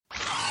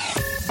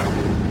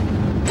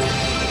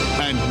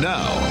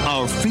Now,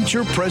 our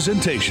feature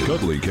presentation.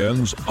 Cuddly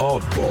Ken's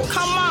Oddbox.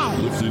 Come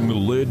on! Lifting the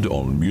lid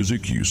on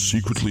music you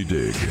secretly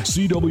dig.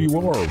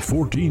 CWR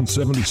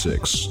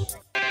 1476.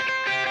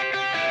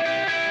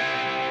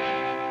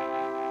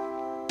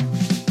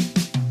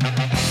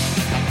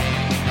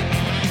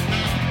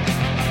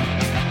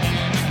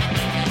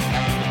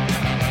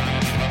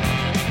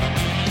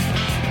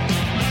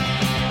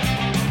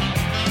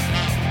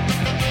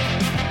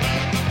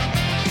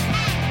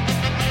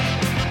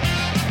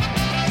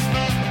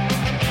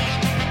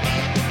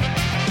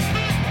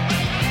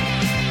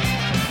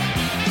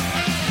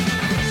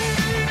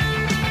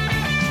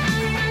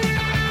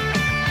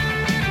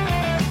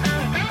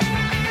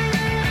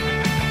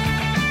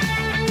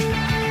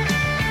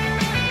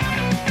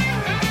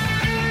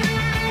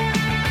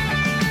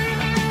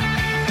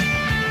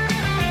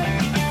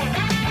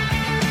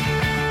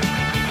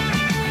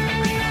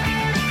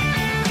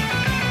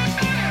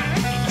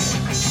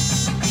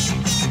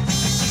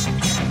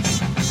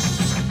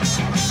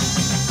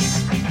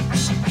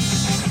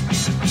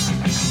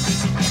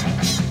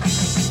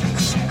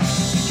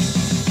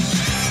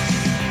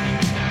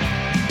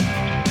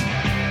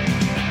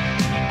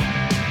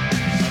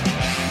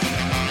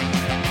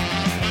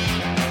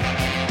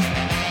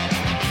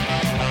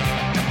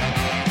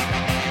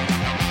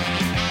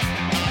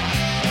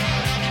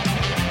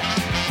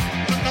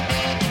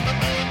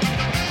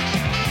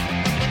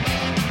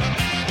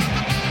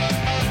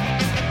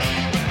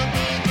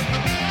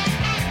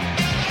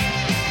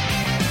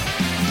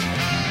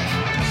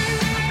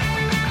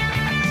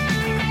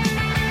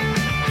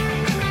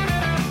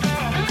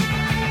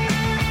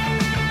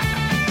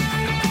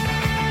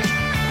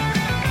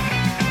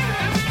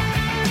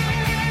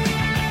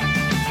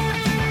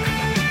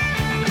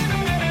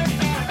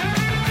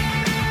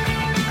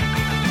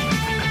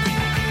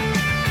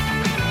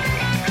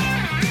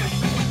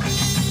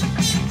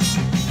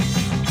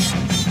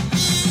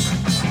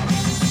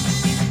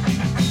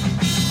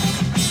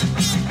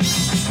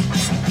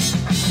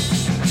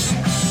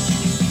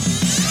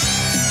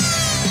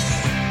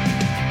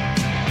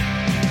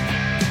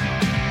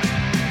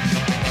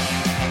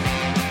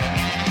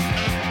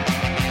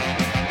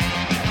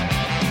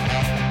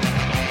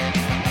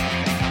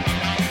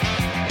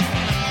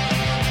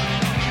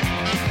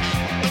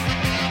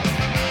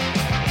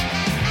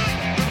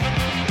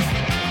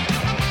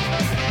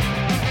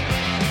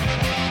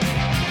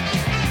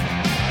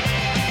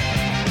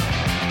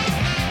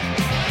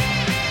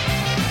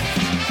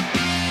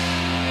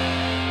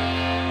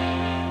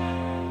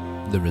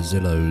 The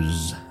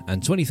Rosillos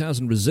and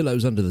 20,000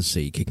 Rosillos Under the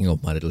Sea, kicking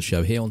off my little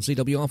show here on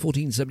CWR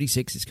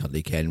 1476. It's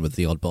Cuddly Ken with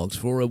the Oddbox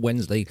for a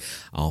Wednesday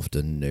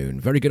afternoon.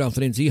 Very good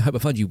afternoon to you. Hope I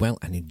find you well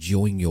and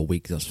enjoying your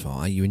week thus far.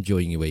 Are you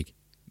enjoying your week?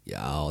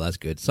 Yeah, oh, that's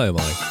good. So am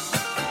I.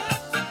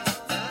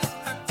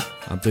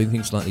 I'm doing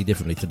things slightly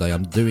differently today.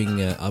 I'm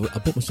doing. I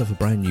bought myself a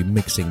brand new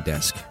mixing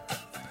desk,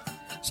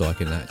 so I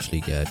can actually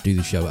do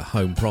the show at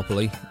home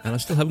properly, and I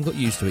still haven't got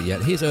used to it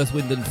yet. Here's Earth,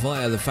 Wind and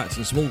Fire, the Fats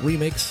and Small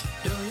remix.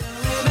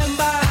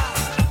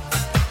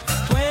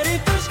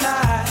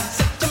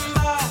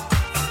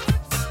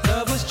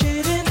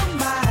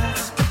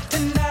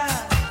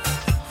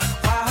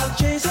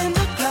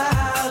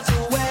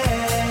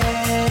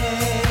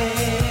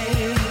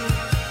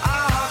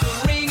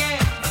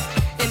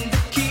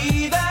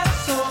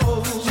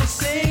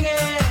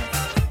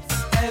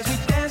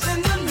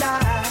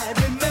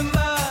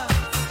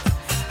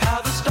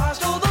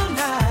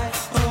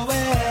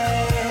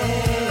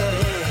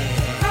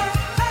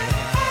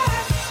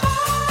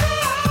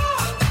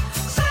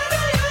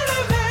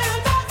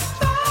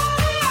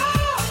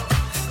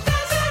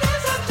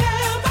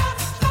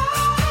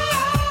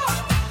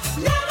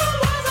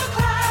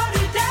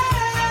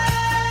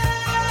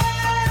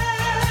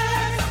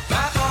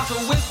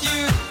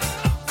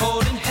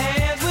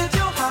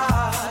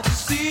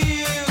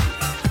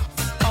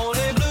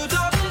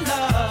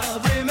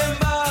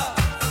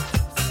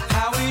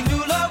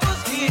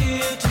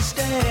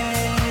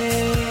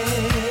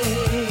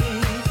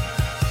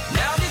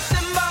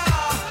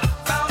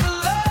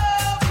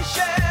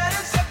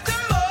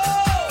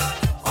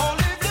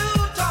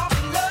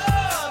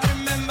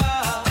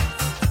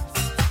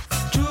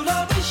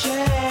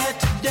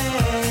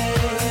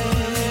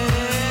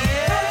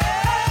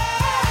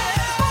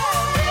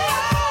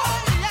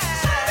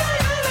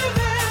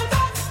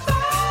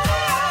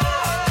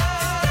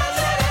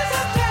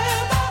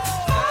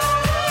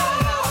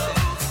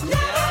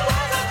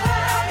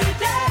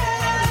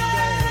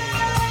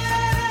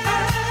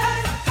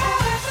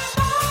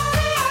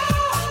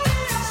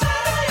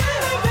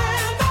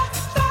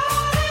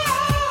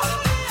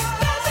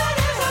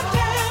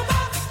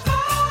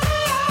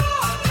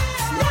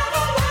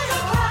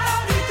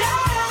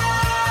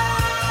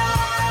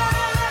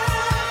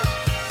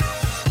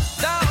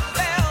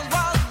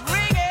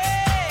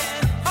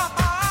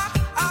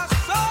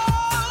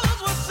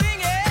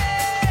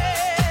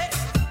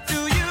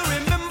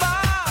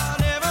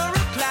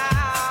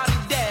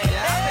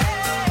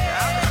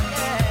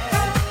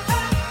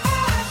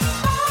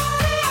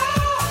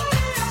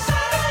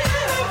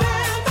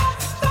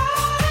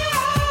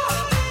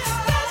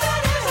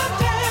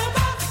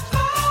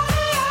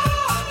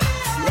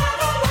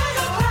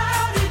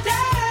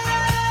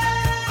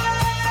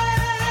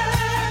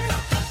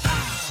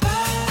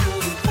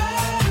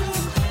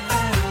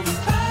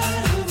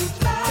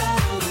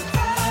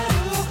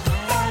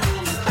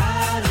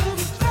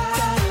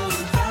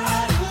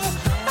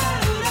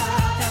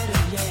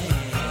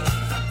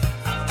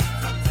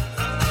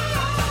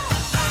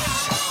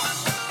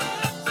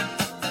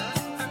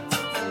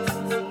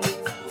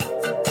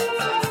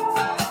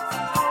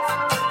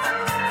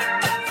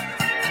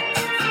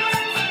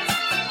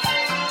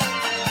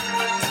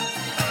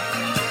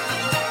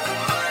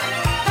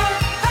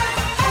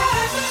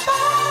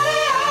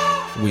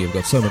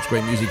 got so much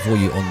great music for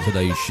you on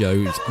today's show.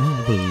 It's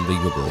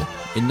unbelievable.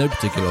 In no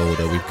particular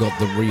order, we've got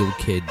The Real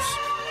Kids,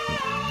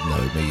 No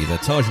Me, The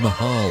Taj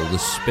Mahal, The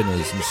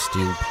Spinners and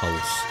Steel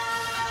Pulse,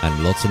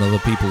 and lots of other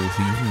people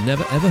who you've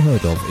never ever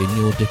heard of in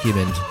your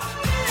document.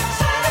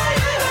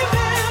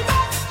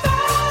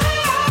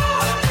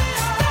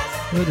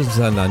 Well, it doesn't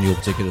sound down your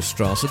particular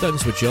straw, so don't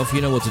switch off.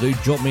 You know what to do.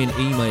 Drop me an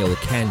email,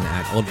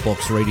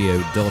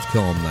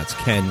 ken@oddboxradio.com. That's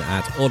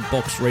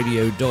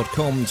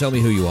ken@oddboxradio.com. Tell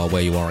me who you are,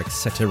 where you are,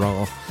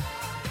 etc.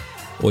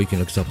 Or you can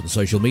look us up on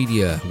social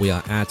media. We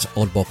are at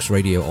Oddbox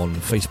Radio on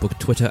Facebook,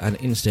 Twitter and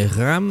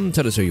Instagram.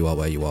 Tell us who you are,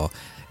 where you are,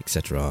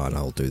 etc. and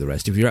I'll do the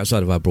rest. If you're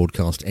outside of our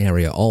broadcast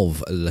area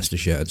of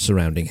Leicestershire and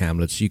surrounding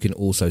hamlets, you can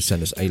also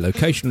send us a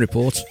location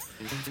report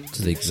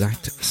to the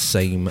exact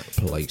same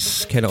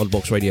place.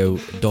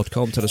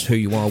 ken@oddboxradio.com. Tell us who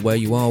you are, where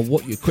you are,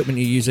 what equipment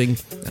you're using,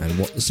 and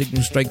what the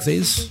signal strength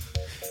is.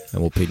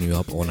 And we'll pin you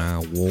up on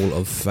our wall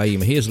of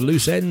fame. Here's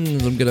Loose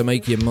Ends. I'm going to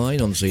make you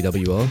mine on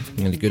CWR.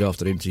 And a good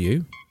afternoon to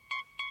you.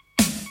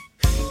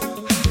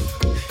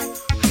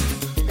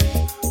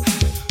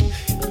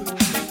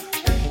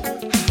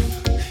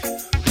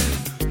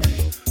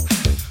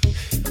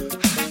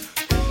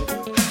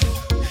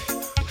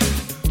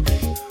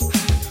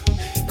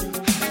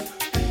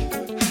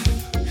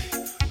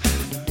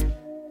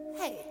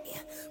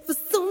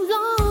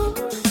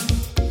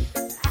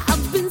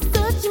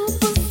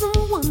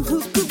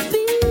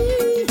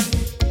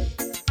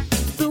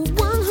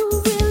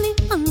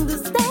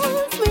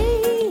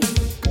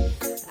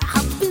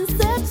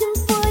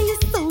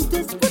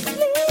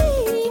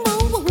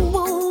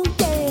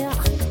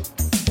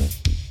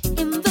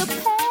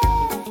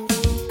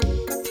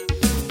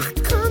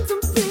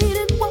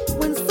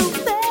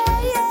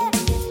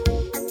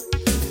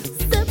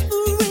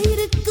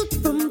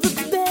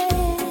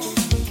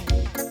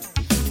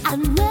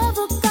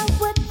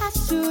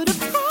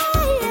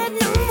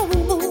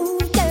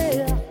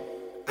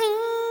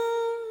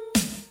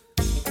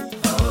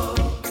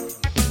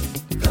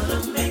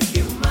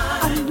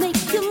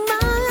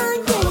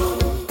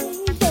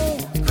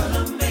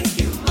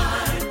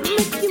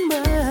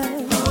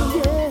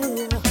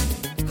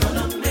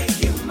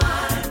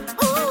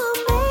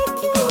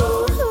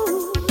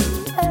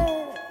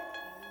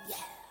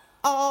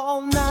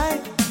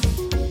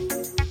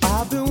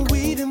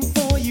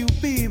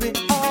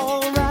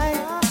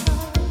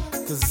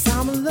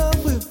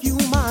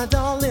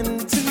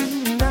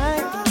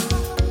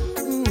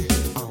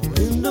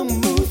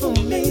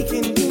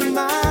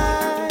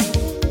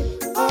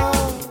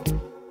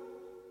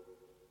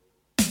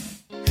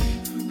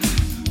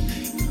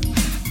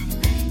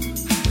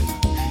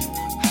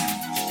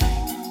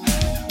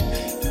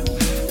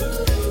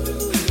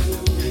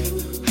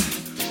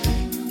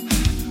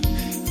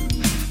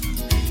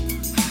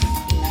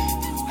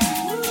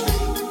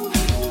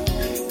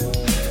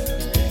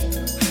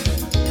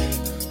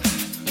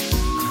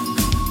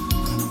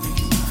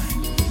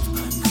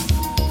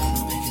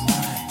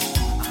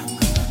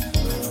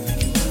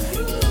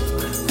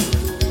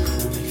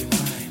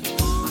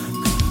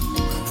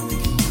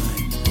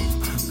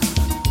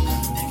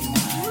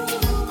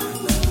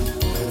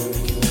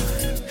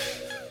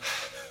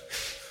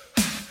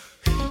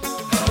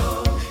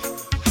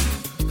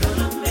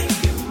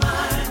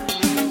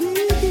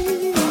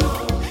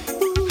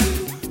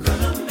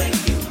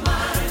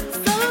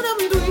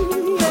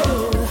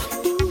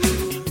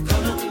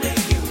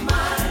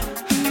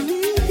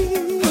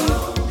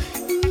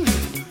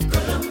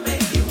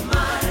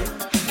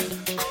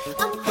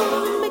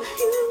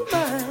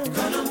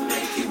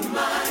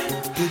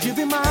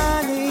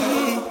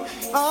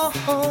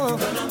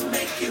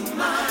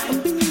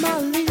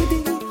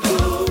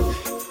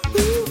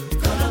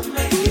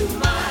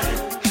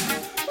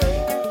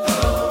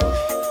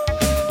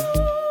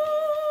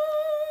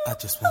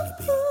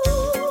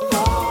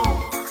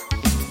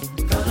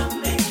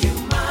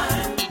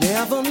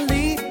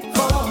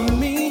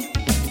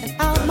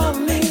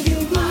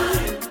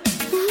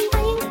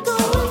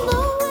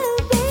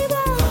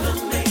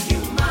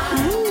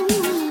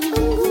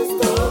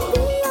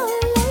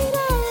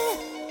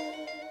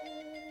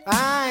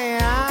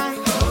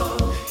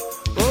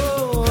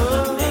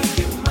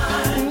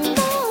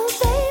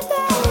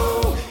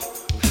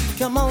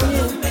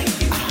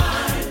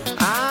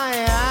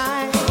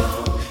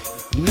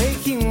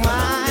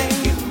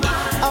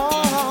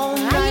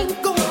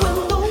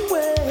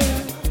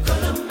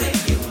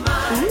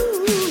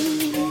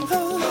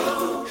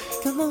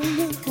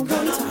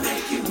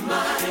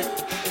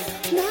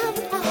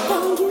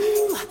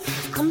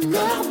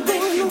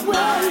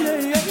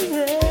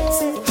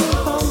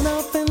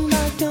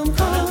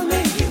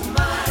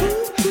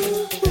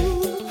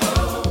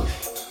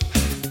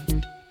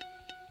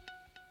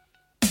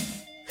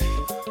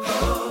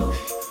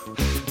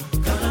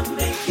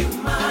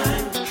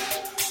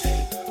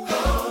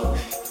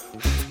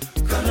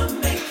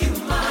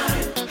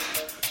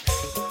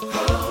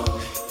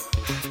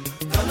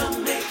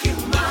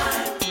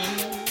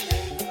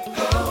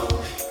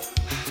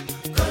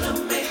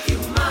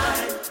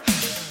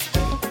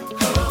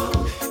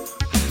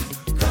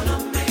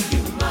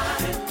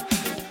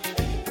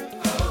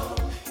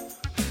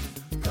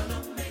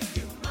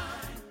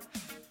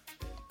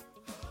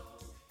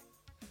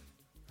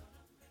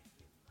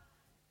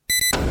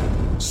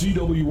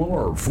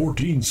 CWR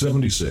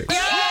 1476.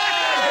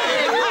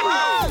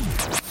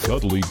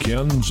 Cuddly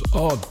Ken's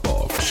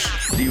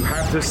Oddbox. You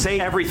have to say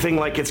everything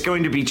like it's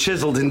going to be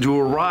chiseled into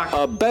a rock.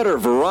 A better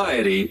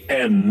variety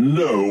and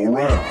no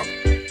rap.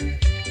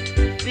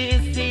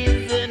 This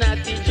is an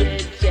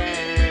attitude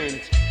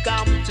chant.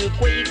 Come to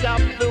wake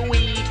up the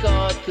weak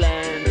heart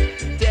plan.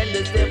 Tell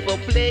yourself to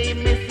play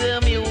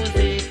Mr.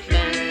 Music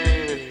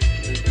Man.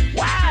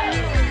 Wow!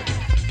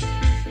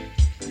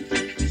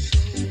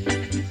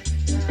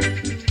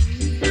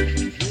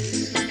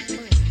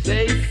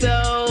 Say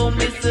so,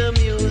 Mr.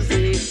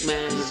 Music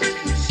Man.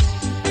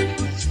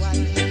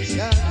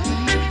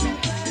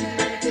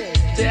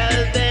 Tell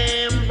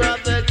them,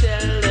 brother,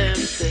 tell them,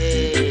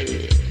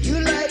 say. You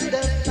light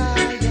the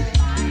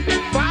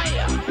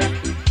fire.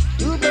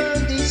 You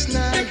burn this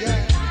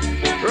naya.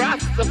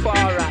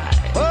 Rastafari.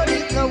 But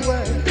it no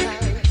work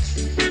out.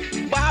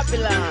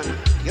 Babylon.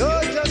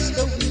 You're just a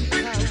weak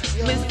house.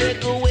 Me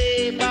take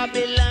away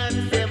Babylon.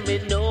 Say me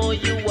know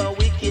you a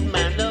wicked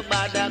man.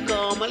 Nobody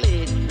come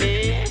lick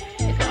me.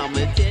 Come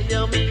and tell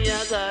you me a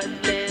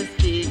godless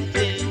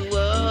victim.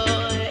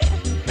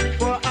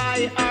 For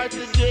I are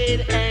the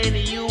great and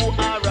you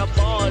are a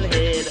bald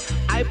head.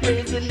 I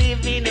praise the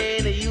living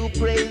and you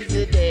praise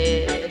the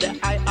dead.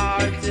 I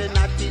are the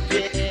naughty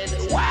dread.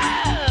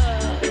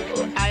 Wow!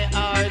 I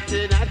are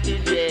the naughty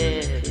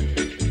dread.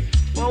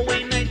 For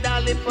when I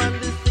dial upon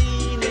the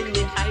scene in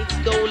the ice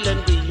golden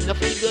green, I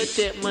figure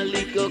check my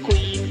little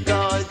queen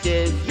called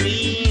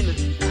Jasmine.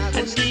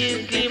 And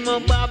give him a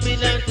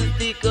Babylon to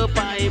stick up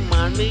by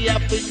man. Me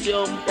have to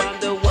jump on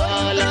the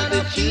wall and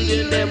the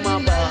children them a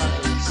ball.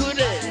 Could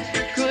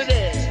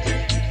it?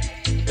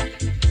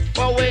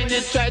 But when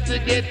you try to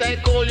get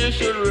that call, you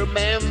should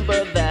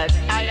remember that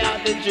I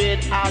am the dread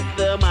of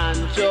the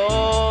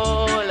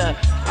manchol.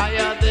 I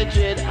am the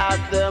dread of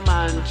the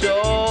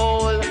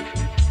manchol.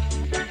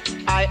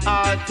 I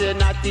are the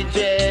naughty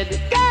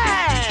dread.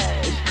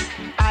 Gosh!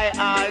 I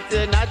are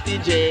the naughty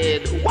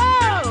dread.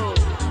 Wow!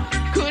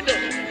 Could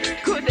it?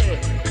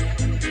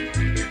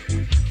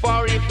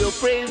 For if you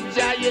praise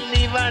Jah, you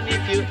live, and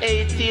if you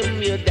hate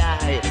him, you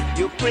die.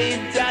 You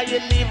praise Jah, you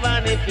live,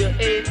 and if you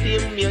hate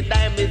him, you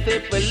die. Me say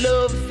for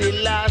love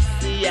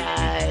Selassie,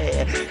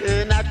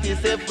 not you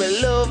say for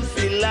love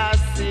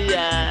Selassie.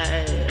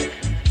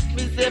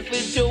 Me say for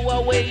show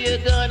away you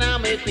gonna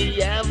make me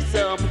have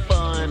some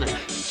fun.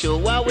 Show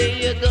away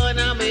you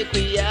gonna make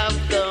me have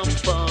some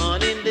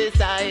fun in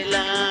this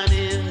island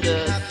in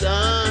the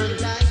sun.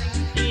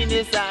 In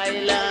this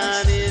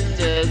island in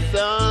the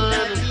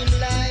sun.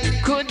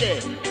 Could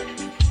it?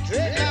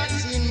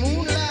 Dreadlocks in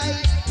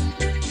moonlight.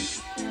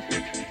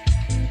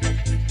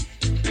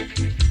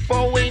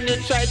 For when you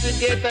try to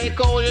get a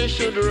call, you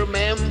should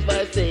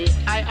remember, say,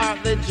 I are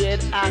the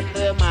dread of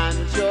the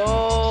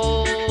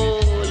manchol.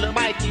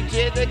 Mikey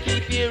J to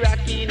keep you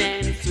rocking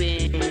and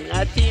swing.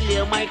 I tell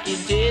you, Mikey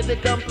J to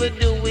come to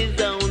do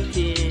his own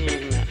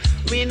thing.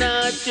 Me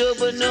not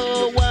trouble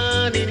no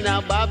one in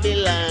a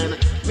Babylon.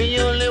 Me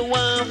only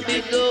want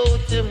to go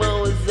to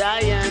Mount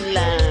Zion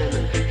land.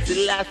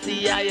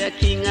 Selassie, I a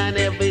king, and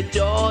every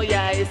joy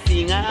I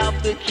sing, I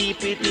have to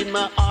keep it in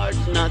my heart,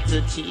 not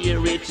to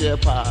tear it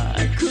apart.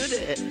 Could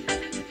it?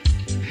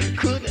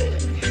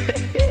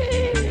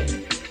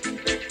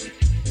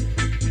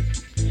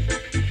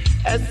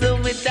 And so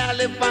me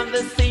darling from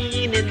the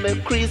scene in my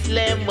Chris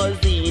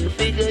limousine.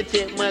 Figure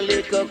check my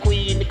little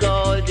queen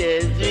called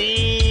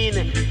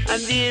Jasmine.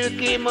 And here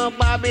came a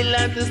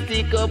Babylon to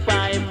stick up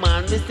my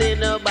man. Me say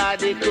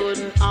nobody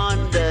couldn't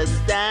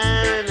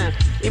understand.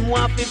 Him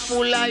want to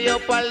full of your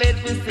palette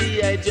to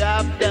see I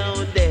drop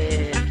down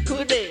there.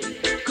 Could it?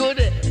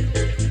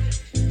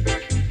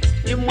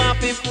 Him want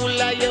to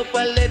full of your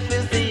palette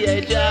to see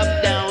I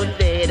drop down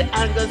there.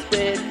 And go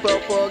spread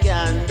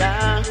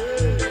propaganda.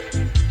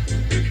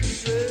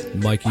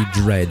 Mikey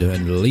Dread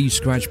and Lee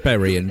Scratch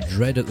Perry and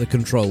Dread at the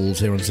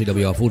controls here on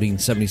CWR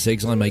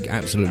 1476. I make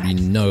absolutely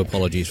no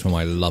apologies for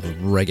my love of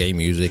reggae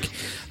music.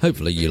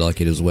 Hopefully you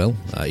like it as well.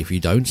 If you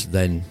don't,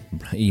 then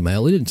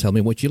email it and tell me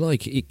what you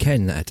like.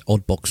 Ken at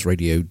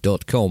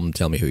oddboxradio.com.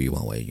 Tell me who you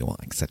are, where you are,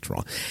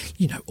 etc.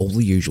 You know, all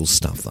the usual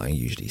stuff that I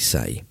usually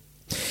say.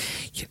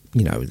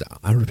 You know,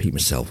 I repeat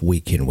myself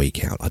week in,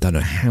 week out. I don't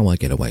know how I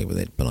get away with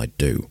it, but I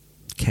do.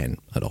 Ken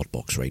at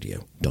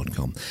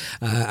oddboxradio.com.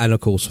 And of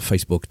course,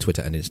 Facebook,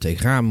 Twitter and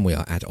Instagram, we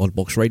are at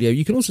Oddbox Radio.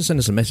 You can also send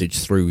us a message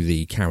through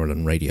the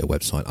Carolyn Radio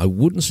website. I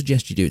wouldn't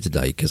suggest you do it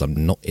today because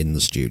I'm not in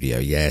the studio.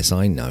 Yes,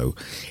 I know,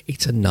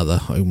 it's another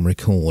home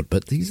record,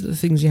 but these are the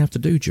things you have to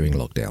do during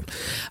lockdown.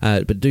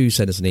 But do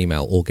send us an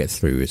email or get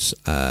through us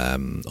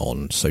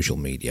on social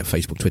media,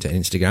 Facebook, Twitter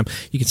and Instagram.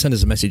 You can send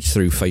us a message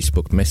through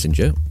Facebook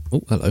Messenger.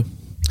 Oh, hello.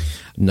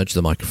 Nudge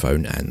the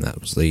microphone, and that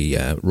was the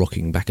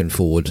rocking back and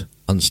forward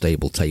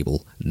unstable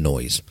table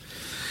noise.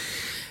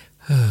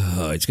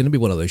 It's going to be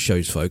one of those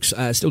shows, folks.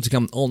 Still to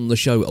come on the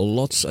show,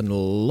 lots and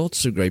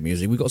lots of great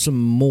music. We've got some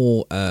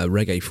more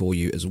reggae for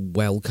you as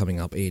well coming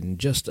up in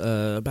just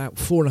about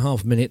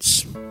 4.5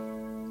 minutes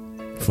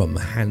from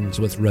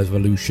Handsworth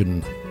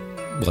Revolution.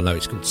 Well, no,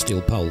 it's called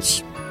Steel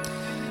Pulse.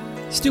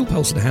 Still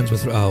Pulse in the Hands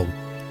with... Oh,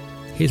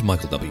 here's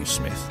Michael W.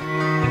 Smith.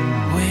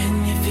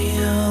 When you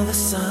feel the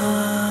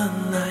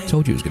sunlight,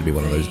 Told you it was going to be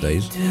one of those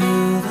days. to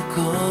the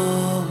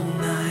cold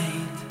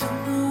night,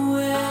 don't know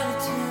where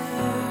to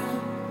turn,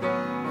 you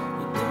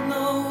don't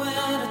know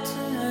where to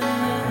turn,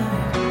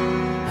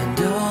 and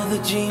all the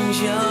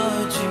dreams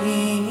you're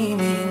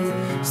dreaming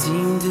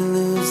seem to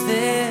lose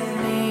their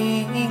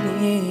meaning.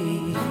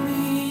 Let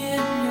me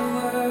in your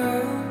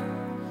world,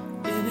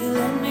 baby,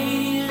 let me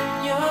in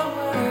your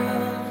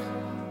world.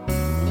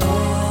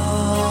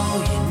 All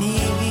you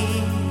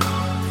need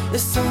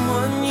is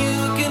someone you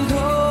can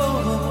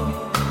hold.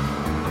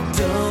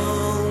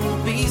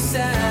 Don't be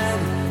sad,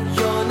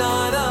 you're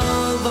not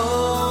alone.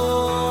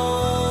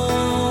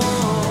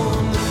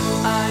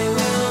 I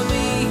will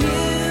be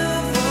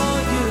here for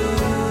you.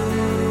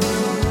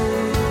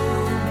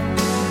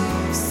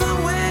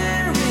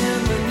 Somewhere in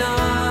the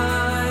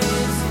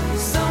night,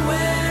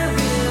 somewhere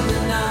in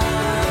the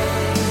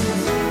night,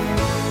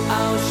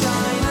 I'll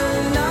shine a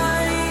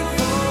light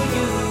for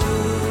you.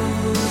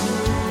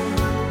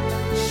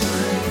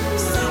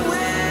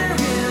 Somewhere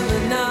in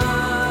the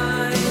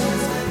night,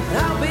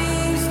 I'll be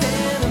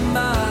standing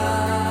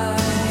by.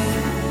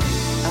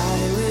 I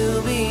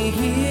will be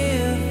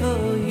here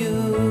for you.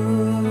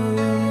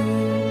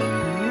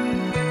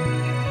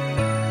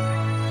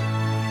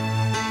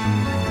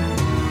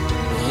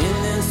 In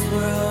this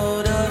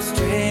world of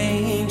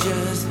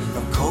strangers,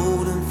 of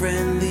cold and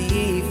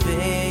friendly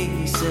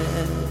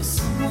faces,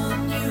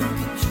 someone you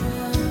can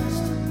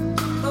trust.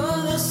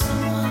 Oh, there's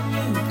someone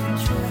you can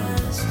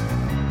trust.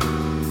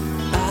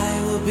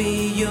 I will be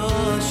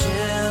your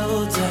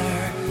shelter.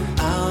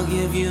 I'll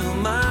give you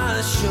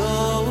my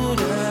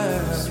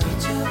shoulder.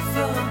 Reach out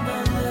for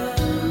my love.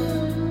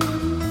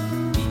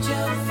 Reach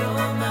out for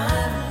my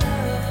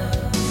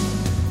love.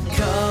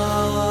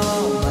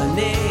 Call my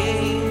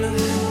name,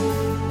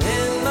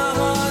 and my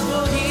heart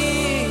will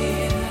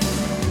hear.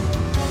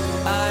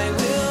 I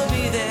will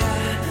be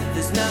there.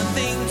 There's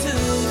nothing to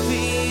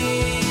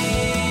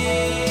fear.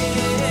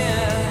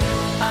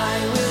 I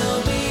will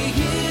be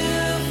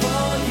here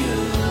for you.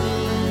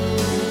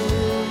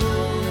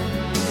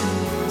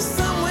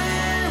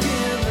 Somewhere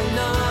in the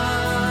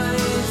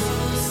night,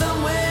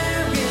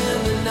 somewhere in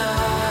the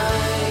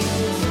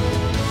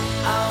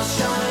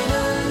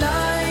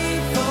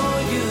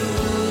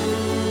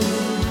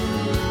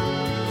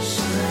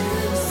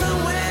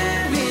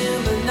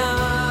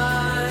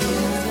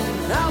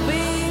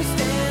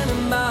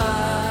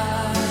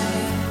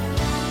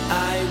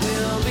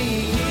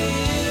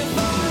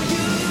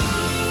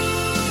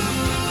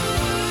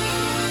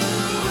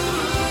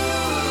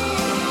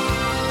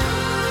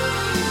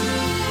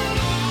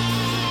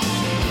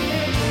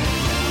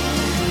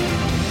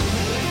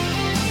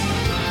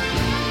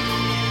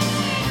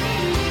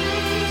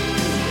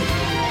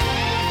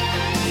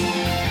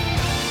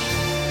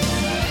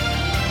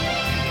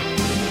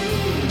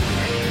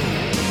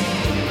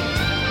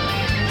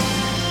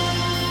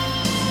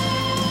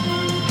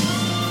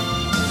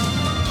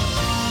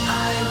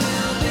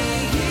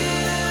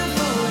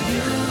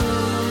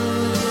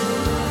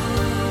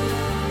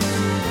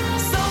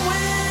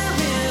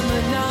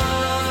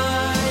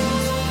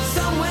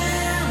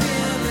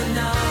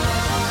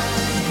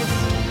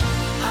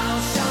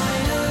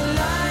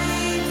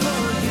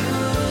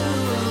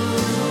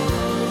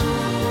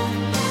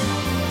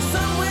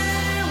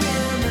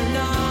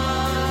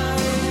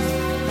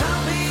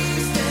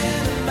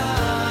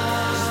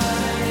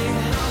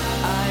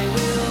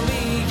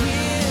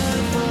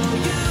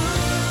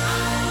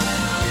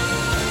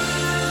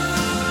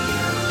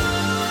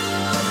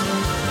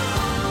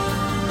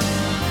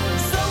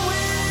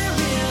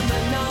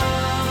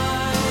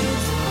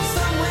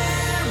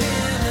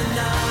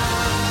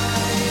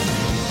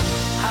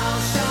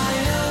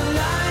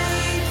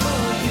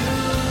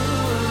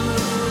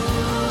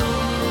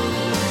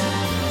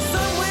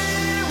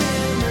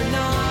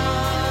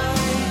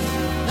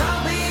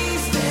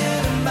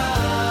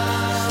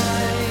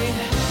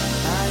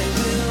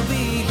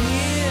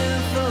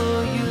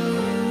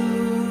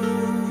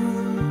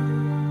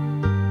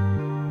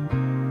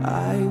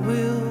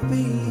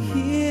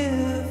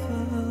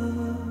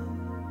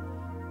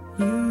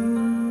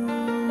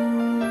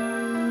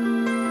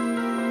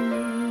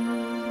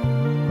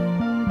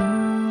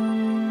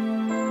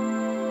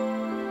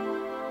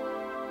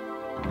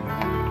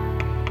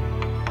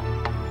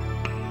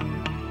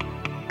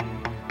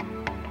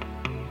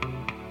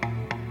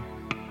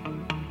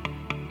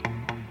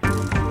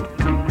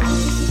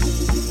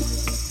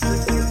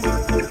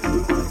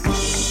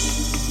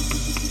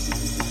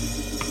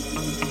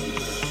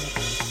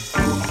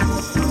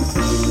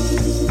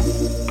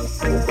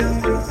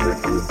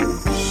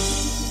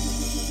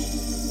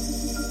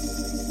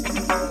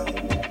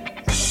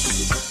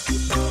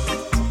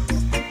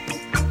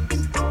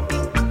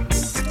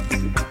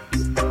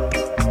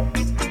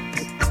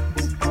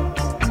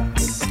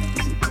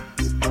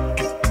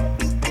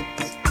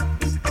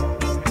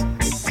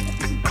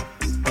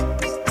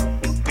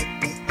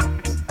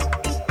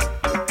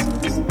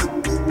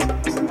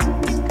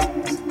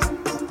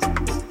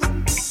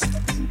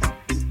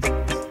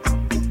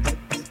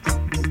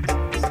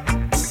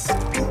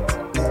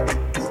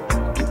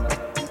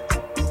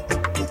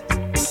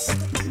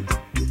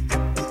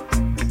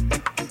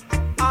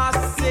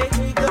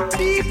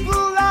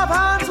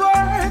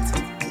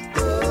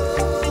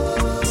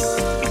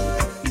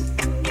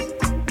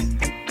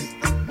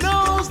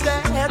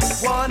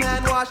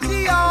wash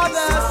the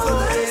other, so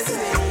they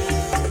say.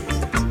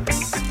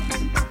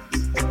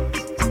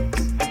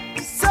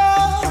 So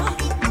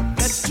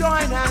let's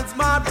join hands,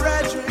 my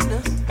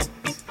brethren,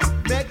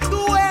 make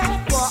the way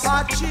for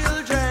our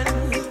children,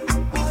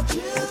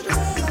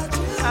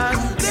 and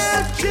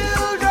their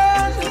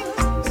children,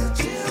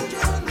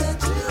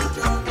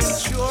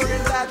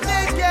 ensuring that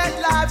they get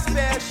life's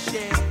fair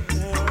share.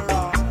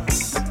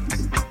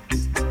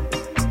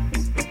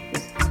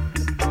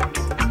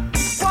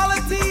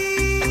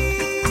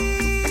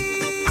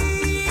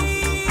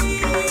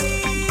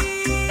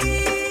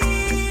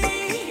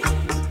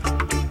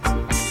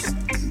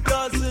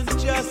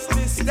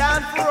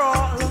 Stand for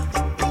all.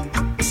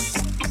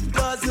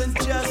 Doesn't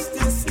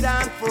justice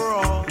stand for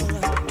all?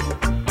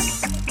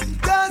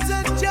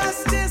 Doesn't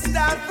justice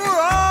stand for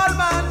all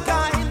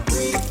mankind?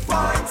 We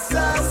find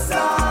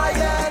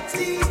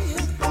society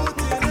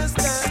putting us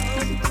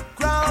down,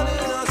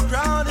 crowning us,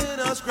 crowning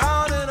us,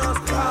 crowning us,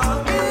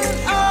 crowning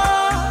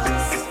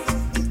us.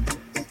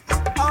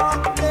 Our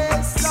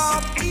place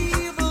of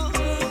evil.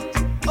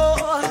 Oh,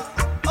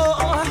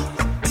 oh,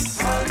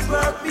 and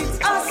where beats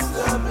us,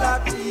 the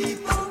black people.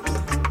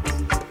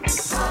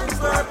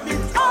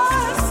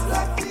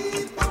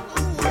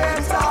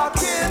 We're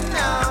talking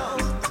now,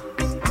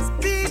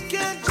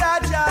 speaking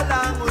Jaja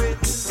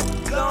language,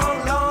 long,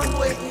 long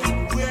way.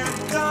 We're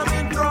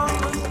coming from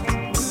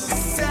to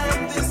send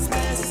this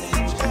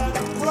message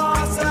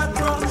across,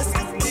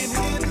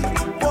 hidden,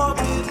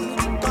 forbidden,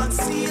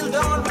 concealed,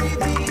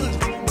 unrevealed.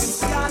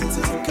 It's got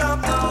to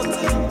come out in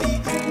the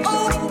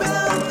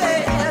open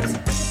that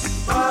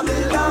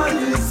Babylon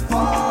is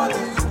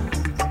falling.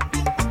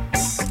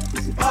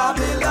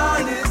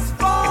 Babylon is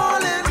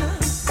falling.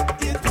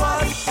 It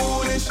was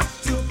foolish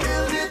to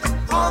build it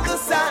on the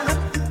sand,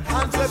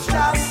 and to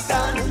shall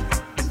stand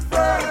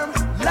firm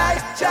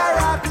like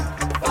Jarak,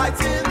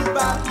 fighting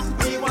back.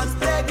 We once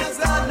beggars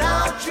are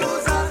now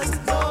choosers.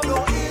 No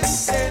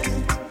intention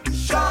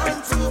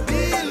to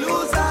be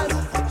losers,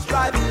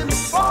 striving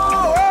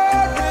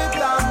forward with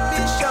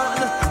ambition.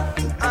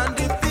 And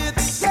if it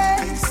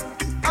takes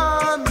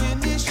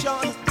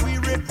ammunition, we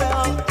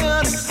rebel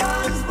in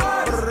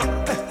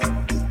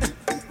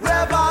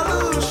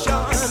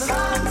revolution.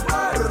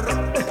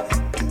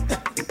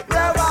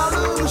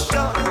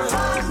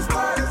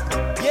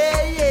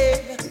 Yeah, yeah,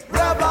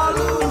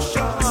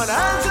 revolution.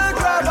 Answered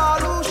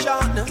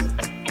revolution.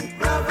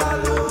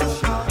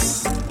 Revolution.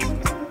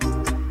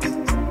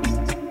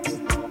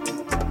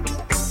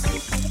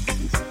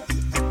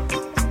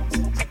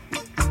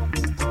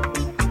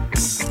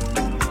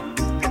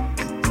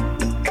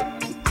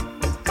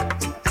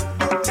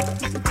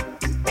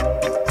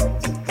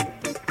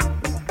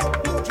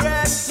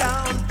 Drag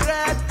down,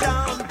 drag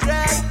down,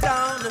 drag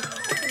down.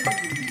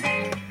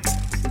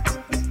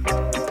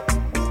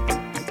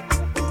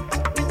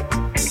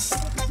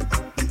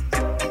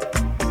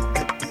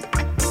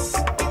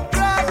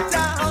 Drag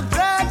down,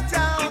 drag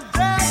down,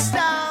 drag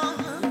down.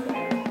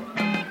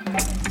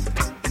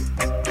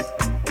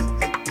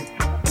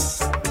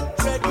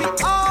 Drag me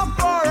on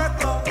for a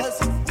cause.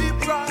 We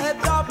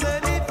brought up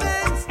many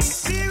things.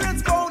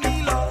 Experience phony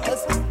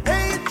laws.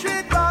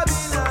 Hatred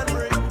Babylon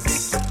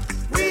brings.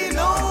 We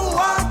know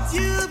what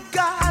you've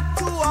got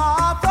to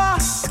offer.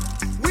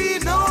 We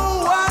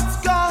know what's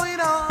going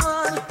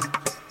on.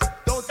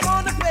 Don't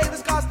turn the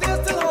favors, cause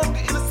they're still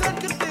hungry. Innocent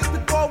conflict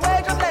with poor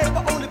wage and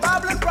labor. Only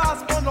Babylon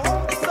prosper, no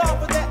home to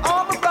suffer. They're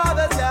all my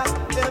brothers, yeah.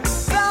 In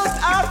South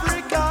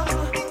Africa,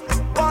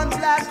 one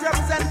black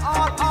represent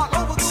all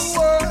over the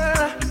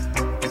world.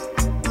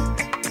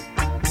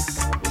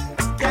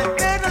 Can't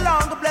bear no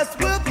longer, blessed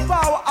with the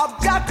power of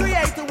Jah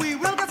Creator. We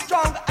will get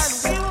stronger and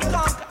we will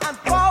conquer and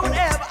forward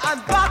ever and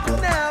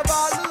backward never.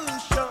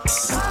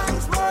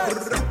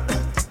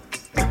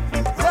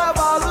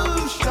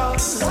 Revolution.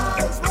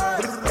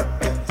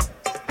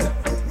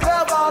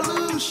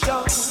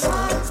 Revolution.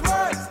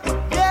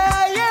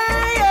 Yeah,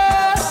 yeah,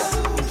 yeah.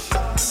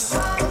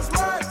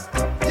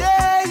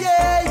 Yeah,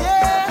 yeah, yeah.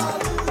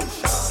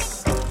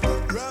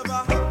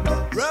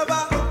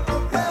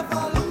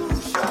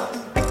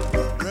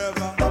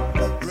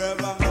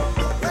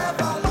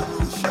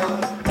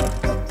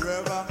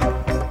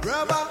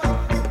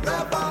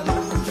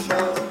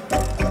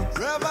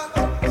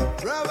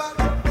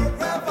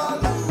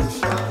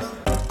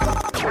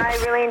 I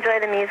really enjoy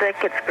the music.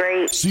 It's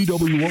great.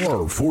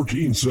 CWR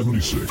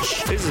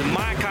 1476. This is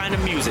my kind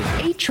of music.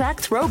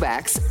 8-track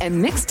throwbacks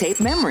and mixtape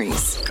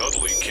memories.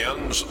 Cuddly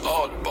Ken's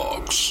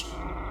Oddbox.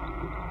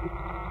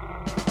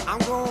 I'm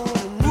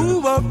gonna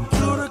move up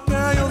to the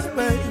canyon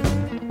space.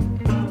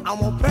 I'm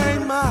gonna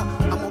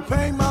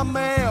paint my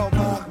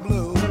mailbox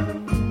blue.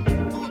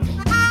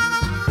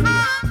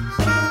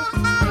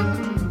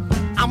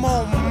 I'm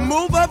gonna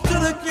move up to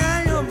the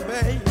canyon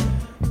bay.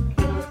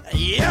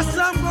 Yes,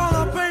 I'm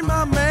gonna paint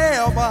my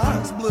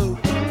mailbox blue.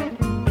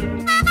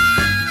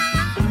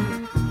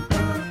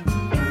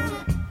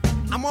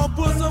 I'm gonna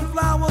put some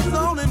flowers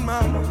on it,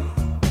 mama.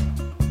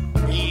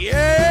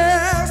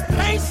 Yes,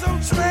 paint some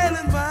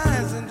trailing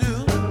vines and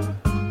do.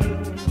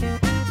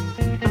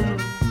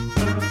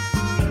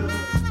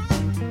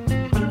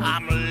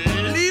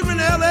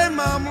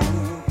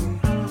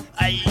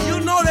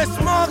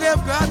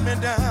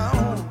 me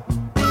down.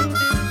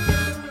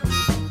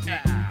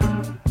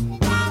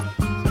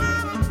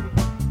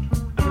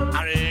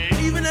 I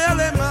leaving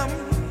LA, mama.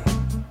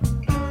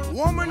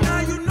 Woman, now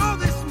you know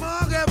this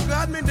smog have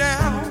got me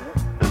down.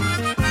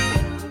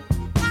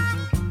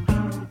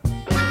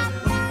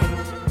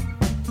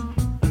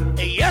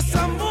 Yes,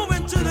 I'm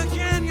moving to the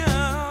canyon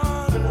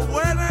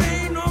where there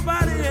ain't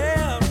nobody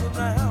else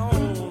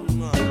around.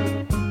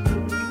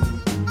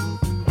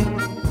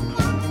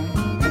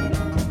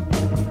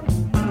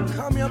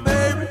 Come here,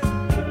 baby.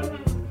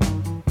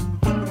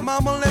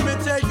 Mama, let me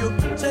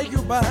take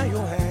you by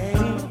your hand.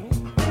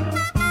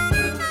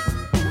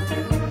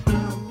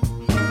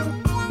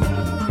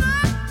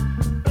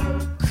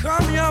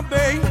 Come here,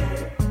 baby.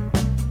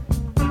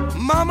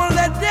 Mama,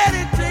 let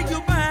daddy take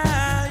you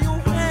by your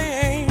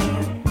hand.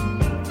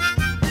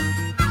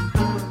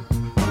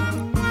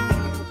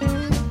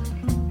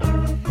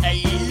 Hey,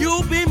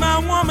 you be my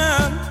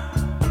woman,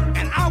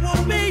 and I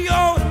will be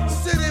your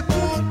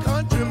city-born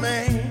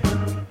countryman.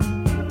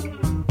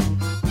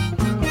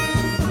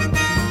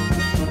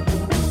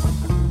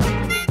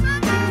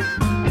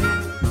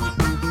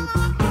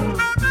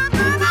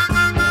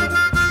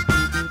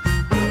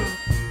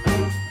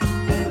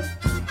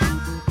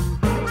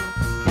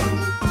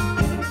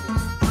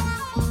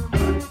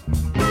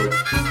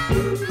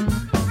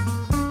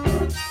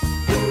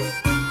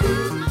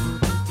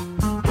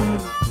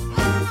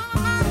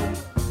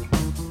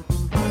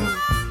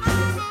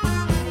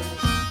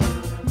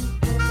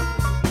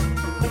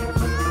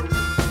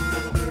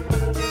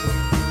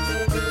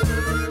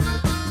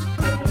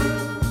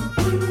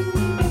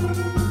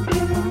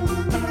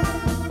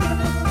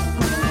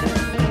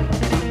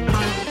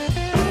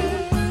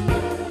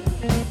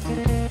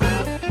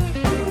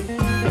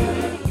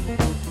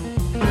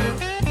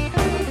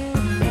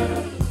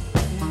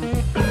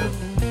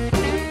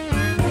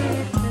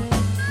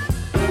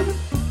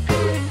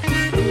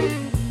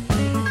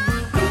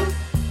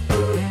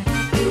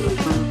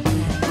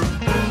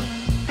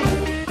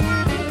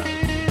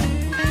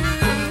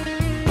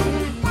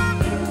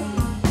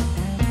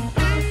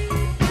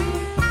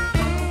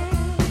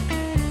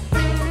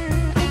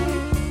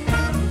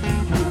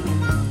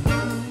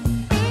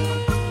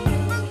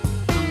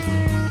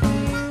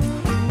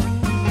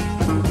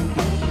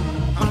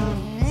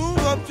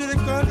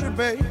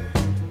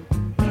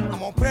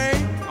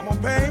 I'm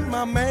gonna paint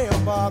my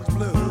mailbox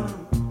blue.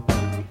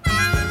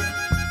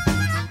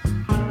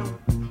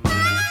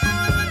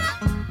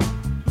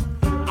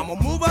 I'm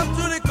gonna move up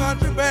to the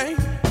country, babe,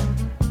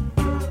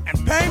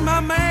 and paint my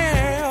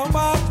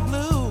mailbox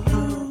blue.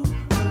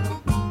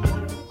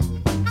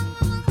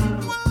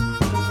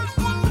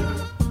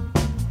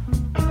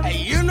 Hey,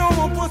 you know I'm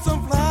gonna put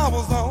some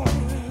flowers on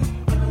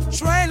it,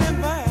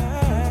 trailing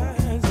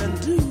vines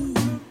and dew.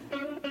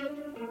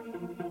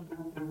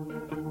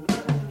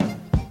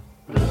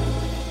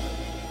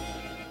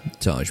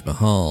 Taj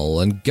Mahal,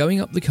 and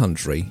going up the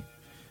country,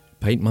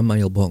 paint my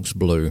mailbox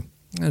blue,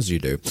 as you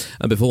do.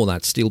 And before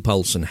that, Steel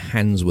Pulse and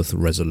Handsworth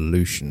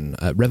Revolution,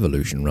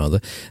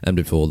 and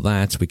before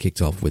that, we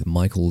kicked off with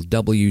Michael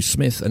W.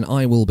 Smith and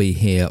I Will Be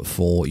Here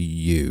For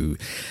You.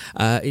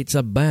 It's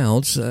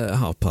about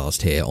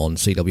past here on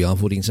CWR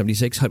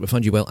 1476. Hope I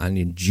find you well and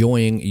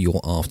enjoying your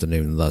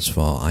afternoon thus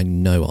far. I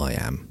know I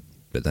am,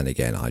 but then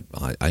again,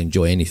 I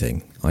enjoy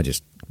anything. I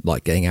just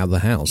like getting out of the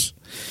house,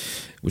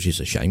 which is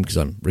a shame because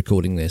I'm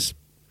recording this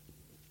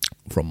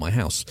from my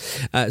house.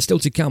 Still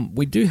to come,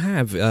 we do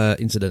have,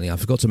 incidentally, I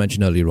forgot to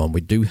mention earlier on,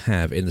 we do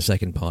have, in the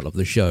second part of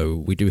the show,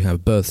 we do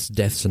have births,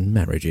 deaths and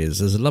marriages.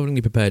 There's a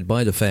lovingly prepared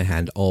by the fair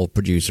hand of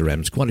producer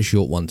Ems. Quite a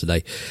short one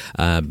today,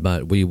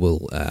 but we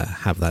will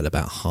have that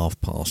about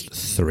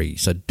 3:30.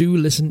 So do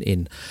listen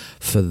in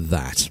for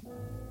that.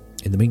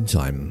 In the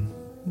meantime,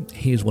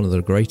 here's one of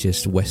the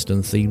greatest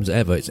Western themes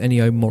ever. It's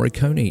Ennio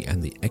Morricone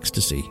and the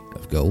Ecstasy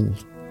of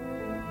Gold.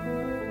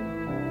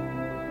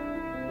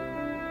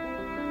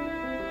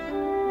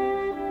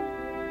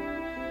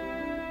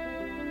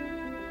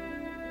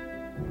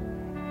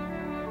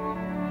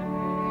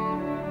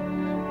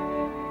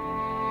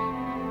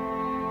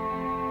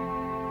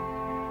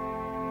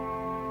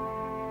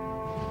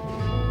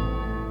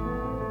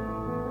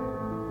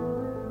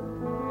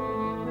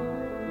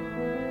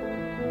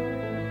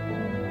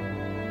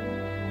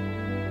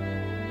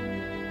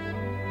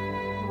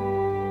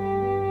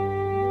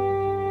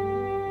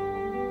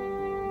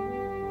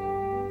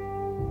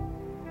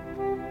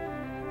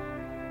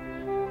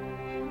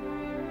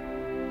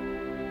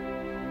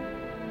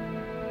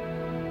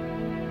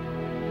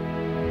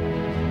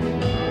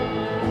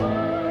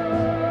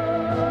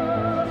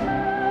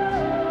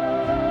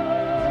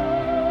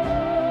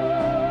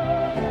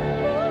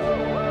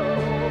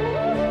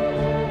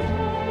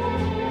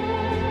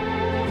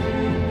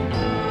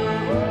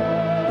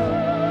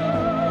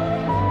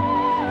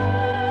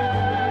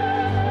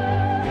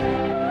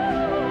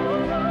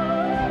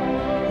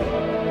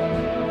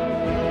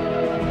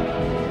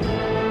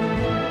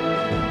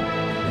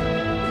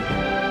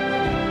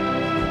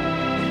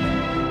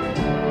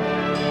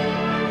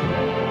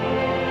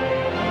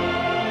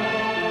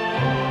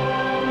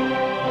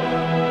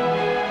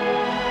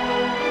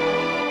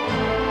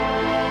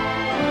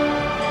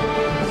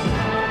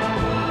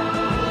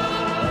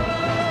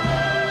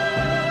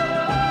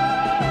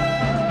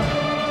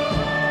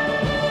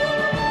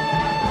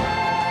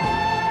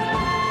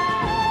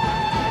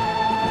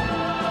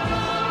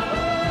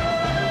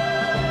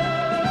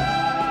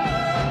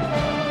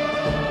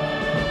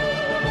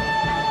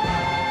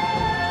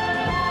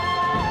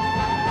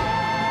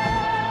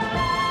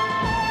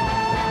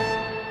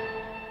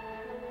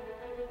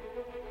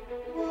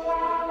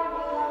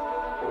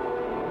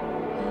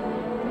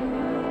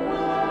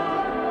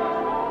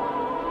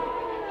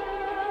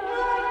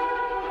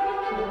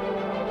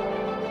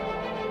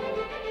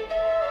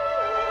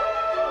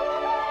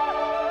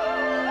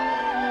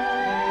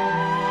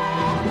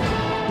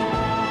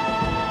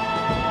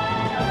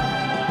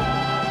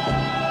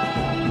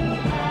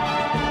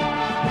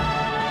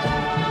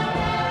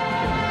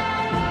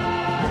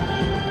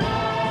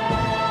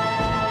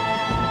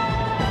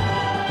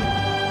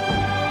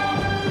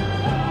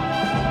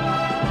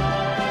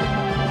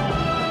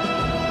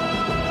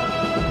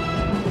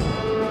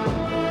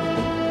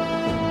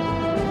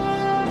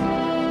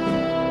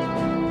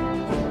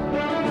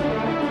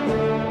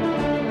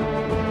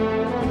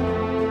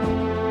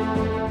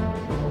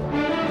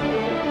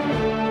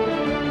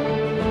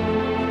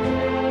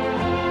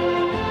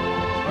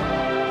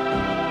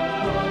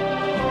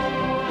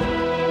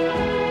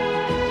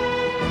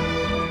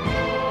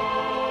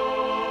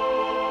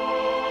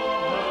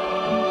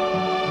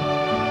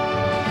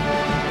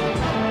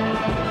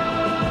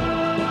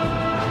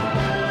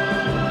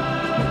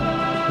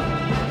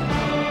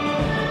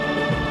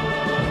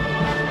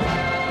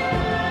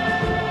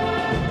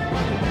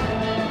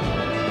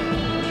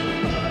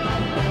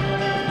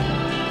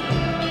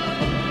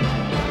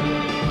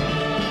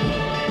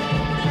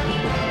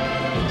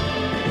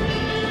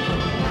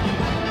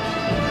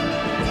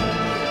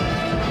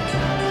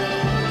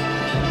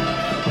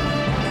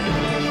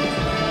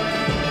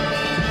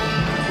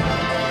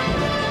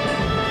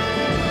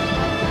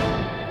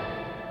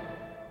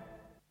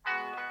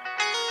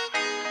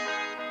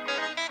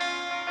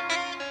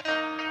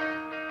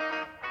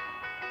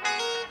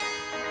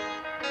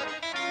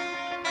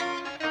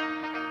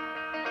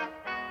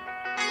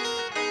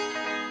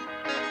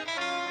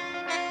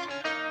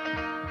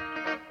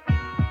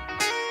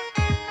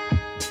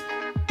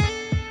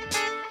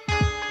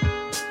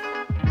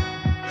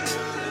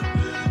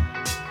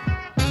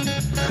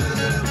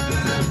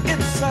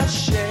 a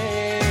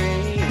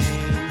shame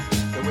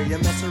the way you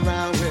mess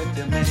around with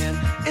your man.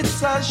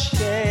 It's a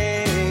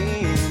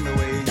shame the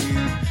way you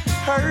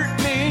hurt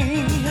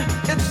me.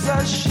 It's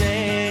a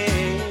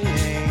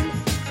shame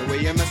the way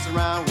you mess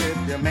around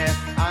with your man.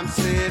 I'm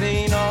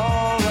sitting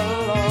all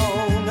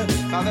alone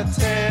by the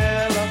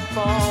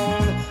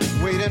telephone,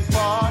 waiting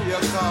for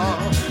your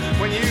call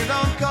when you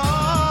don't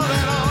call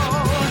at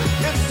all.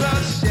 It's a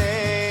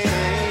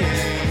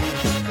shame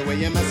the way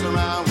you mess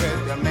around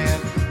with your man.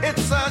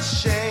 It's a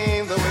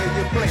shame the way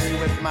you play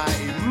with my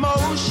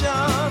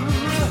emotions.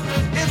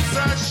 It's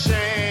a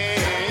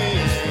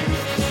shame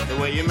the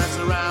way you mess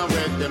around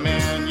with your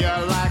man.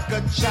 You're like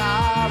a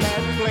child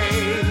at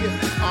play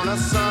on a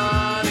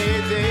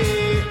sunny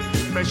day.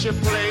 First you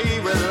play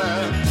with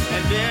her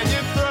and then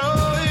you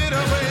throw it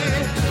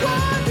away.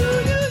 Why do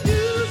you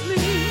use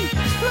me?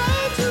 Try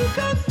to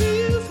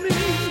confuse me.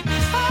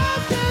 How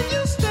can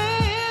you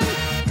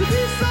stand to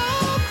be so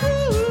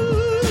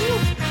cruel?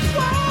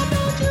 Why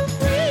don't you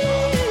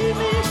free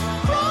me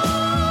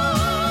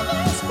from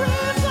this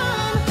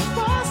prison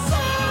for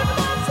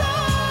certain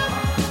time?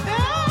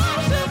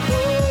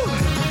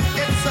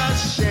 It's a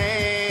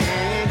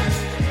shame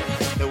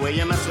the way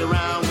you mess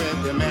around with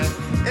your man.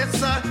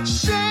 It's a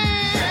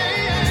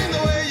shame the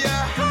way you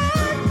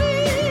hurt me.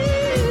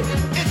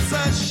 It's a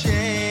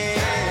shame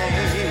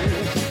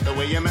the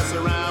way you mess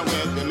around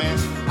with your man.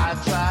 I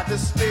tried to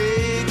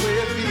stay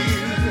with you,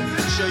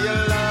 show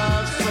your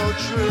love so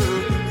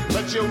true,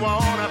 but you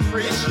won't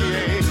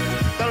appreciate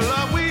the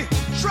love we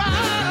try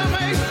to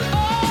make.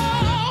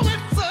 Oh,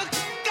 it's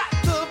got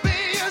to be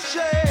a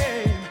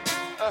shame.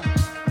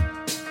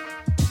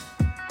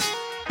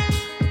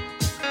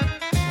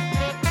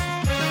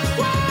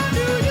 Why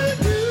do you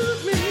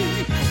use me?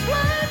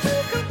 Why to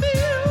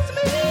confuse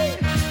me?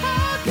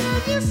 How can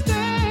you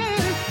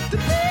stand to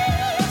be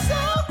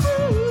so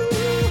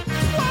cruel?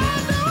 Why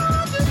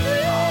don't you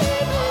free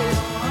me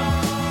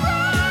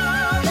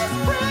from this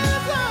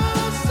prison?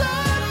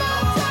 Serve my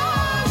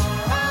time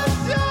as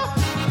your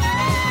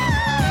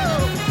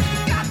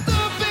got to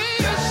be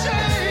a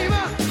shame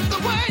the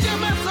way you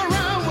mess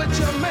around with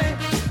your man.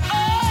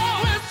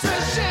 Oh, it's a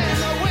shame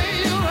the way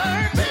you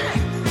hurt me.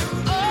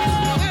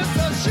 Oh, it's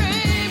a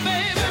shame,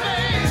 baby,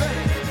 baby,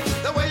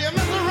 the way you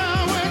mess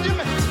around with your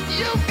man.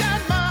 You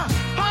got my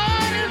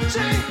heart in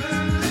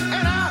chains,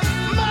 and I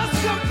must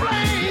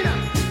complain.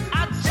 I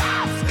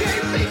just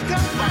can't be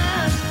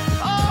confined.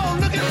 Oh,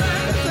 look at that.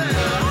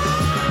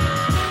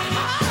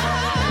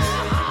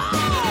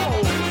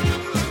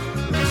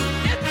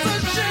 It's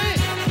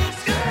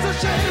a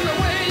shame the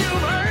way you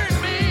hurt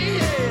me.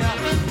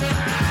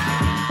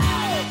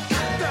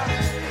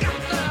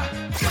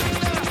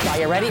 Are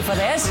you ready for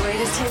this?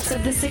 Greatest hits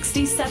of the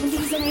 60s,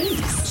 70s, and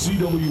 80s.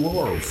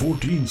 CWR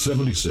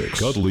 1476.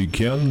 Cuddly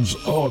Ken's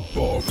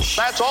Oddbox.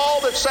 That's all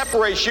that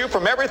separates you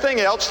from everything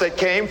else that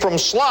came from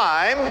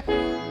slime.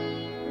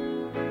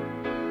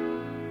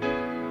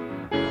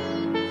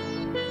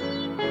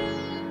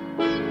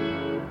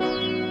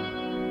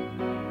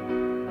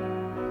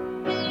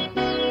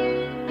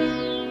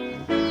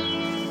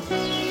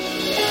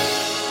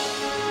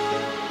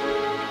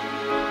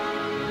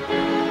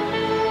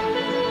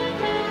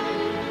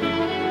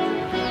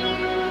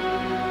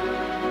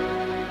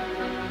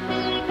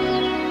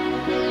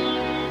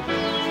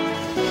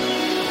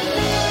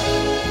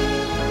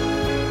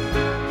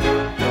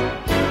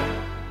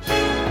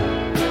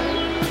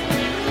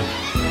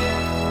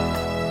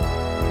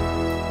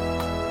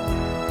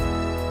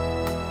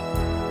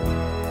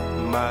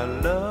 My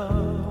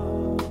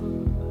love,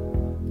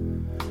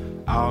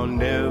 I'll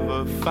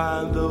never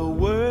find the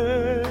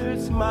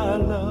words, my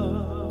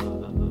love,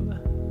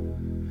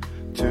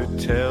 to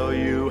tell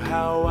you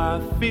how I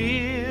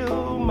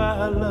feel,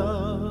 my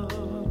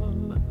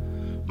love.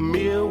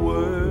 Mere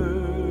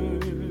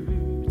words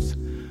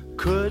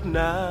could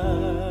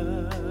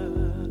not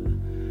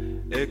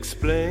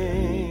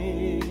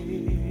explain.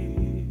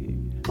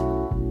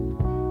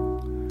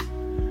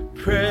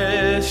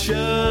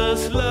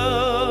 Precious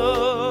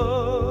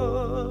love,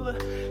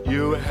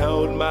 you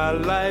held my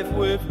life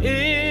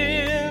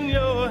within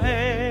your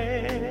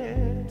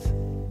hands,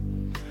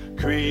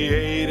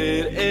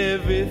 created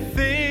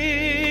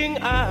everything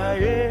I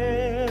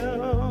am,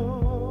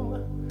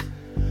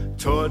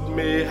 taught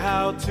me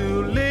how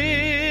to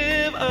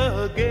live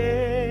again.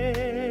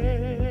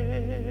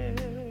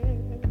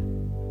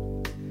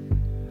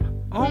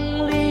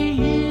 Only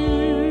you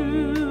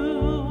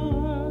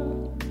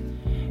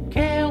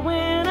care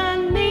when I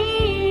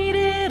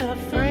needed a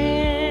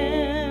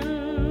friend,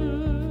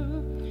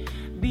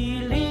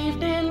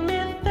 believed in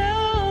me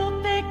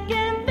through thick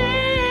and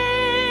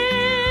thin.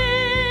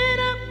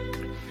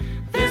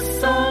 This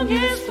song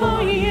is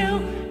for you,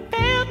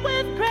 filled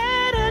with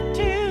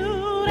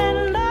gratitude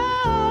and love.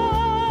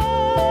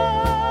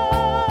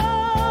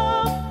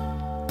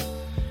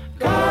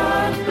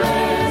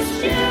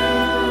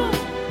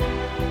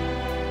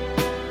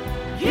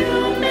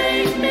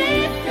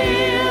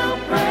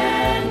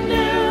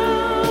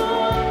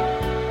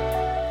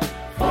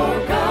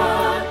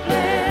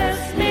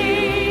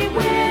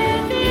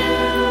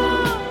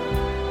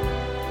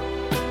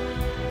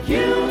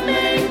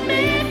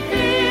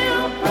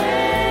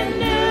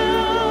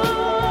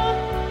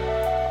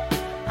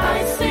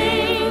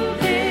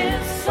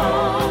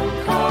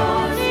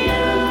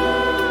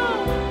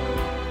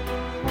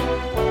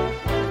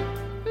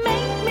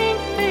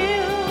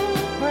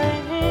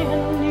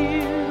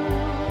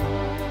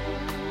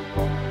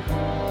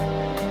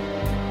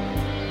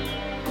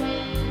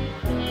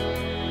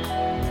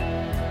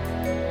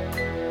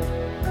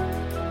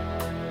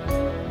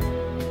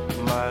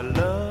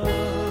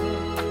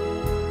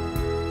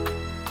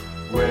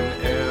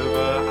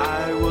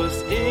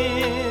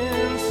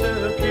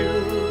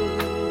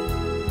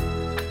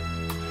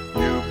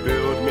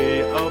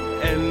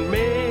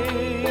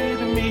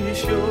 be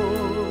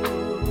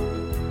sure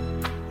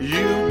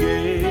you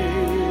gave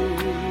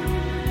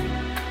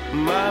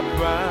my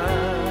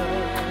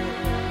pride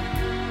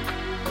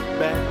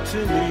back to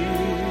me.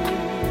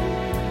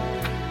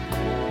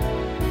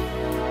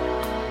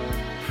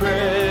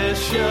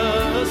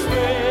 Precious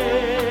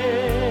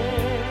friend,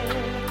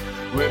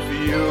 with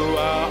you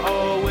I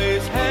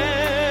always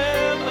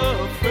have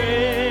a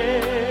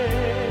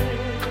friend.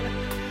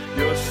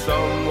 You're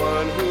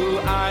someone who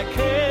I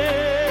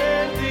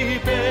can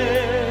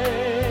depend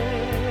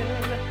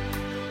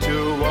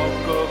to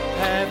walk a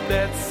path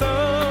that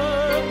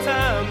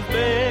sometimes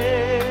bends.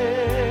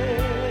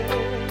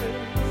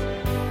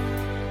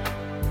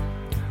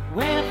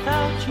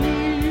 Without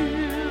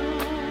you,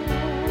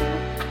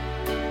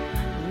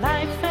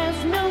 life has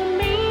no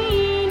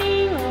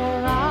meaning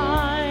or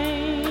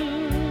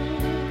rhyme,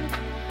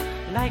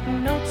 like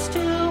notes to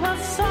a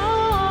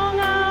song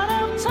out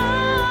of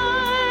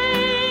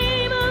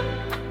time.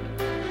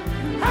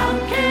 How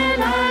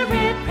can I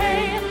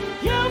repay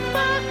you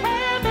for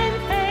having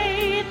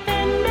faith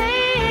in me?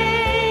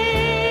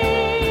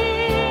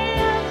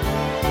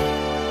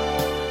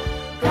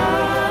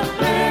 God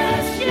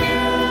bless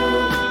you.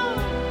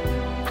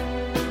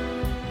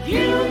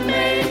 You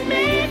made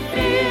me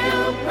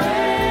feel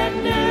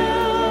brand new.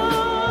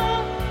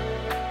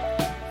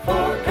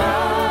 For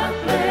God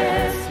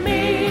bless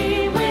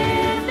me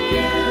with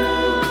you.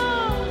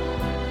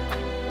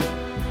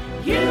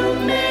 You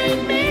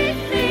made me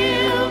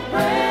feel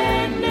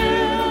brand new.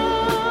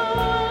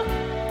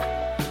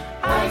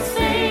 I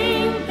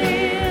sing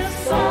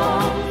this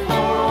song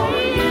for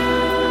you.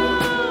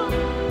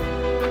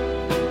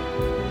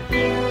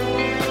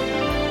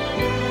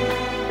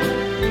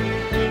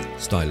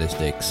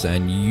 Stylistics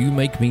and You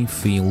Make Me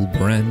Feel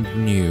Brand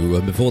New.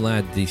 And before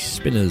that, the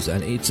Spinners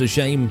and It's a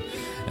Shame.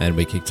 And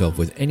we kicked off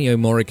with Ennio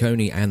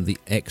Morricone and the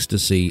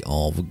Ecstasy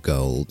of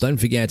Gold. Don't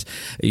forget,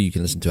 you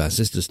can listen to our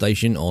sister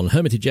station on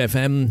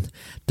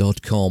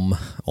hermitagefm.com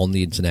on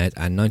the internet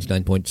and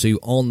 99.2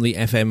 on the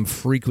FM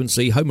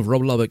frequency. Home of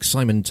Rob Lubbock,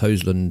 Simon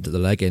Toseland, the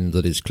legend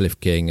that is Cliff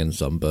King, and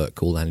some Burt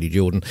called Andy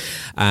Jordan,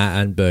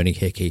 and Bernie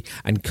Hickey,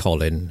 and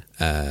Colin.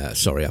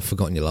 Sorry, I've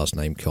forgotten your last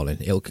name, Colin.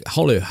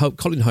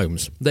 Colin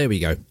Holmes. There we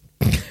go.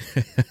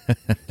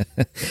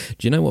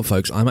 Do you know what,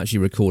 folks? I'm actually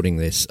recording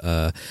this.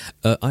 I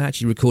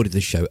actually recorded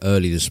this show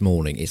early this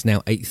morning. It's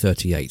now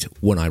 8:38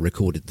 when I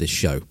recorded this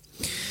show.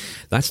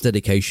 That's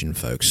dedication,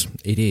 folks.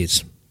 It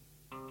is.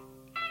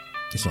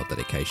 It's not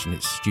dedication,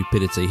 it's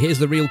stupidity. Here's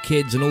the Real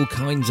Kids and All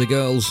Kinds of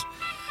Girls,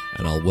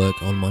 and I'll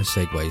work on my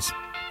segues.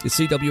 It's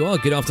CWR.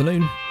 Good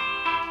afternoon.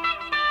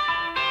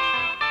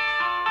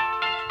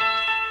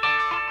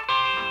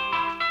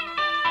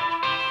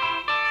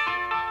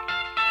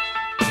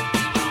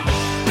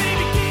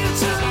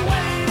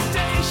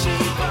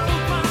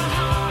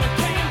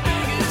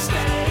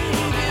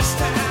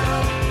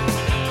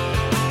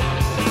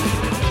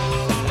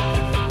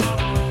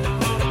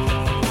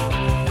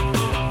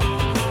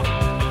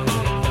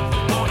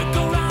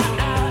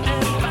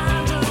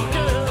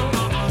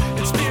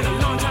 It's been a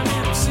long time,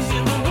 never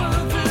seen the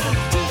world through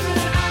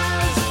different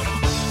eyes.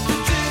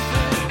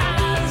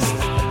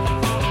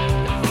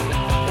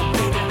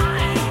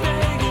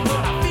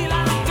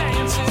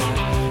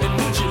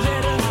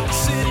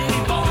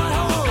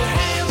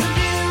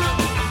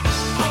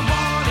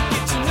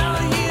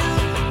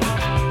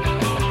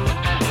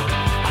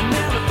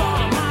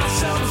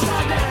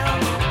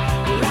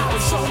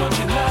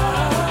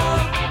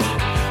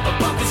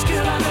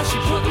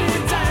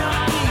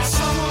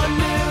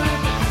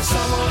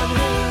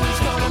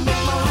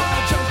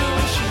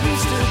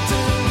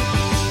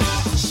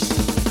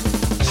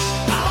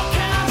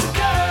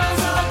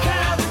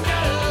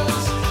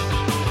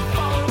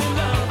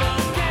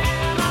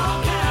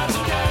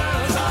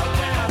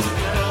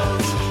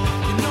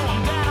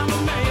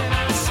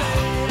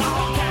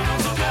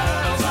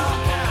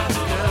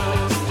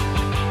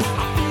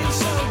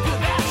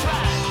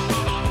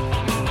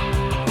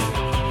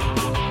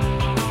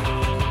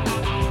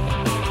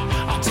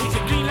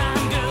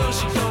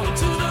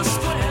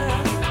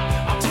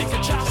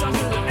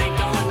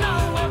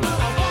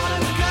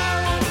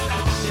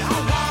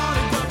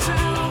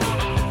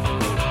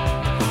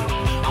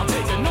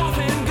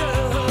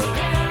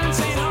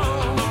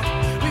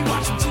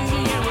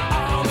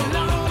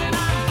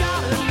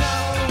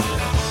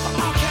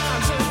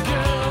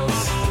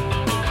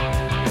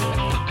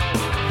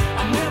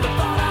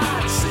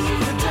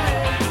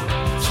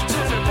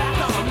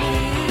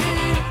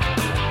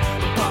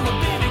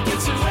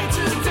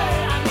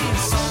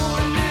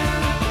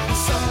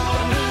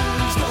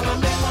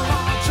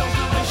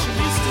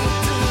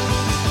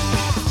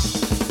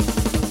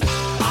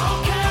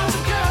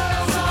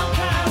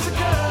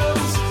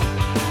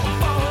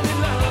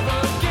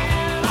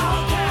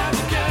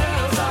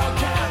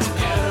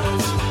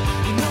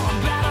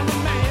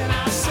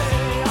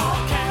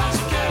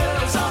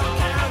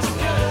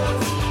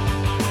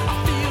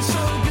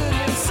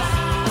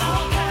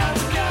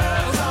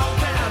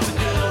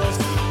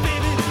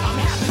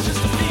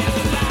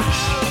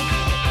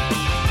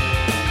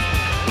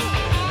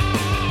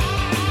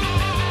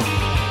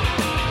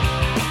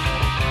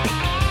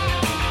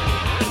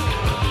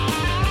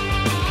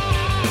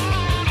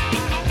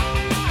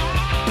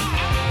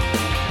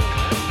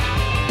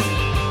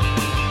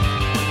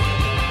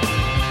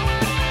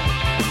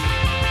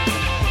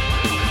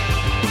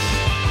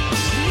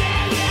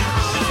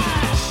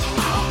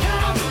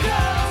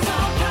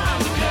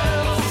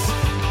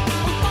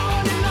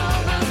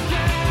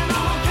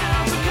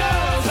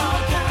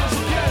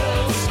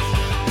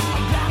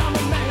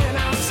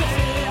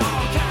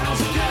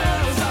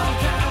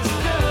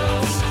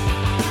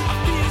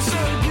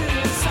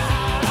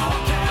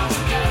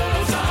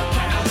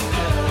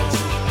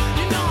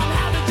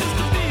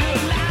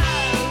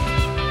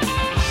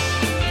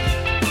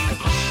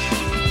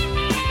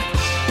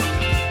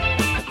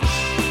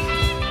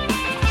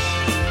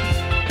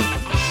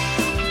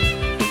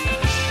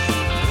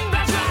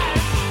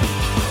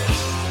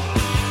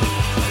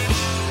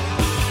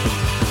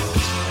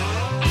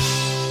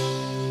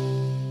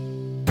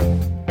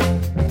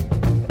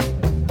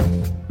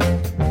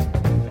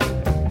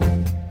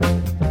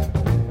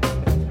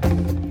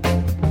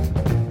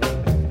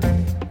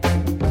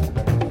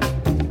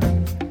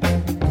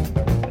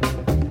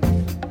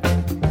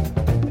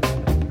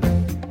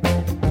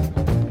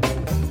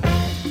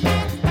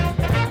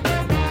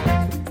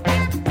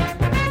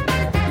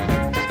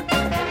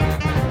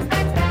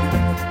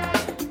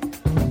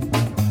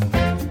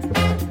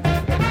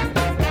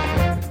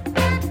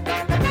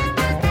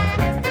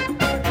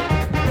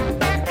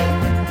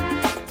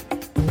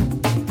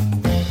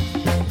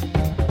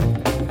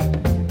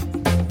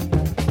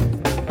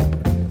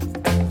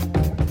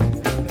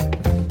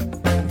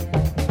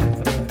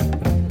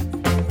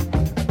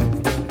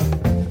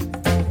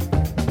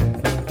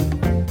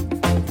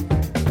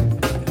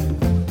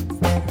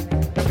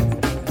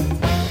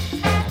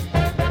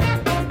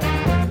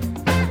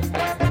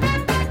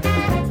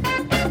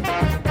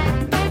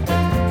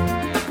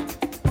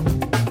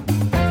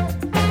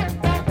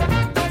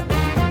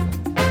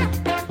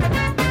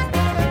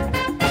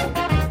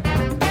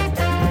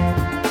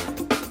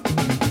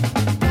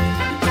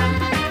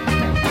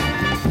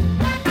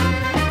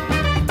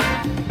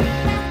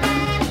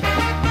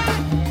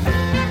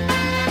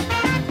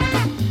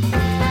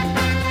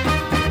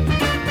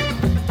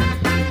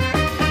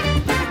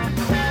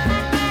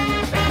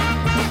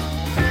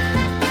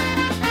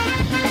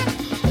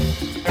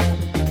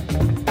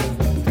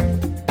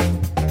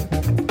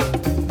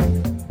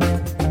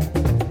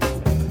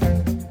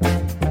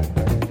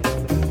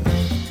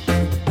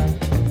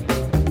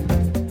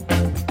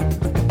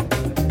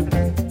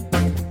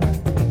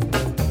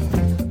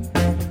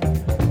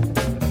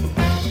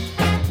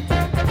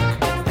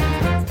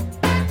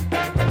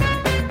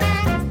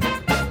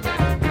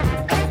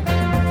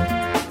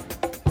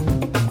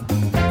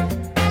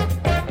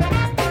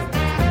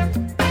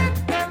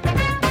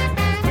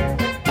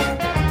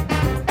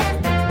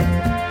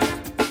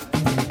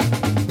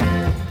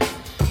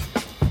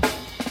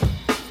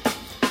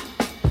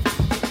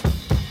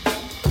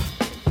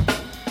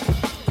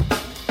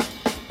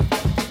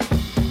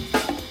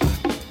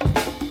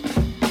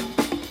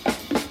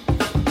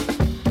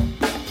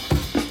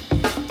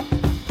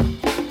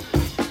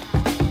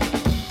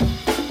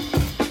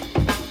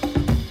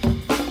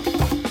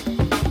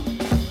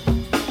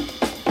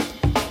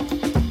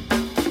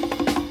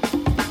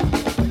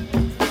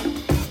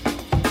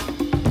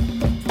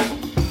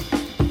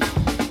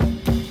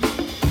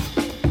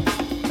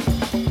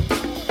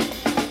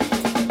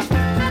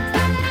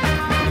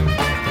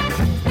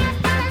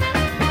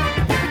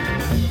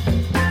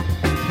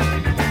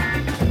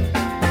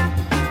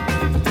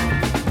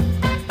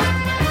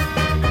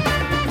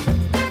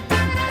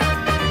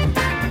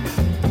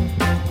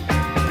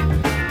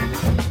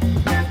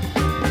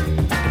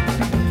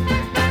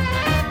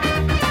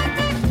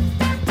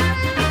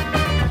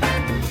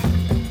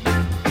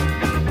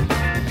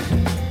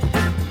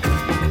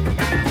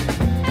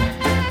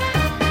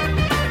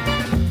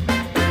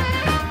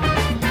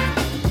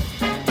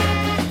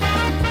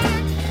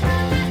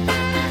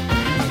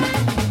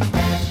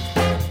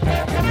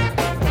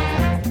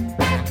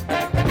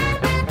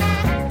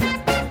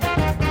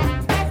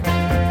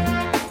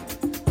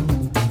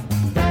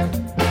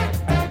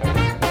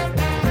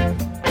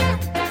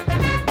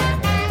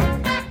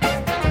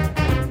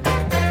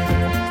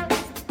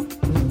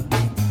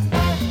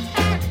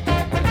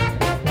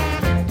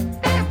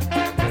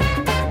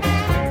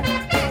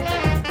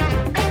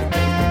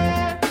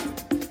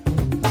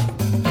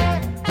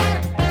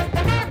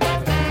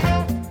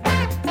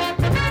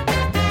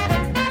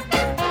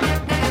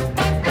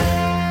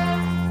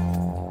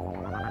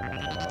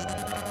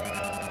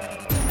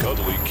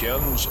 Cuddly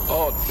Ken's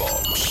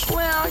Oddbox.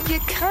 Well, you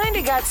kind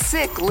of got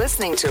sick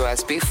listening to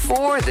us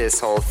before this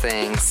whole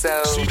thing,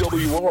 so...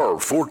 CWR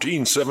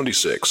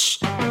 1476.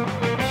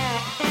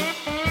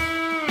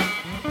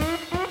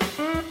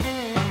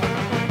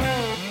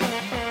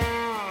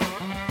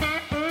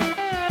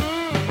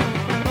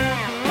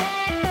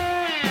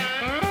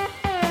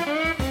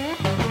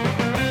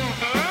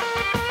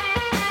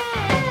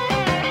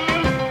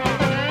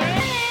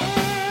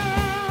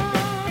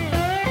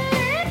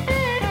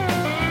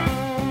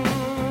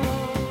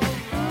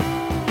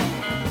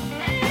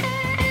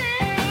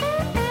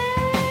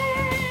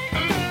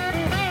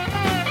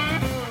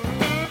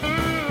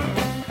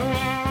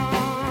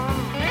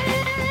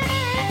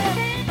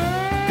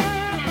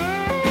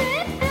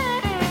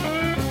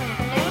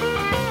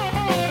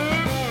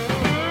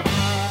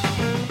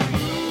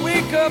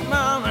 Up,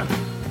 mama,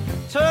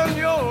 turn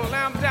your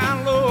lamp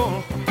down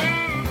low.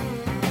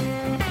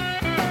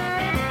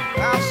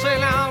 I'll say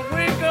now,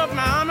 wake up,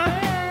 mama,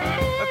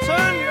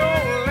 turn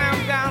your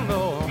lamp down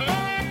low.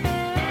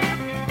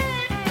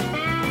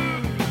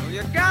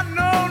 You got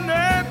no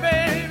nerve,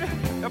 baby,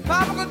 your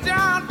papa go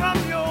down from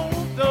your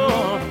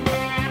door.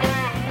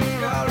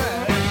 All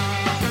right.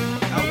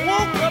 I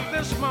woke up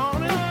this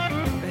morning,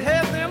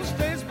 had them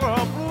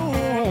Statesboro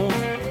blues.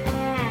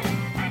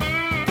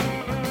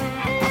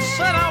 I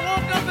said I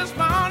woke up this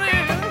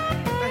morning,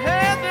 they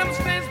had them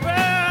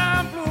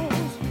Statesboro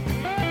blues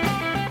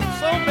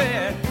so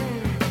bad.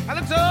 And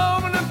they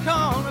told me to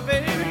call me,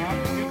 baby,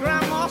 your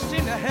grandma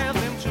seemed to have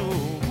them too.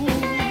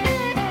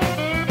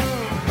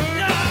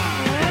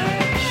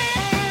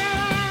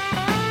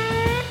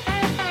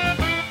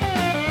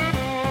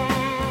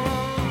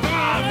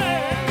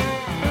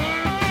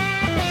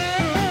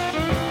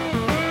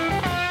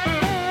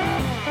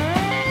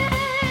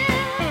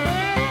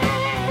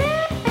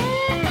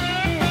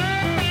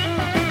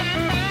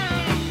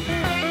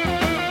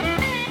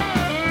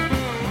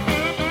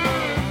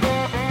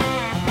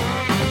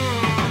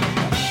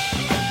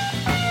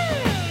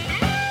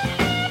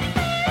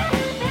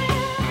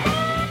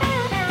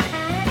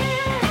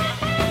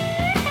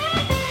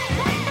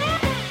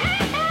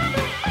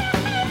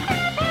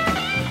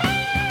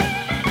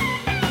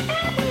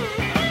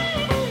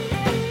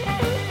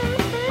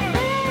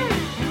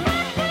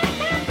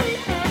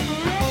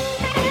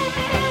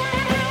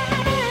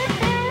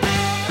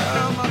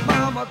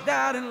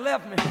 Died and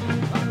left me.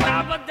 My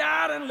papa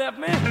died and left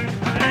me.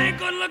 I ain't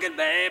good looking,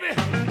 baby.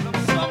 I'm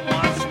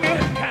someone sweet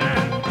and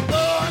kind.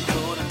 Going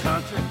to the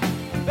country.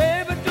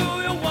 Baby, do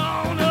you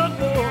wanna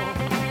go?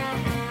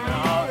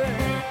 Oh,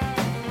 yeah.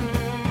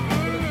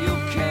 But if you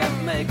can't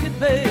make it,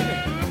 baby,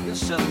 your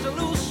sister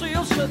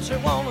Lucille said she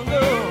wanna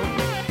go.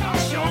 I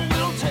sure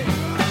will take her.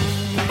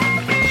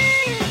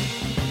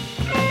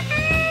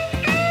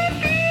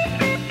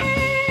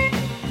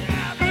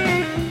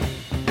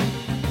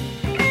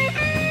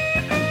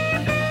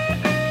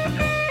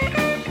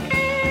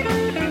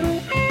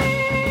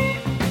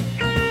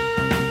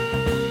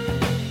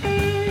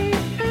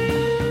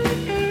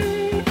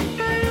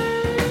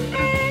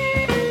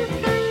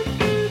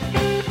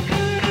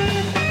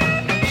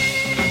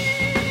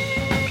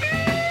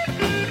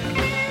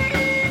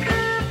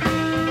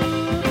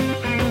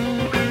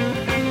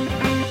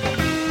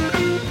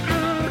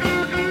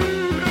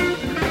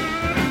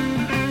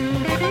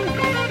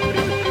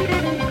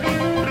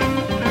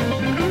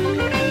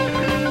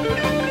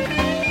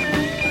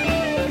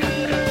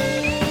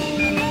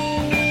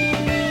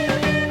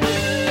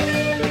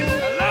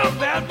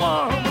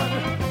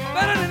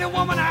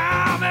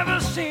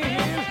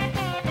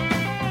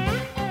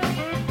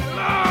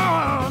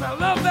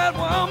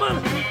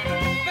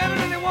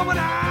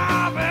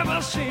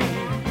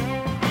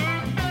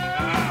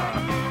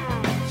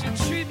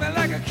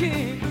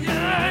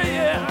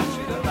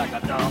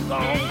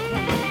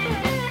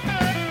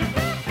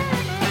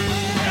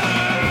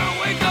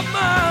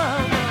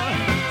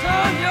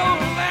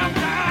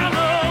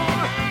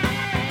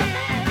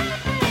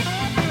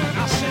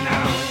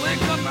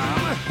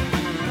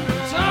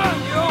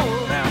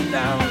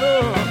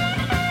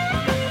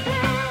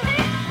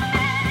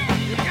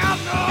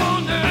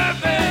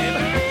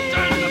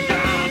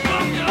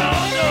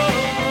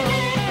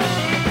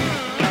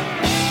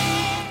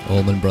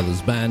 Allman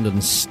Brothers Band and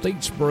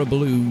Statesboro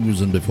Blues,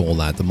 and before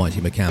that the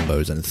Mighty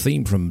Macambos and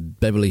theme from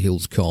Beverly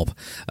Hills Cop,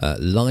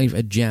 live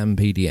at Jam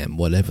PDM,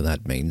 whatever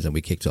that means. And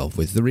we kicked off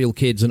with The Real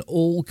Kids and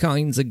All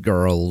Kinds of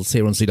Girls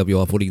here on CWR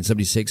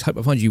 1476. Hope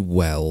I find you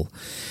well.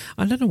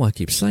 I don't know why I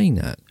keep saying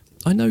that.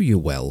 I know you're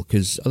well,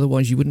 because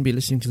otherwise you wouldn't be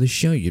listening to the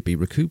show. You'd be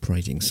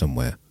recuperating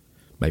somewhere.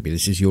 Maybe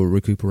this is your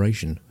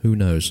recuperation. Who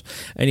knows?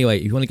 Anyway,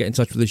 if you want to get in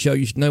touch with the show,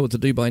 you should know what to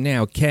do by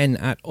now. Ken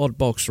at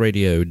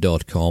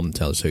oddboxradio.com.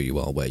 Tell us who you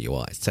are, where you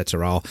are,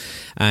 etc.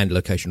 And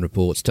location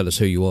reports. Tell us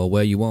who you are,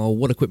 where you are,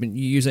 what equipment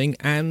you're using,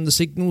 and the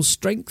signal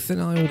strength,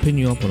 and I will pin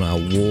you up on our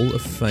wall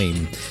of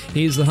fame.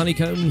 Here's the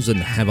Honeycombs and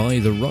Have I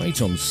the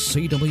Right on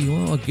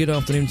CWR. Good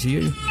afternoon to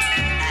you.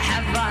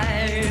 Have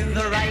I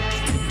the right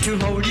to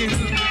hold you?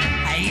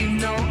 You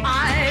know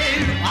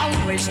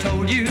I've always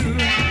told you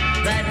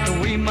that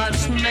we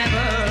must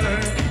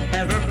never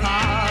ever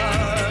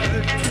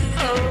part.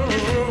 Oh,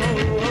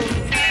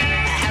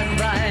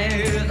 have I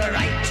the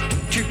right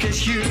to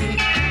kiss you?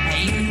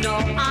 You know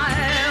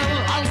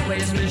I'll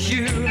always miss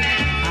you.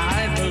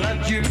 I've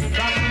loved you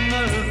from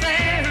the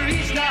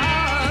very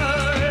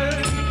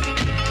start.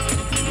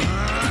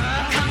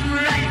 Come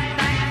right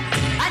back,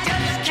 I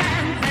just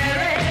can't bear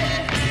it.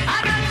 I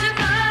got some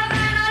love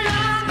and I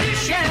long to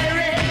share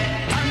it.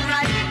 Come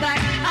right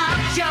back,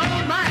 I'll show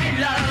my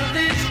love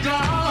is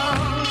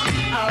strong.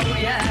 Oh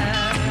yeah.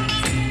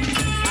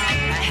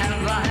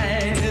 Have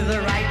I the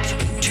right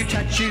to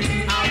touch you?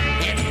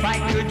 If I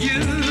could,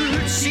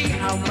 you'd see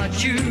how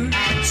much you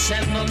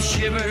send those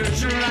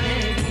shivers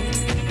running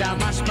down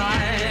my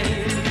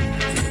spine.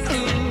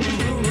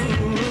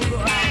 Ooh,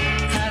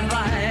 have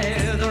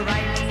I the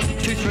right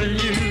to thrill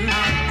you?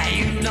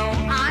 You know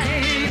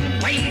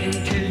I'm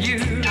waiting till you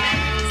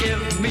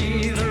give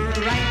me the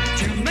right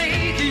to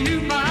make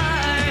you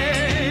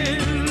mine.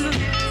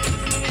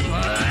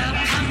 Well,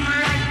 come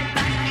right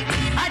back,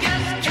 I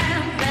just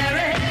can't bear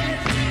it.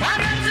 I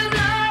got some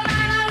love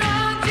and I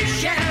long to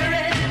share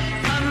it.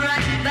 Come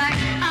right back,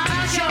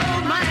 I'll show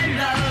my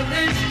love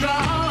is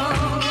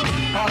strong.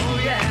 Oh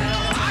yeah,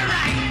 all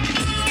right.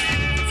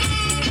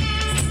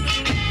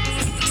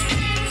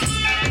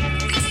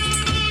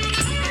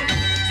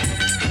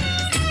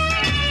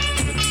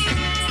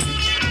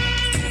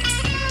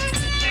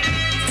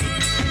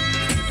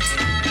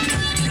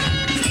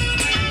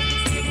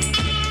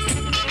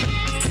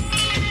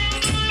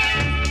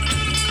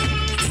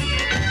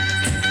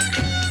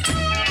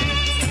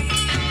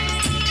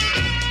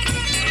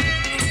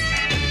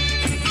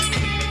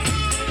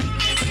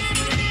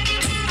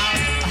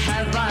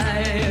 Have I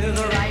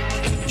the right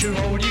to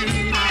hold you?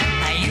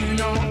 You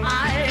know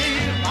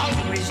I've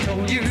always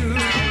told you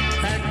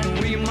that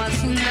we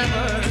must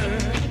never,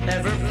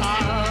 ever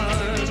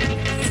part.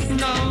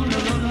 No, no,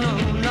 no, no,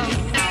 no.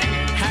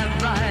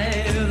 Have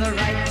I the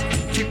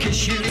right to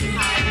kiss you?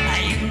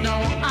 You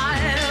know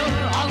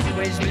I'll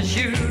always miss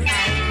you.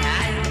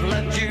 I've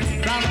loved you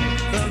from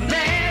the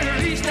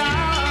very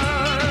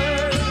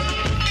start.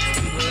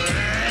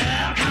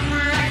 Well, come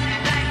right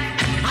back,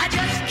 I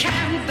just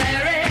can't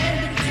bear it.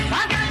 I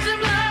got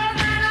some love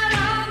and I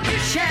long to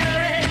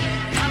share it.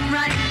 Come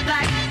right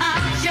back,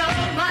 I'll show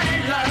my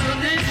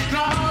love is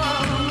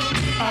strong.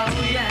 Oh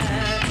yeah,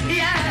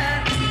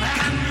 yeah.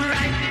 Come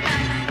right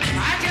back,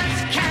 I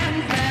just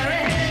can't bear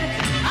it.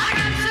 I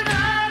got some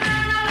love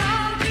and I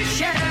long to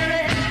share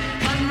it.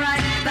 Come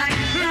right back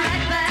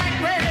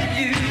where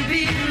you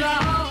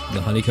belong.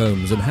 The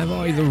Honeycombs, and have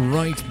I the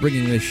right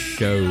bringing this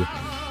show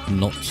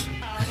not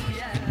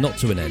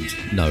to an end?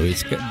 No,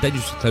 it's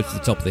dangerously close to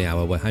the top of the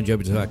hour. We'll hand you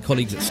over to our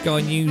colleagues at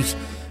Sky News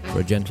for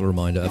a gentle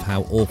reminder of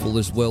how awful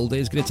this world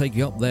is. Going to take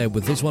you up there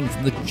with this one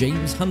from the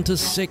James Hunter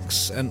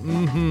 6,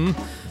 and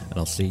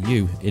I'll see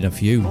you in a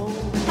few.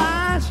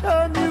 I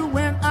sure knew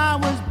when I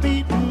was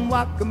beaten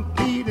while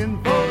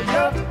competing for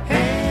your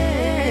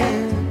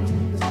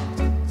hand.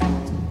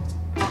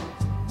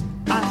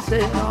 I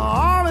said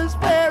all is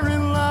fair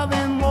in love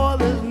and war,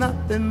 there's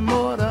nothing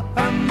more to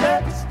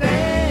understand.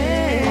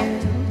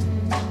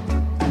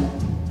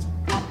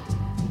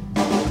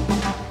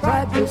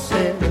 Pride was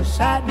set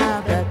aside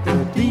now that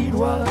the deed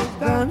was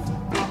done.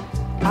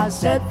 I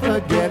said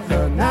forget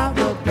her, now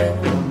the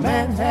better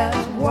man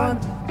has won.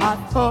 I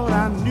thought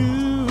I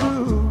knew.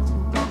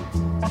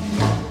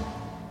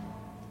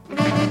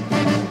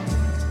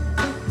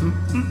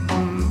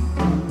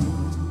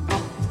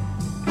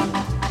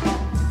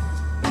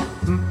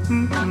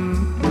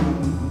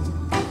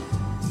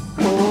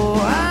 Oh,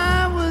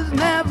 I was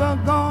never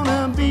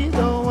gonna be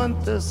the one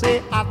to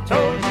say I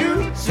told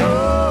you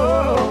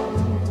so.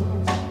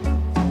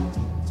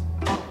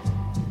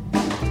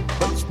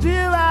 But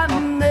still I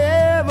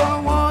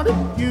never wanted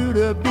you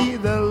to be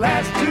the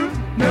last to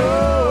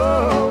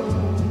know.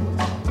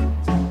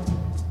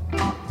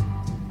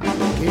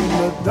 Came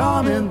the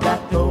dawning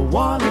that the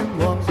warning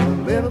was a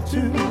little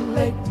too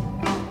late.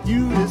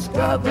 You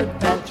discovered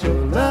that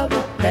your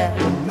lover had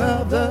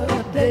another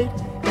date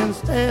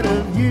instead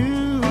of you.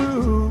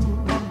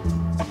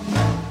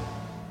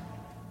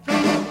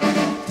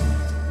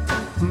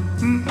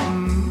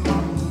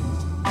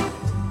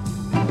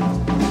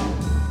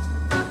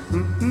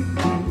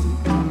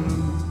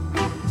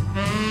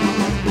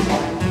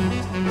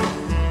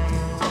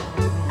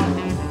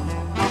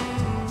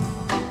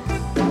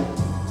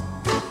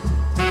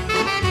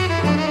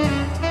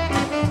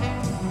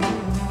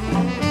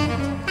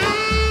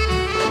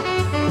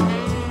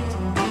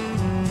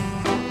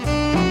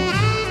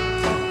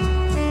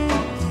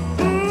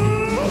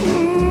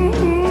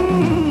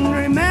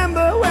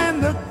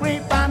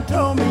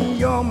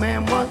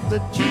 The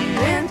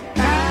cheating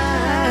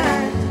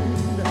kind.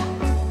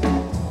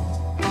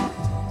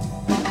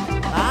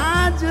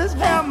 I just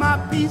held my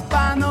peace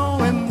by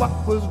knowing what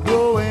was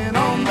going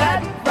on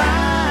that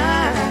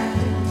vine.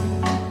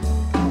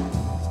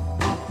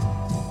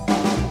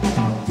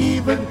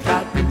 Even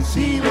tried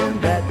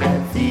concealing that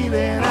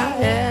feeling I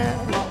had.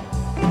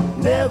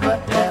 Never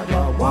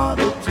ever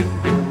wanted to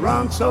be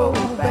wrong so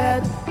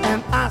bad,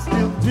 and I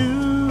still do.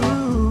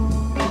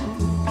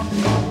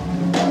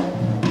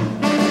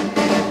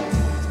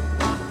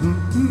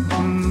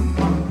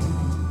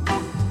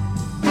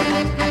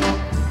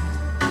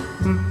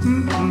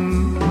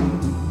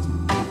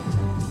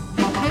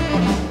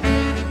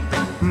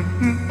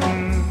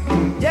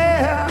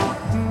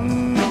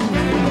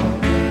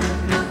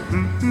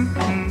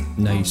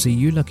 Now, you see,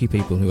 you lucky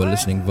people who are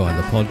listening via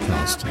the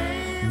podcast,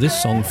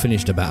 this song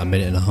finished about a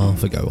minute and a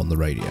half ago on the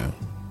radio.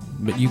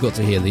 But you got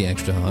to hear the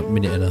extra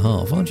minute and a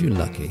half. Aren't you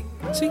lucky?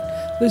 See,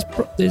 there's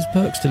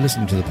perks to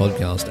listening to the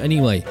podcast.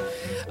 Anyway,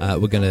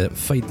 we're going to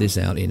fade this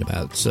out in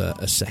about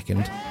a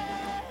second.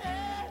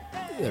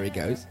 There he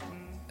goes.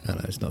 Oh,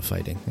 no, it's not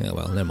fading. Oh,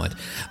 well, never mind.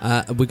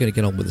 We're going to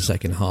get on with the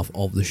second half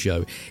of the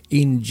show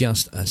in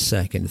just a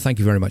second. Thank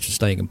you very much for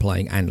staying and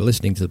playing and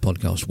listening to the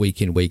podcast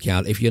week in, week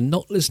out. If you're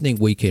not listening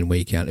week in,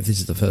 week out, if this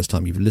is the first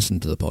time you've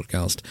listened to the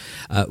podcast,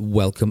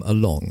 welcome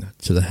along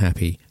to the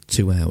happy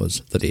 2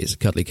 hours that is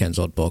Cuddly Ken's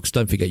Oddbox.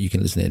 Don't forget you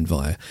can listen in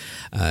via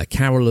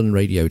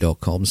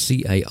carolynradio.com,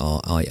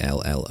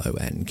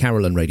 CARILLON,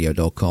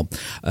 carolynradio.com,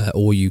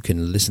 or you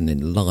can listen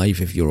in live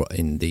if you're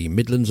in the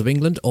Midlands of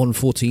England on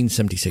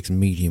 1476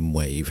 medium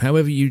wave.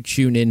 However you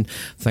tune in,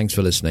 thanks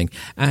for listening,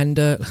 and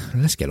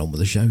let's get on with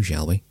the show,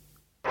 shall we?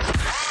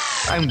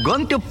 I'm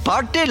going to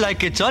party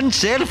like it's on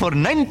sale for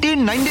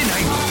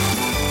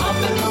 $19.99. Up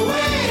and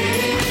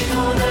away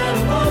on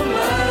that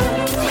moment.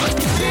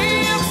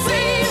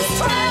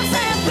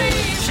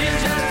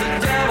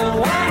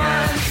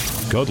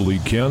 Cuddly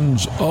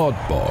Ken's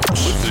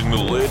Oddbox. Lifting the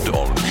lid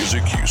on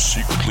music you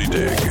secretly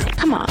dig.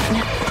 Come on.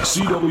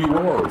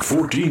 CWR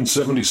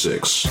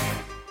 1476.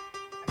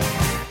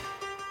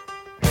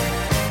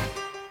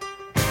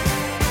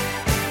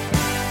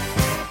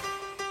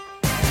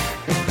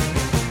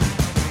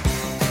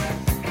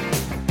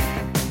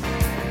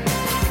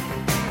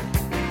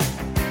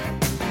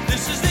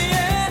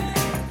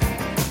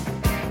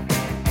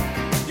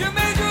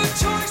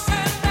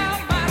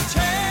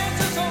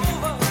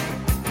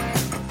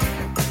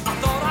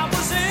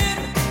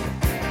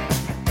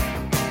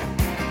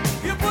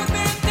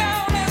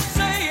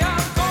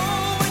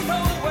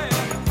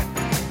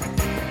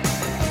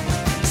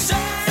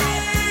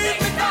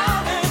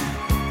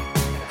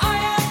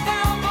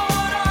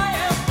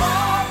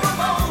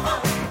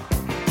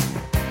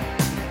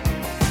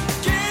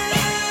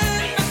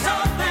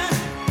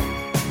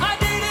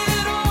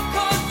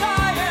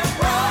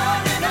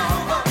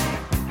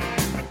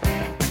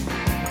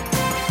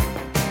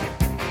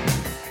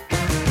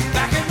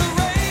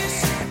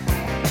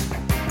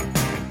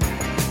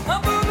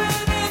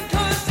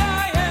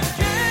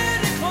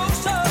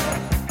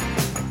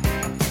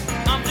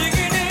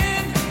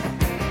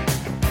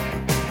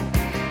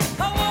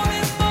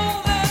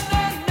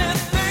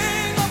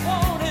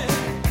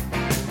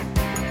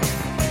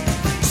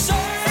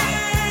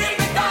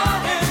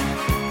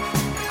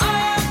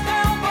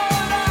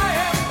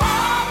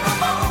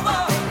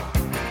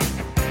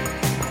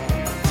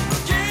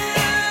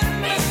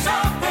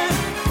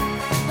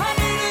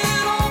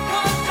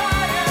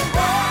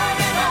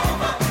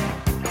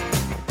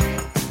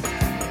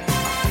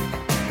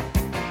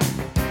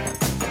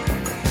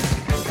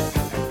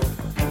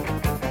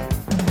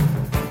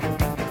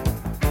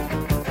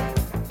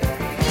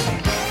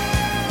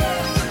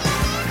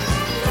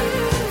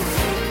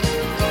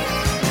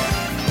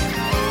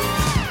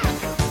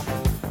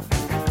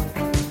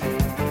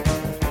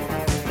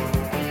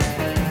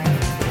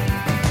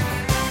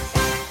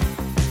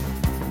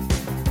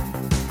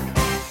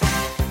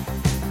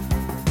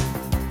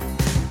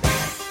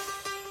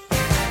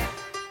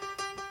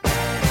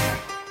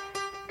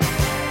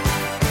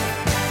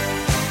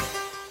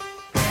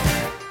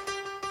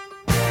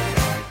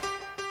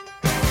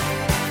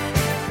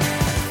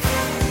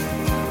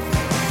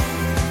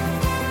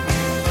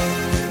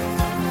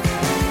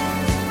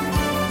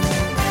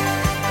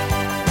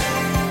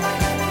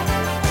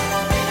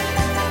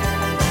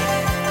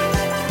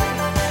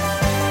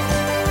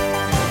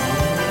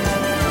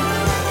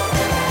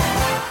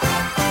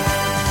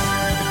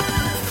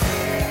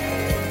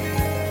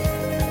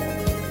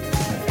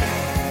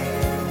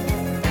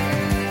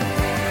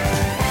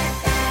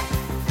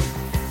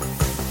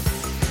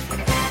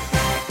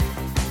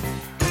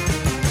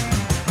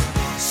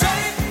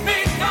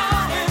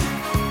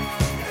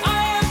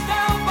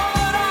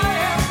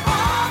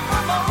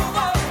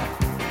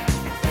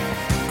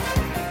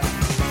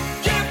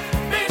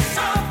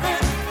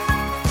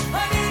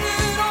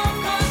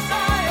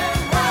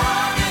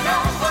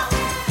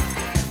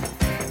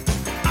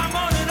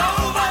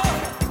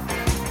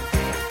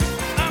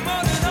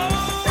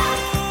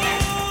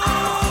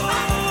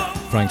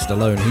 Frank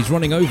Stallone. He's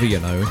running over, you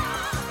know.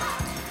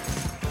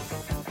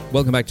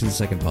 Welcome back to the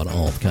second part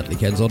of Cuddly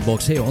Ken's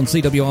Oddbox here on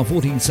CWR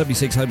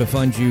 1476. Hope I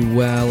find you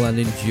well and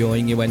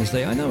enjoying your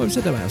Wednesday. I know I've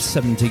said about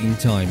 17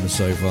 times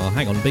so far.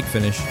 Hang on, big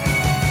finish.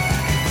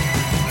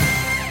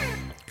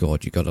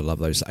 God, you got to love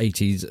those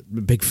 80s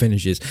big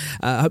finishes.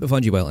 I hope I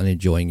find you well and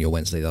enjoying your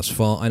Wednesday thus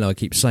far. I know I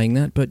keep saying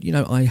that, but, you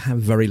know, I have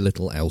very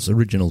little else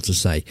original to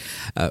say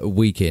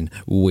week in,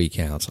 week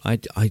out. I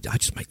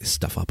just make this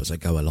stuff up as I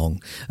go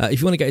along. If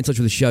you want to get in touch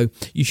with the show,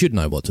 you should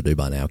know what to do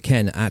by now.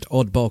 Ken at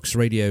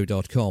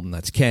oddboxradio.com.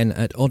 That's Ken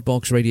at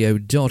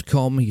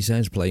oddboxradio.com. He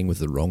says, playing with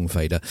the wrong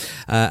fader.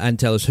 And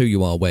tell us who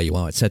you are, where you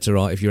are,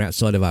 etc. If you're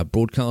outside of our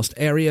broadcast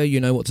area, you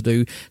know what to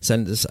do.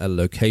 Send us a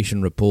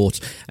location report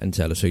and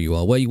tell us who you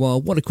are, where you are,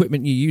 what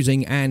equipment you're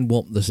using, and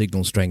what the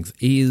signal strength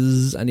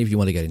is. And if you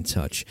want to get in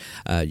touch,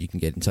 you can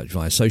get in touch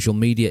via social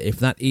media if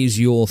that is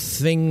your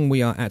thing.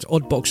 We are at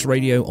Oddbox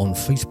Radio on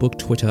Facebook,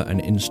 Twitter,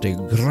 and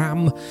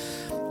Instagram.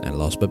 And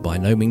last but by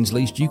no means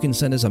least, you can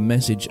send us a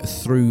message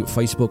through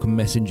Facebook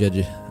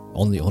Messenger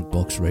on the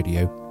Oddbox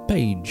Radio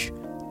page.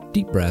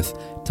 Deep breath,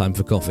 time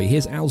for coffee.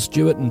 Here's Al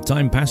Stewart and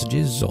Time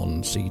Passages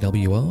on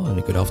CWR, and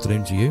a good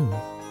afternoon to you.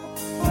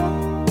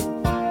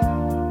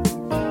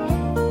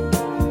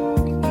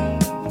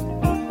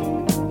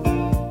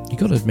 You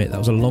got to admit, that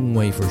was a long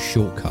way for a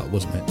shortcut,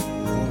 wasn't it?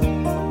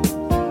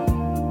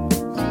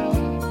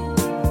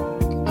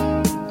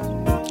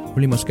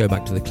 Really must go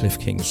back to the Cliff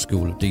King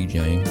School of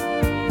DJing.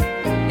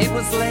 It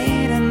was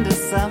late in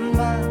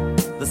December,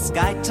 the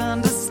sky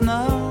turned to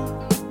snow.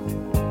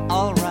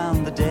 All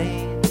around the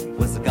day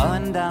was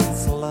going down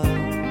slow.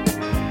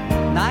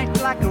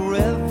 Night like a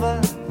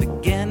river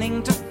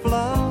beginning to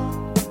flow.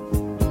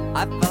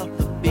 I felt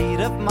the beat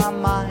of my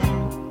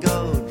mind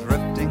go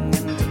drifting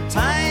into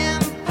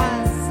time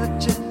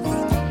passages.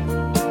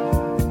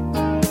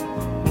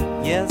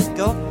 Yes,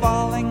 go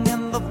falling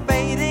in the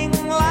fading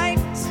light.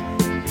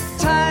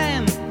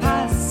 Time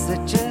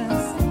passages.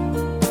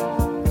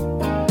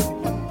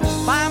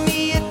 Buy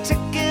me a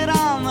ticket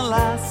on the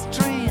last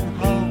train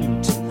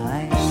home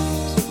tonight.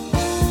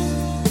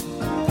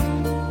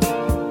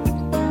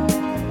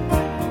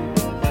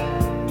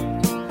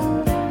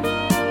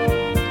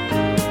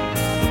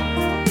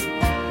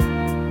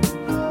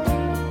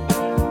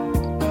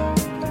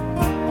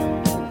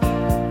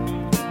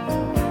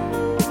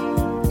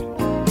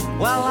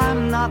 Well,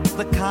 I'm not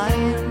the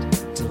kind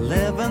to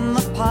live in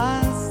the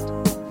past.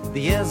 The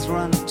years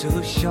run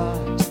too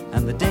short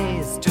and the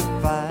days too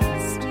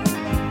fast.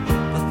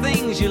 The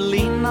things you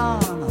lean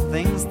on are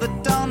things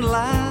that don't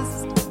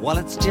last. Well,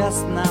 it's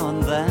just now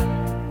and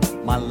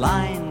then my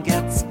line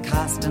gets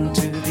cast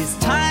into these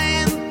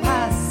time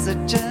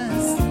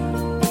passages.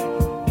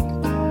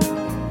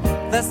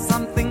 There's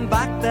something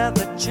back there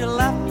that you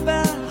left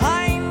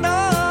behind.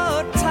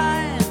 Oh,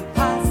 time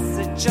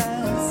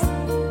passages.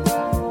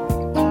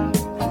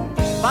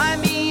 Buy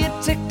me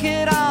a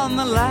ticket on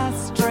the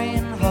last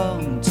train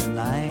home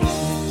tonight.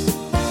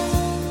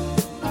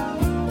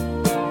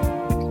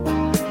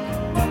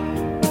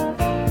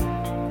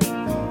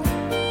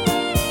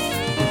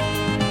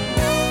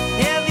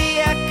 Hear the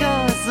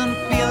echoes and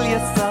feel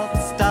yourself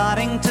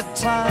starting to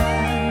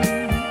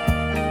turn.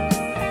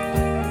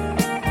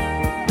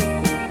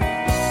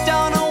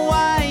 Don't know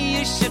why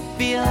you should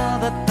feel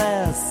that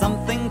there's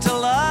something to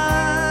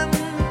learn.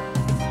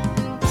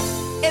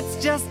 It's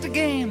just a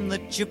game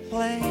that you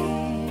play.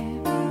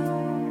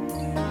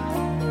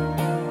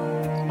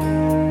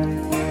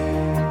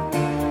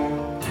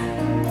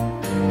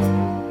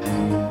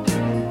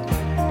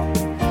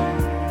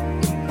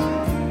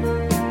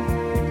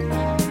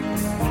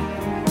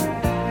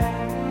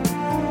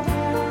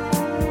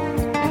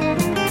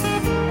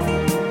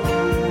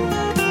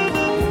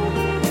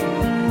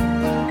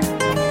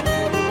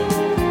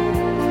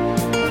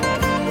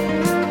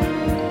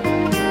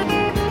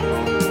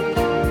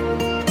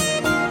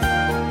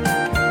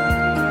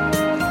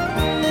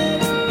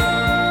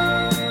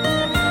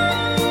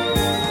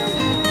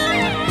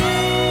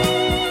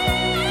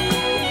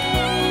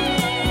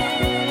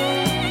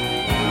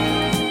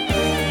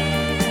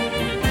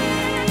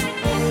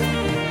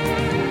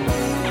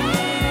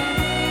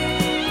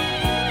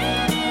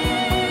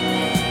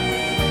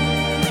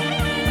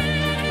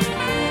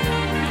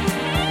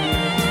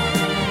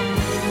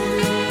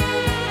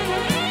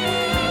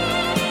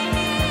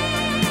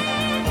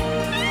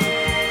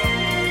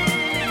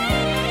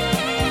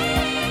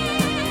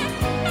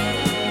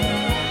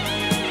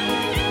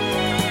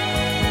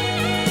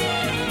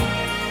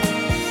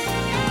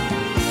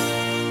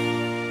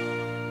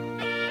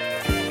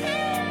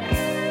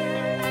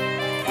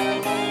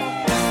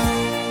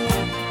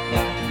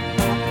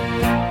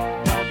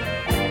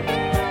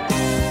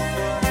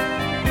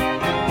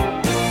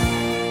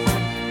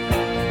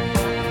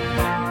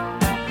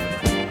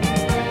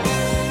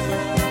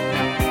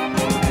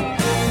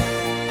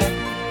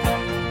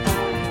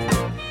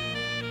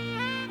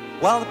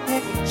 Well, the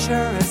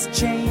picture is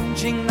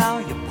changing now.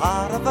 You're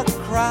part of a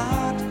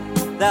crowd.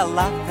 They're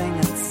laughing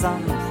at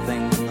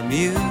something. The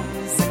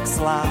music's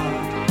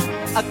loud.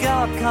 A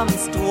girl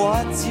comes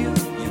towards you.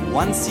 You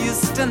once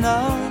used to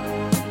know.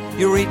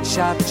 You reach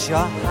out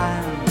your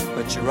hand,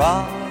 but you're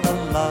all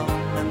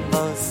alone in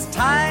those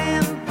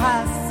time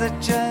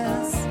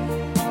passages.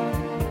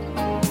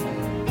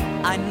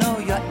 I know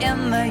you're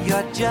in there.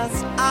 You're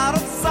just out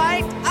of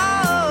sight.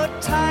 Oh,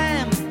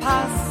 time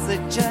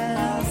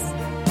passages.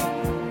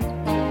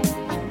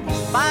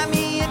 Buy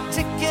me a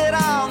ticket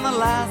on the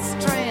last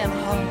train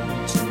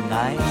home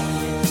tonight.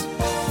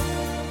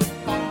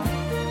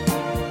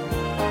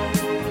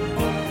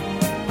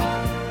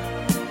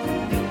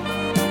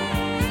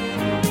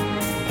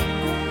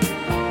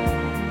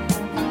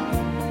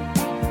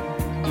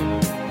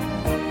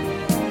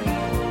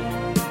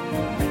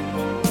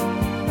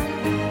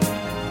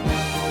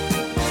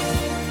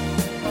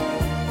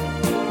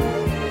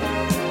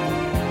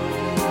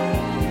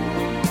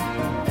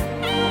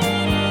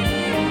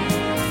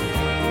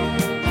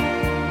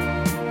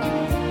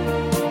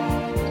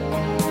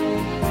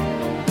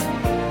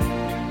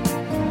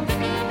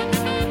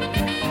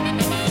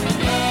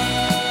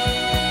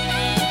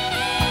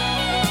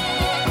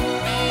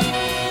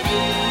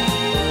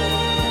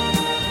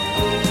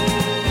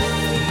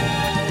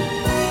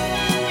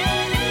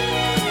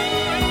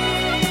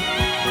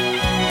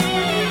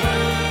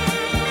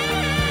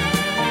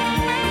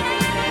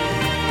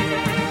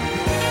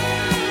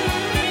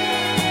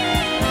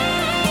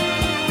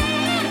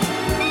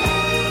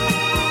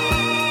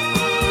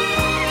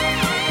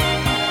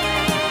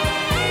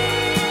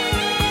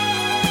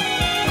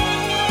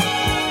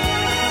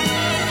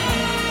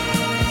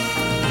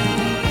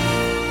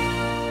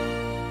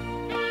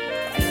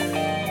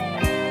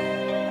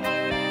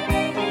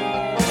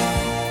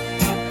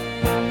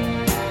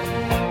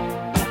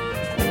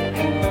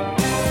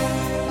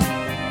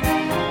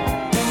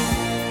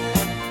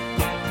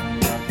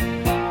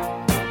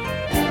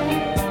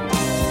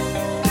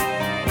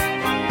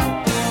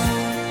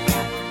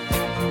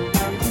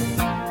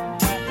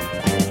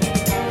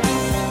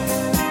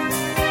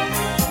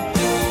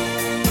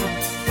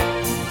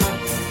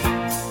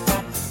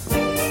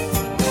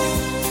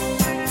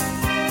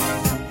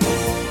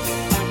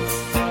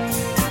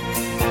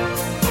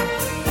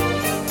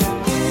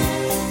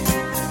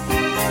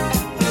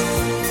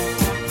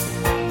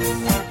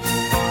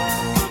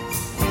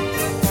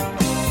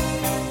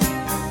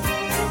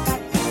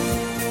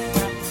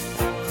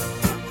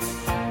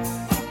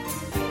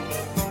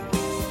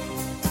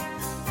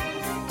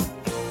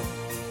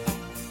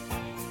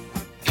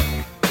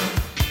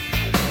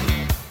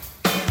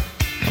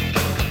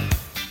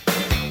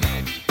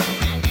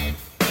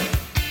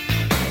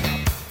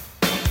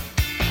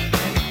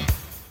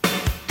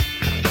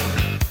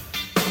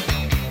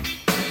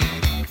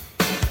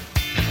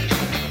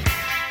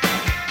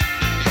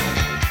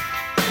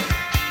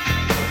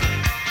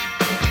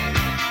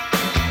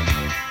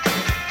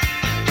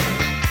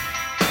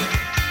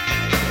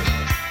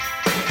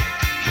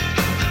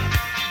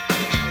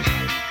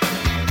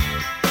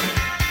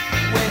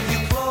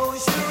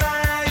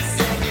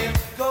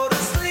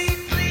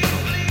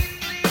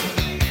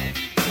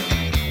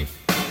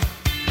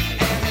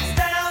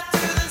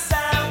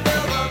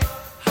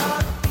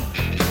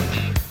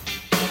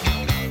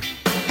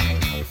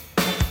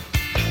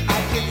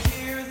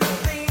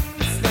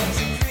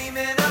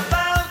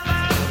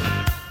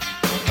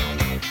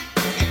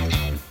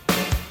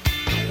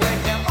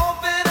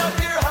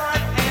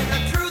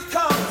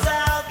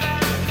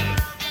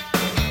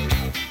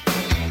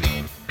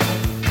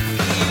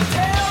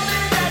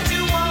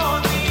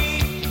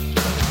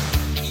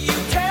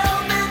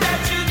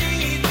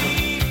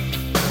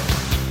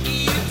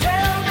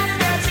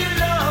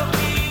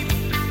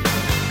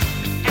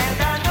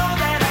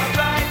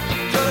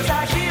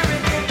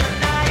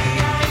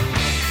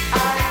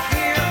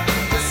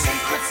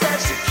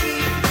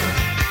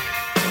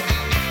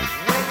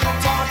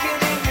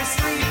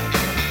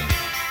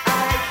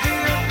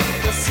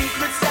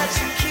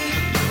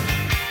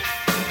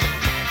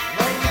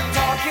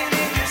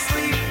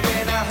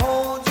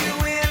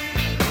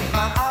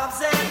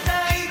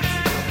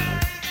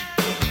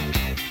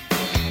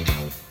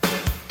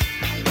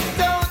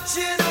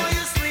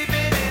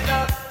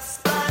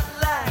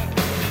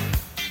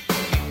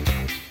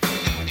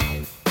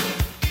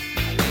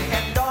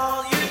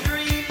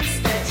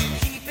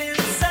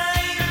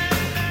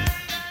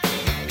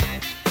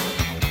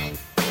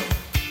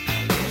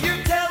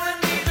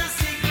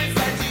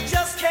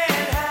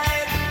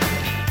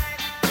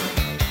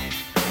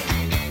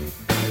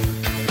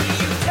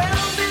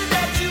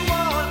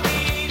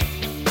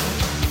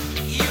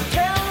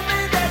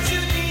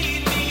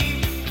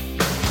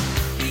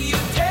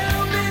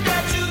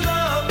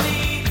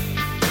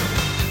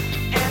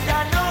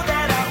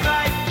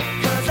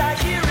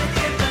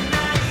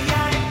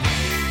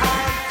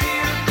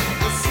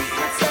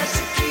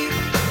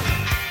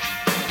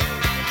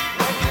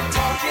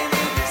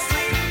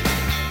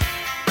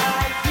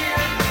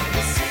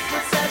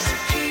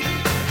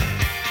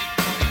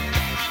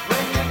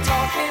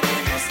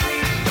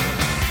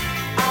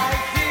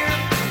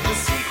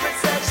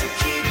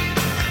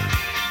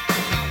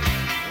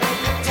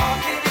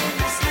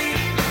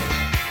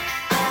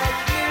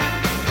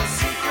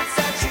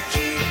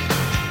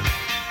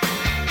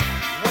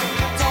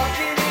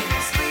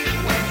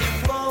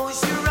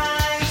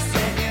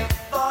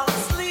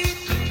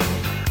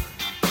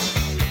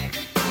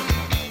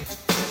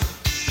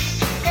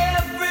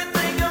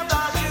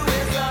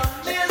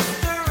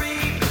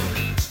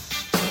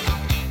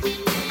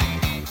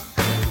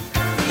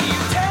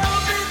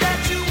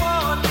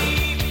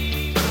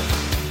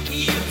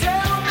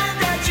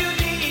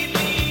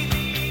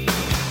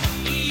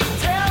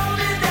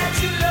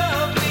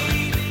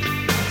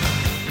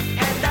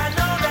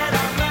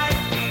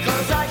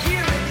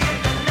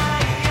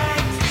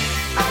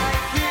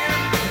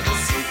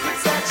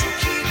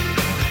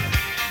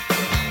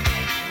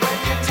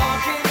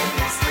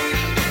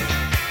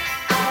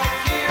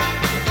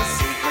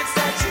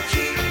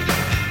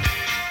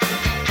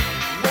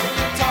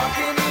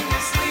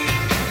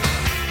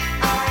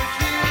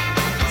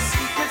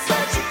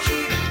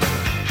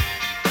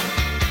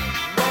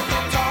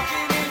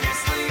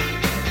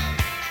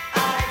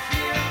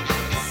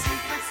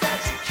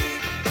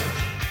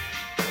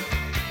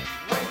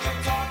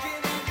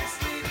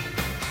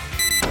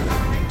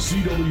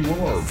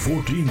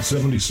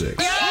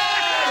 1476.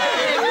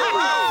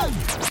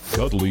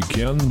 Cuddly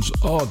Ken's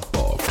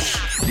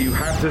Oddbox. Do you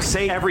have to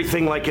say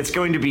everything like it's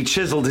going to be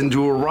chiseled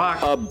into a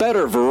rock? A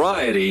better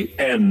variety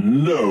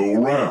and no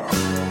rap.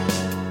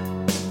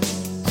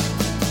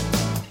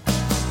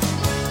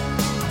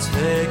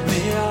 Take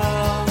me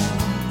out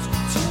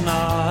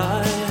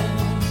tonight,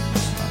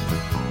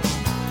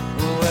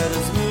 where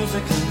there's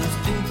music and there's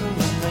people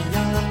and the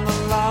young and the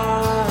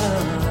light.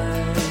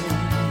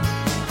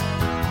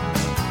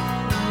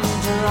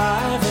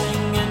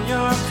 Driving in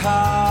your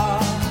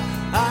car,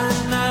 I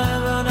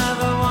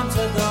never want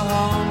to go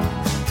home,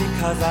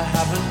 because I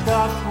haven't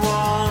got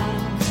one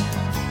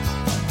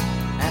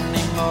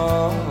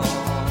anymore.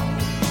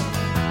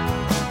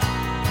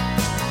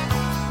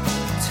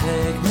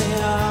 Take me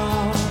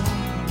out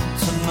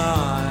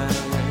tonight,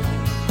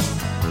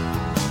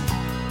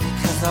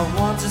 because I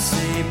want to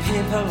see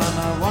people and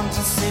I want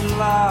to see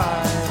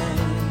light.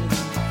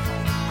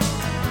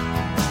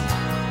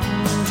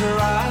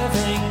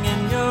 Driving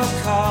in your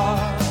car,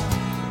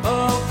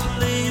 oh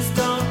please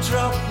don't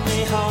drop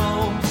me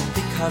home,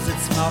 because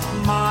it's not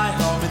my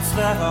home, it's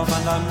their home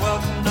and I'm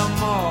welcome no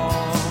more.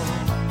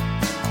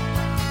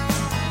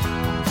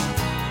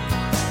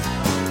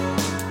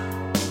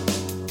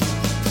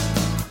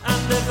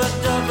 And if a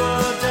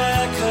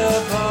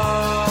double-decker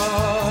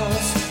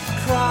bus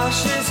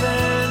crashes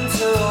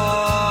into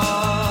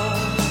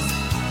us,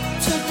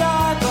 to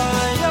die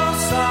by your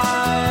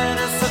side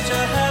is such a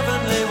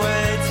heavenly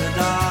way to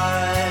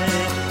die.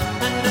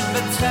 And if a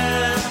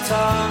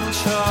 10-ton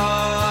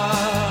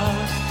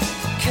truck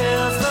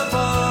kills the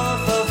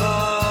both of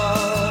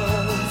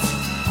us,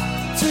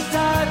 to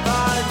die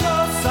by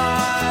your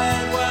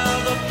side, well,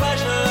 the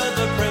pleasure,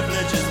 the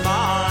privilege is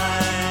mine.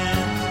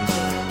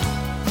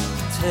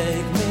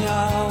 Take me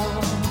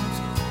out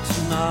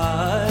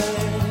tonight,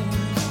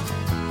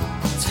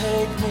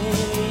 take me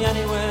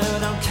anywhere,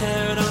 don't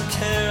care, don't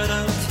care,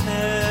 don't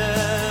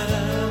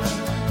care.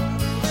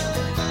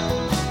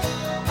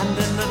 And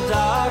in the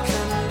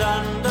darkened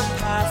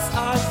underpass,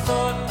 I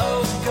thought,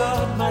 oh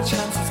God, my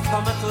chance has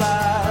come at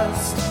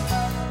last.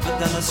 But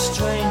then a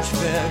strange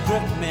fear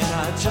gripped me and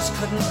I just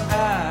couldn't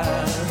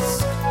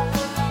ask.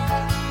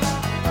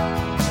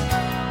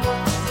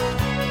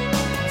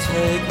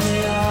 Take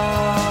me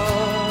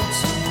out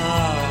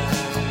tonight,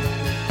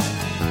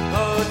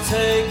 oh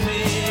take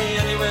me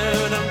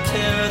anywhere, don't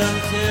care,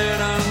 don't care,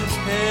 don't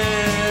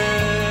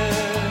care.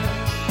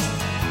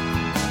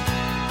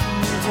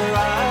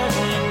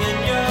 Driving in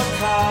your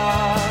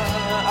car,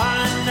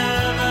 I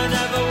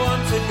never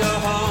want to go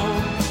home,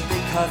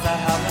 because I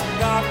haven't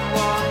got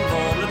one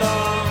all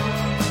along.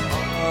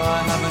 Oh, I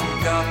haven't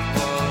got one.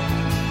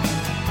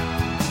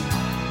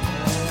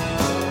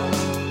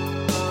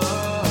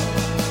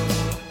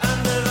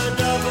 And if a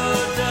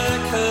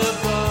double-decker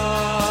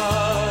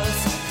bus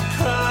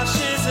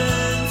crashes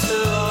into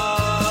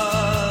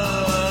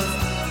us,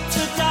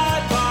 to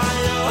die by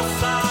your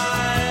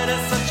side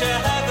is such a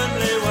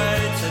heavenly way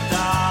to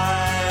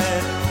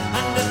die.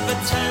 And if a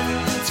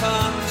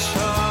 10-ton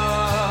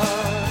truck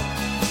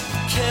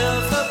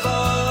kills the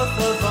both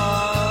of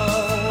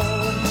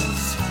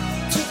us,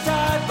 to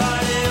die by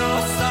your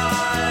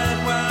side,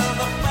 well,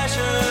 the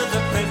pleasure, the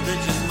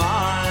privilege is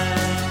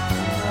mine.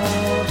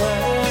 Oh,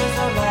 there is a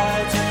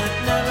light and it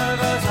never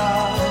goes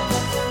out.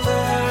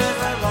 There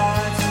is a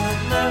light and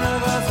it never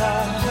goes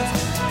out.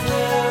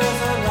 There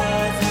is a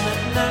light and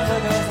it never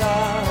goes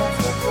out.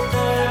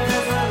 There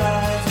is a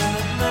light and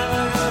it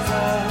never goes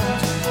out.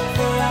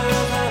 There is a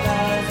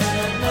light and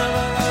it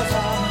never goes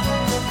out.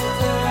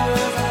 There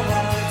is a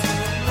light and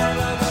it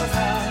never goes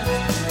out.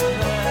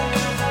 There is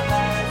a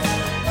light and it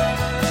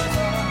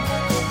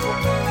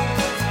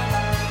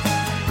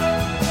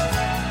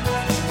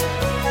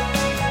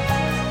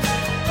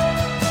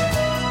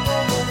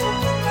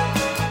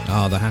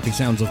Ah, the happy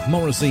sounds of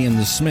Morrissey and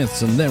the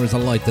Smiths, and There Is a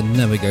Light That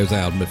Never Goes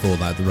Out, and before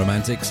that, the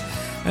Romantics,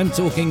 and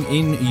Talking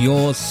in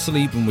Your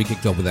Sleep, and we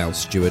kicked off with Al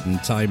Stewart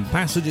and Time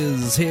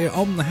Passages here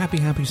on the happy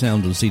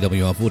sound of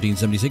CWR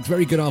 1476.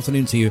 Very good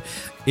afternoon to you.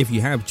 If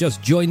you have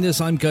just joined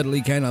us, I'm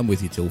Cuddly Ken, I'm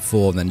with you till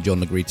 4, and then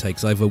John Legree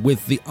takes over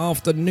with the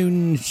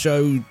afternoon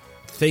show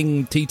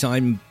thing, tea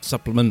time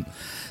supplement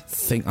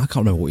thing. I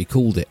can't remember what he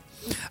called it.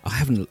 I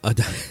haven't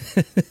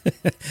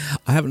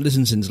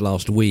listened since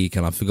last week,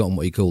 and I've forgotten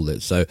what he called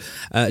it. So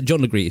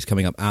John Legree is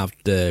coming up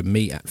after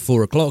me at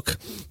 4 o'clock,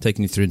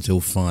 taking you through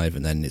until 5,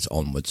 and then it's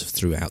onwards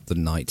throughout the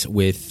night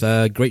with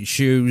great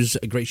shoes,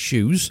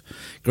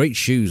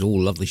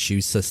 all lovely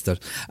shoes, sister.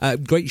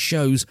 Great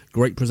shows,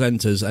 great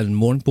presenters, and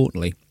more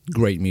importantly,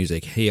 great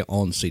music here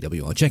on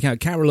CWR. Check out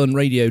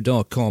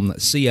carillonradio.com,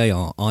 that's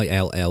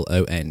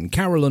CARILLON,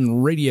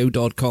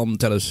 carillonradio.com.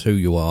 Tell us who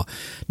you are.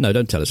 No,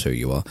 don't tell us who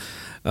you are.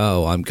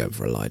 Oh, I'm going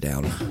for a lie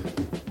down.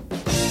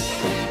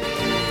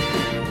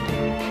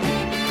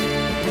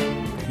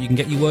 You can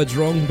get your words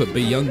wrong, but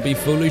be young, be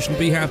foolish, and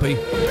be happy.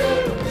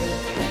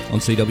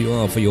 On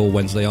CWR for your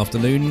Wednesday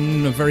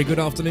afternoon. A very good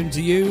afternoon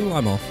to you.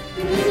 I'm off.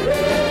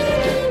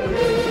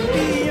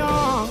 Be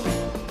young,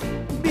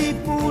 be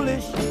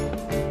foolish,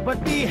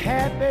 but be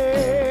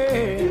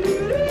happy.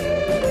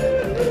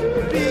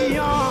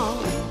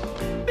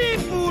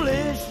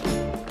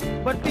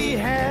 but be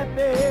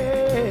happy.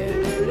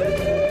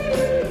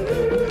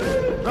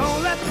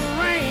 Don't let the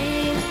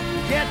rain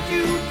get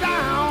you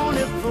down,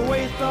 it's a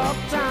waste of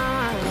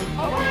time.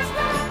 A waste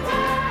of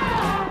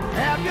time.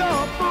 Have your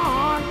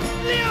fun,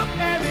 live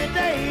every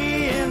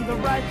day in the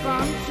bright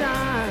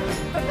sunshine.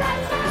 The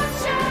bright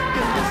sunshine.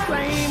 It's the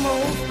same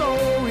old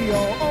story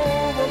all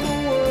over the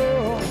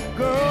world.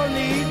 Girl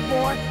needs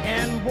boy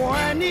and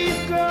boy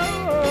needs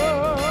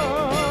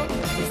girl.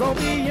 So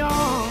be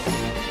young,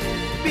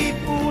 be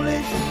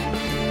foolish,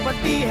 but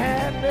be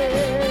happy.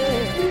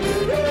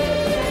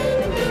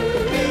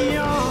 Be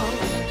young,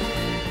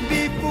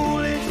 be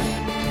foolish,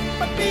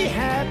 but be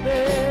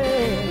happy.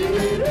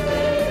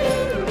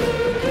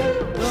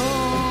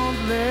 Don't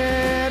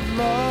let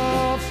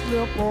love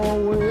slip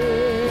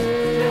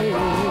away.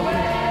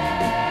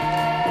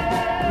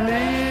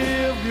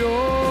 Live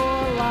your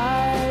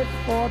life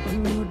for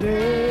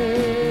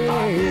today.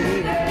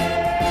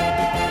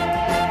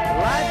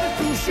 Life is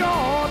too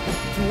short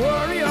to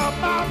worry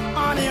about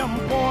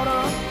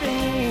unimportant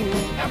things.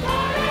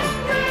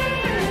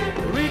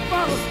 Reach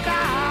for the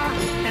sky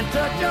and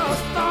touch your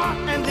star,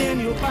 and then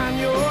you'll find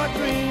your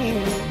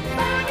dream.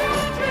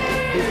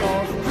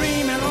 Because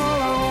dreaming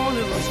alone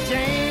is a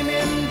shame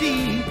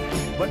indeed.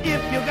 But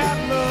if you got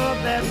love,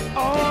 that's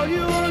all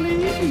you'll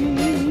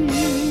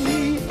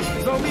need.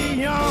 So be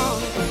young,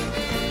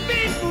 be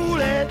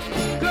foolish,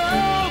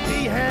 girl, be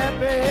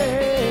happy.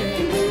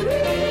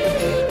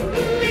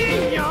 Be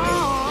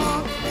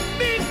young,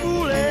 be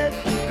foolish,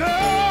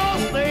 girl,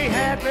 stay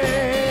happy.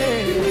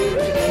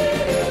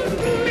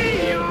 Be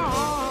young.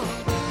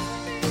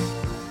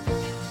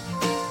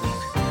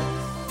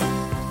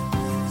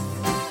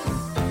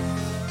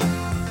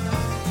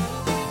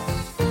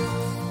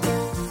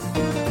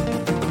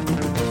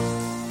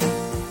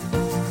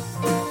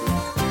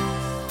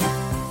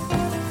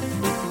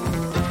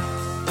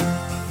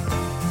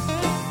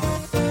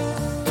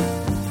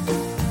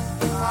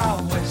 I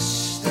wish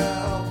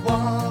there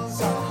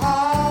was a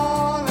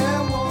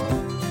Hollywood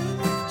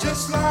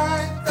just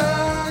like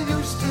there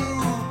used to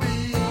be,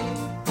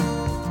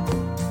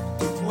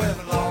 with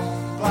long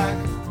black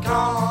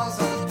cars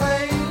and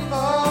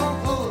paper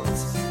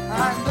hoods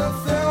and a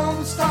film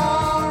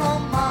star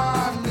on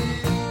my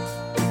knee.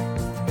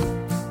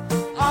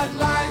 I'd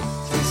like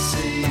to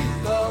see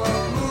the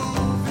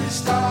movie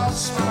stars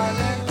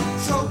smiling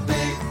so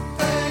big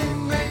they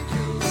make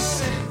you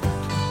sick.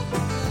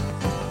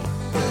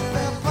 With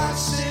their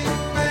plastic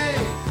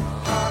made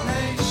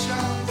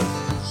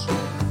carnations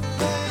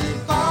they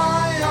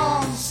buy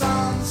on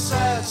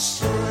Sunset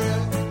Strip.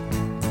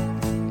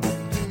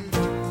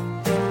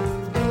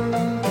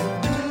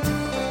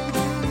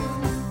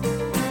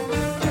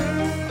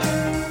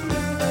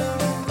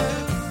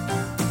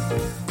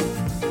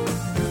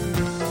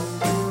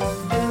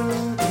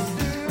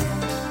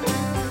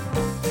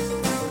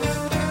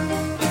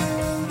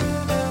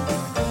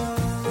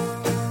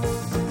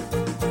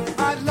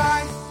 I'd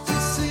like to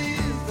see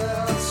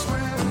their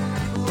swimming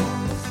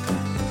pools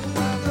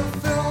where the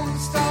film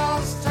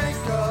stars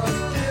take a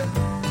dip.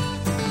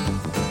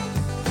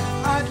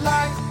 I'd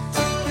like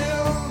to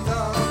build a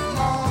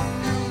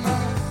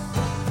monument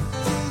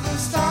to the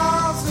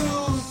stars who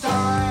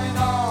died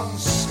on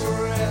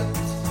script.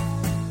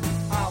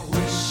 I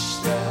wish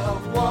there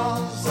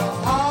was a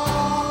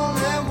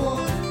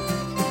Hollywood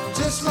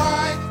just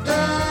like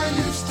there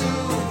used to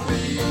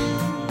be,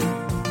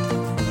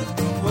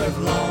 with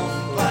long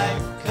black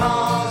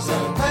cars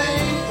and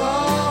paper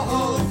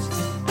hoods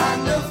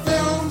and a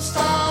film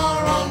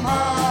star on my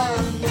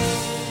knee.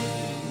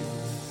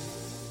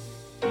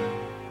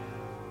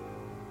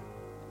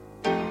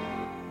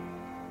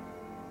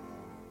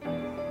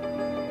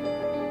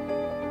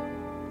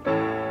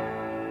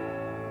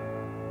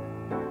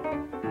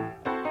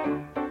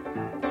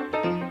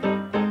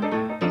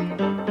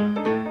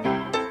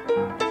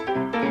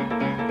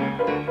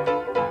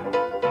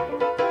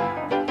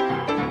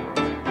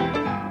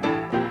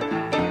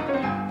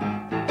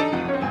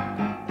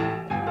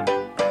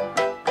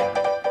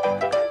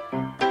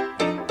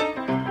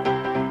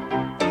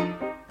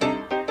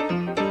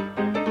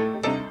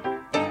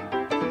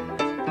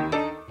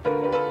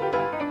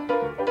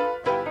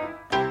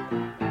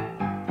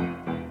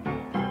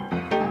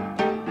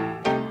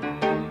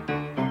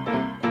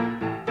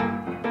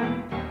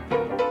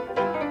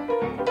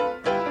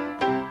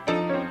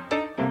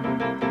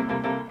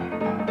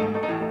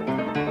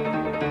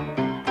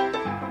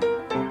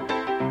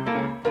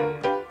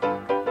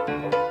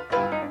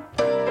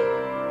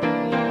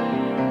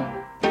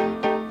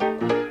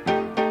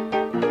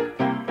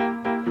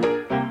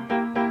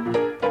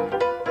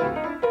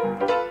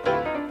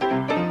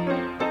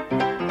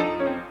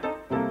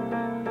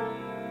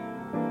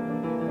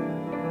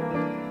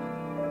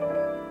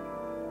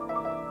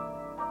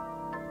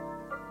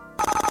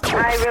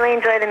 I really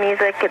enjoy the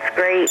music. It's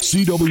great.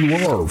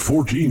 CWR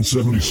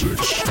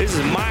 1476. This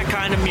is my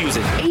kind of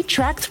music.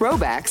 8-track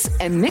throwbacks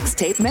and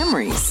mixtape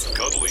memories.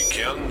 Cuddly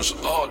Ken's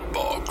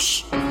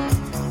Oddbox.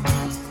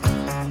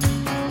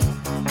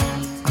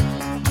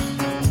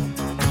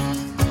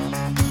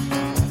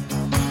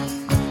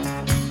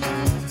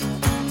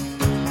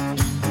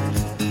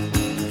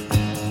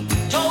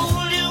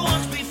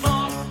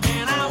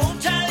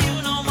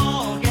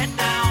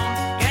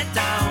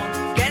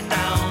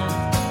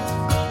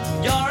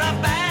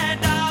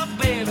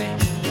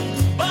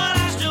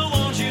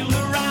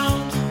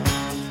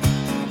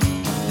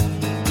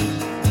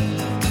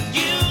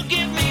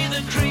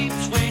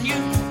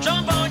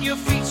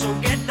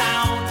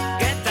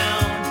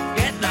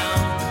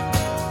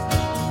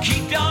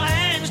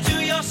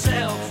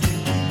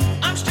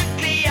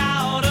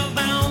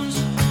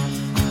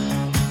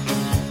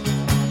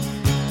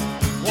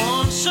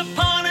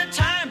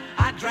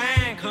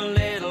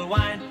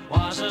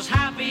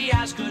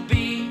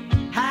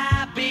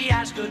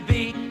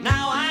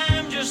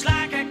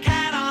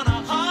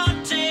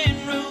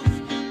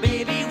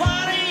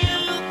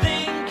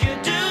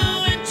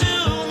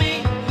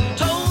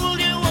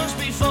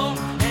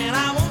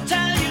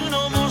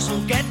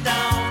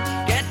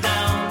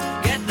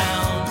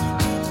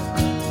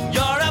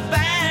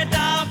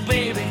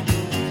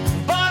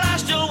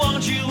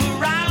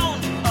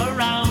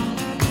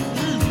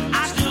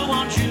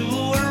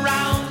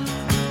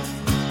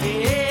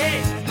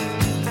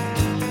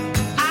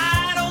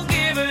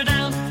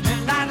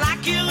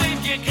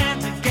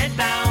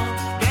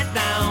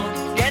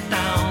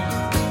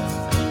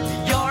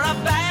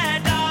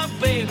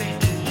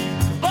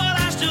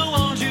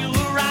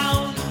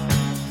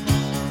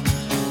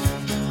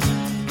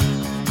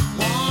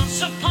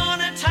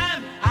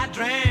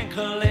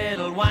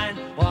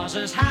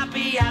 was as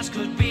happy as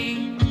could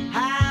be,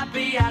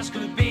 happy as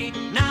could be.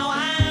 Now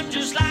I'm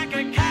just like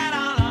a cat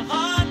on a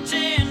hot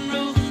tin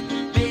roof.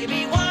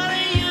 Baby, what do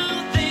you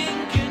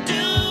think you're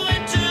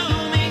doing to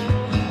me?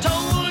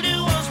 Told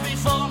you once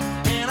before,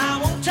 and I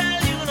won't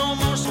tell you no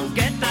more. So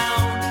get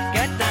down,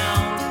 get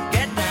down,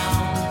 get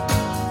down.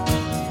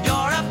 You're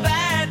a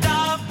bad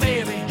dog,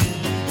 baby,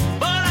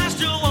 but I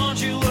still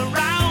want you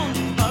around,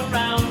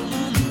 around.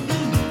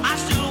 I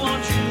still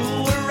want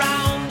you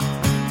around.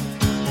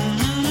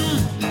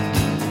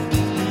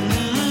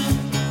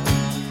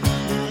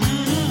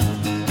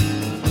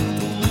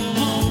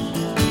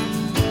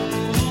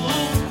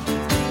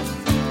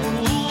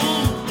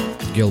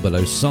 Gilbert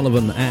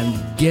O'Sullivan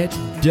and Get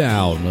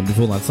Down. And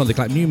before that,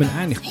 Thunderclap Newman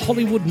and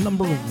Hollywood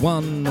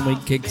 #1. And we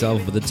kicked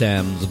off with the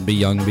Thames and Be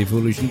Young, Be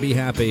Foolish and Be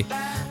Happy.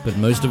 But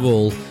most of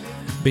all,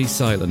 be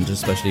silent,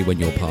 especially when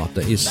your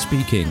partner is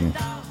speaking.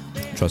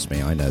 Trust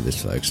me, I know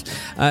this, folks.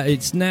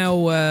 It's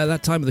now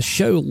that time of the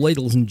show,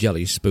 Ladles and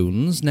Jelly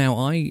Spoons.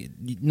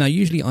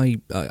 Usually I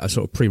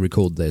sort of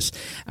pre-record this,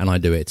 and I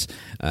do it.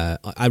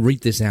 I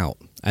read this out,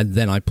 and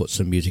then I put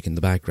some music in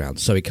the background,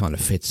 so it kind of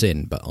fits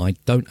in. But I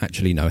don't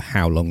actually know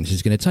how long this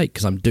is going to take,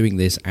 because I'm doing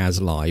this as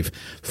live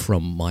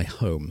from my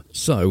home.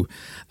 So,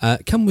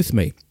 come with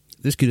me.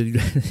 This could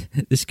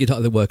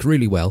either work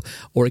really well,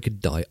 or it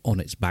could die on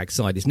its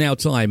backside. It's now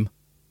time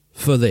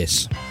for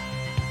this.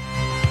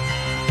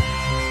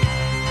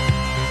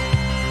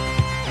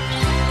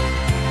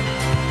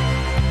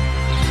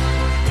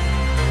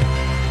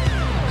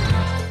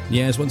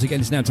 Yes, once again,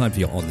 it's now time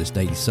for your On This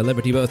Day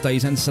celebrity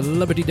birthdays and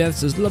celebrity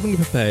deaths as lovingly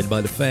prepared by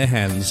the fair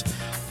hands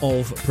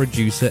of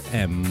producer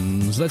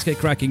Ems. Let's get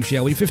cracking,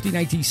 shall we?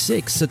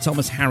 1586, Sir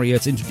Thomas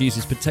Harriot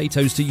introduces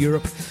potatoes to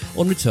Europe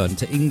on return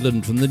to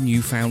England from the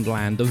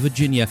Newfoundland of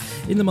Virginia.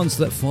 In the months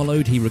that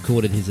followed, he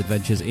recorded his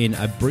adventures in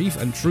A Brief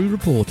and True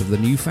Report of the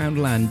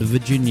Newfoundland of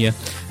Virginia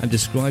and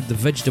described the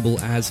vegetable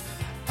as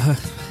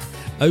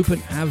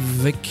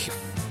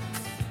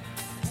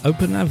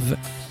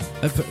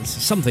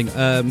something.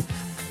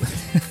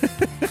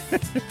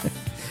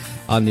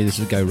 I knew this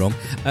would go wrong.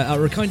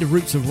 Are a kind of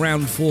roots of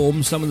round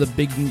form, some of the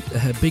big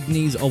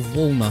knees of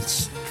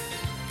walnuts,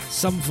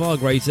 some far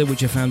greater,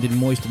 which are found in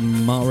moist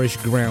and marish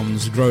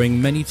grounds, growing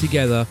many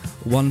together,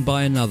 one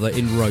by another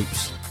in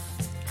ropes.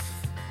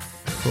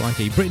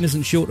 Crikey. Britain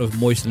isn't short of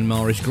moist and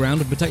marish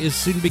ground, and potatoes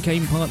soon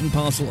became part and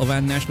parcel of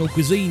our national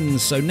cuisines.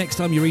 So next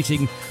time you're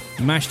eating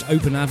mashed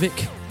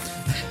opanavik,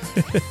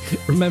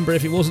 remember,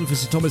 if it wasn't for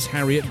Sir Thomas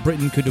Harriot,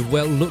 Britain could have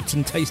well looked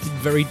and tasted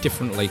very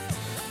differently.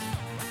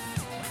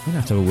 I'm going to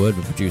have to have a word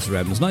with producer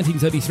Evans.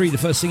 1933, the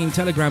first singing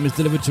telegram is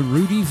delivered to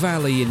Rudy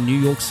Valley in New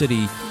York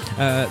City,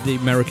 the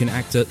American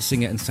actor,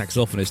 singer and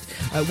saxophonist.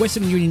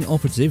 Western Union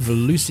operative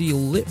Lucy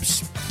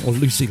Lips,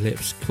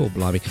 cool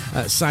blimey,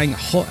 sang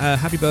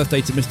Happy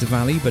Birthday to Mr.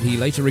 Valley, but he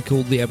later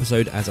recalled the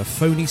episode as a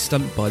phony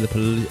stunt by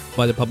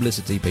the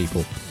publicity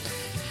people.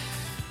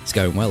 It's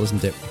going well,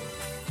 isn't it?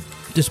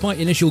 Despite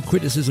initial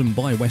criticism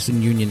by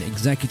Western Union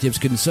executives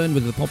concerned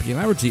with the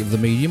popularity of the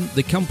medium,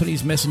 the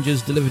company's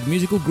messengers delivered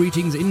musical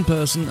greetings in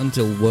person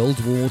until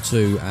World War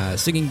II.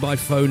 Singing by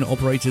phone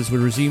operators were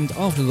resumed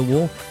after the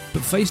war,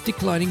 but faced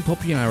declining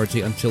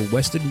popularity until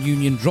Western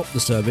Union dropped the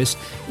service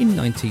in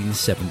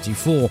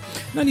 1974.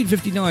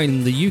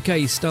 1959, the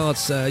UK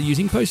starts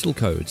using postal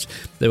codes.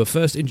 They were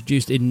first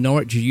introduced in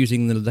Norwich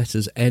using the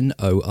letters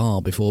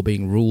NOR before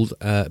being rolled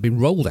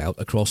out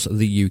across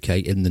the UK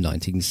in the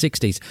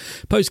 1960s.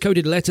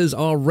 Postcoded letters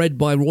are read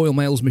by Royal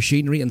Mail's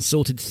machinery and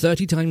sorted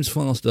 30 times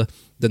faster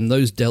than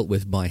those dealt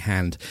with by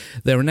hand.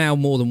 There are now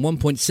more than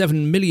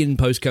 1.7 million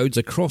postcodes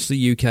across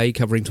the UK,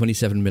 covering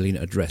 27 million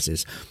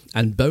addresses.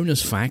 And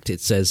bonus fact, it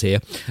says here,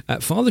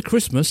 Father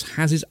Christmas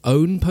has his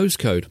own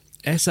postcode,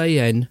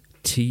 SAN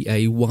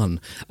TA1.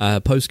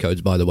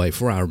 Postcodes, by the way,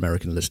 for our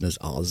American listeners,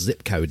 are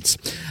zip codes.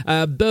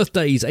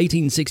 Birthdays,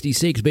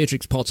 1866,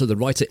 Beatrix Potter, the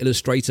writer,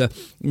 illustrator,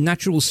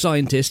 natural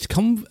scientist,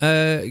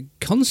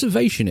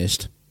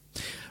 conservationist.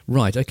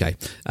 Right, okay.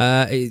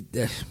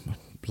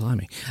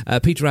 Blimey.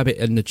 Peter Rabbit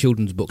and the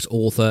children's books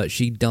author.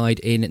 She died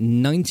in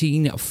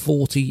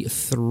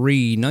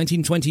 1943.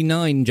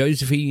 1929,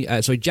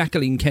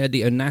 Jacqueline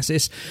Kennedy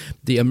Onassis,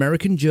 the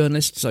American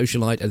journalist,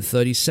 socialite, and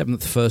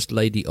 37th First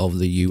Lady of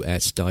the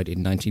US, died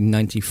in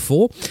 1994.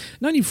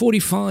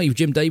 1945,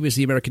 Jim Davis,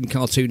 the American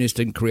cartoonist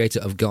and creator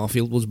of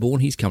Garfield, was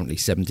born. He's currently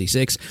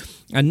 76.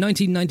 And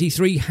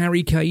 1993,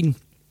 Harry Kane,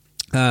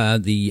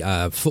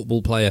 the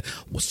football player,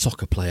 or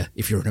soccer player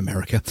if you're in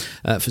America,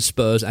 for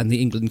Spurs, and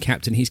the England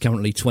captain. He's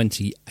currently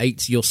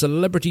 28. Your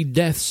celebrity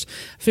deaths: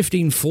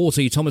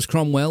 1540, Thomas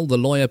Cromwell, the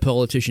lawyer,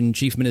 politician,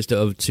 chief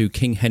minister to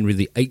King Henry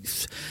VIII,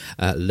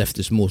 left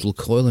this mortal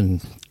coil,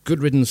 and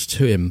good riddance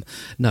to him.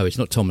 No, it's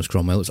not Thomas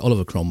Cromwell, it's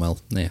Oliver Cromwell.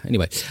 Yeah,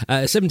 anyway.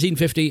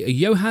 1750,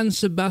 Johann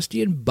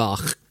Sebastian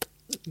Bach,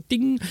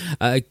 ding,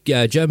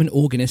 German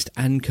organist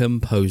and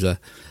composer,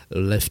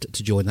 left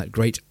to join that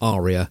great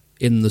aria,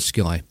 In the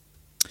Sky.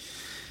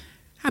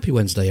 Happy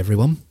Wednesday,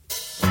 everyone.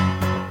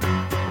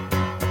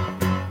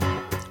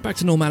 Back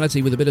to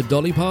normality with a bit of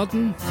Dolly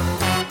Parton.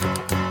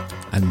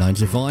 And 9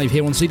 to 5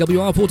 here on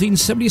CWR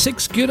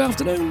 1476. Good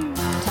afternoon.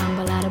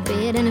 Tumble out of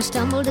bed and I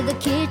stumble to the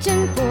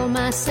kitchen, pour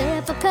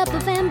myself a cup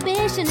of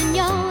ambition and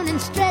yawn and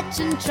stretch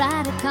and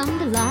try to come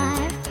to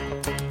life.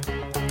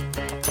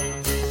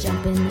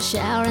 Jump in the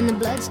shower and the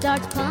blood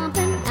starts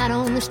pumping. Out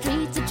on the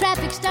streets the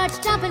traffic starts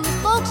jumping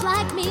with folks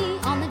like me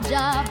on the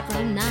job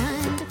from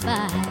 9 to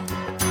 5.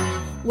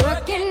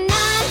 Working 9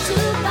 to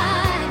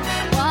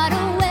 5, what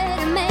a way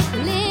to make a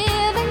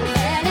living,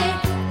 barely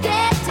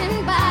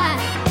getting by.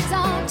 It's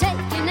all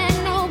taking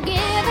and no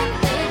giving.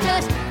 They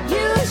just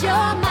use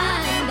your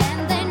mind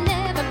and they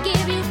never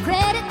give you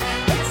credit.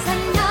 It's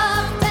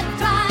enough to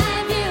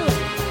drive you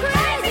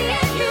crazy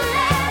if you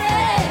let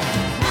it.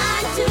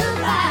 9 to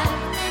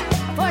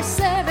 5 for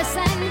service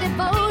and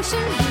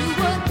devotion. You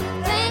would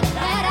think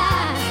that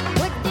I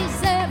would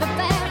deserve a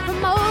fair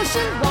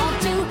promotion. Want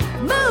to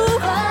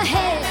move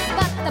ahead,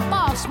 but the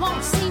boss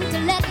won't seem to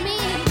let me.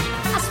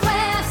 I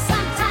swear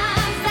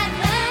sometimes that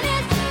man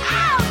is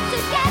out to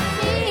get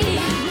me.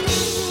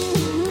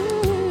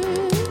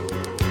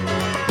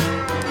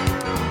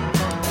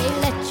 They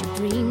let you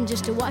dream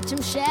just to watch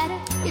him shatter.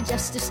 You're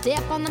just a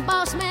step on the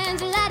boss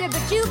man's ladder,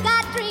 but you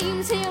got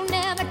dreams he'll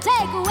never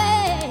take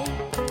away.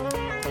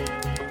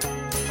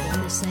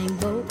 In the same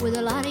boat with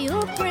a lot of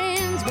your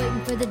friends,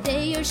 waiting for the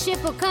day your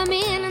ship will come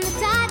in and the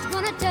tide's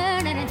gonna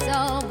turn and it's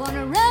all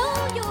gonna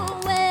roll your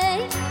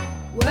way.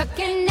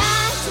 Working 9 to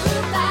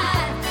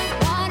 5,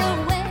 what a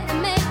way to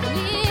make a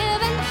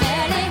living,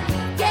 barely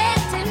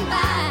getting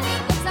by.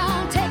 It's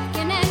all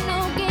taking and no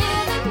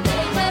giving.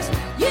 They just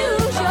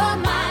use your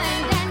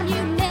mind and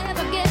you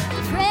never get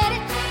the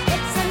credit.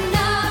 It's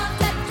enough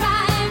to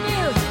drive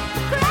you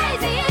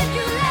crazy if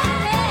you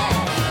let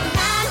it.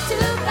 9 to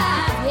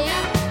 5,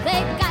 yeah,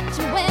 they've got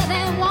you where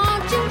they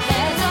want you.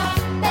 There's a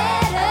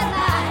better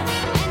life,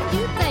 and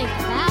you think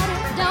about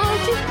it,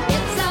 don't you?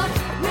 It's a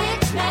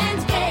rich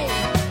man's game,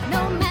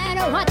 no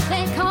matter what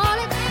they call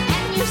it,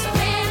 and you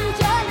spend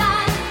your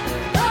life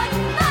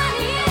putting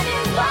money in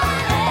his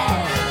wallet.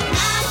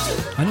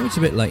 9 to I know it's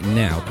a bit late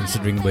now,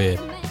 considering we're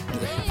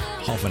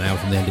half an hour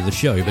from the end of the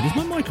show, but is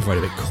my microphone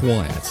a bit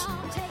quiet?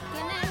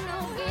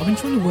 I've been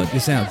trying to work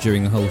this out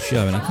during the whole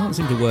show, and I can't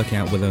seem to work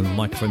out whether the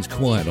microphone's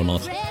quiet or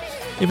not.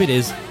 If it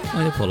is,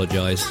 I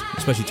apologise,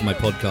 especially to my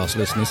podcast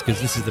listeners, because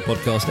this is the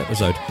podcast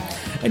episode.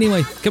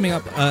 Anyway, coming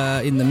up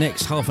in the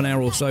next half an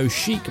hour or so,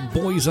 Chic,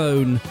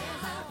 Boyzone,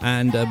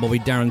 and Bobby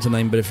Darin to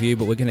name but a few,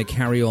 but we're going to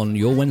carry on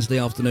your Wednesday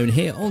afternoon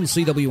here on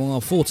CWR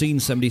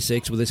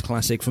 1476 with this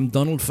classic from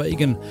Donald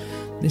Fagen.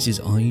 This is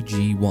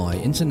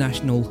IGY,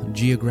 International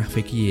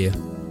Geographic Year,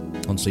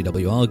 on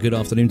CWR. Good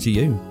afternoon to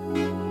you.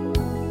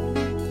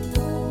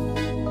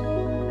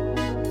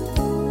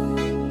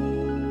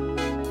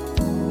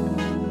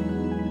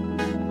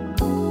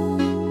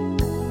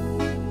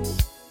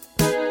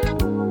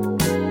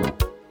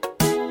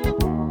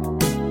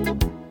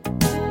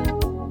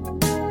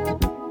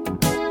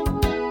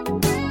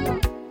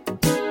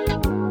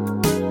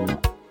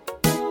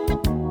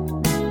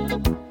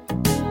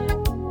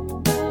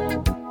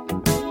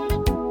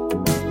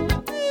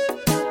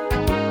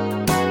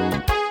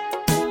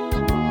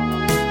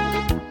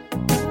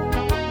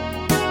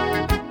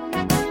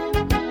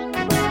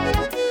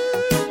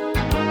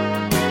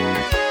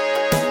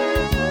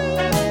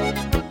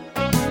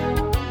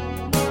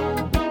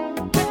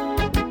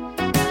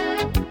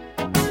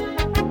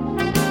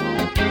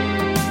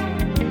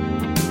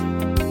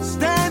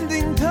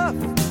 Standing tough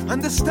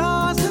under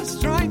stars and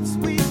stripes,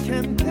 we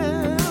can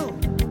tell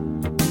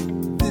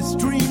this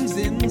dream's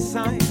in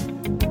sight.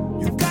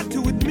 You've got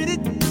to admit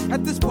it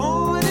at this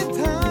point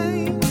in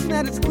time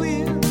that it's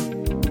clear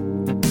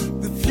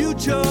the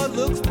future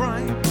looks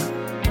bright.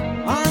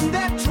 On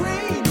that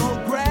train, all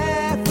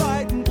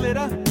graphite and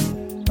glitter,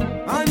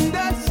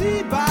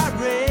 undersea by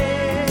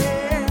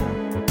rail.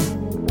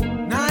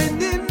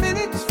 90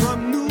 minutes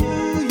from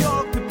New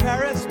York to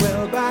Paris,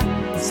 well, by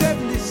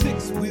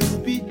 76 we'll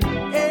be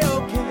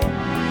A-OK.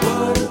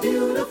 What a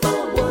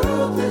beautiful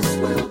world this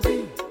will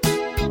be.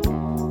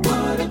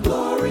 What a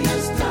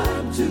glorious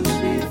time to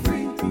be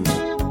free.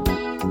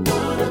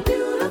 What a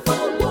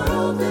beautiful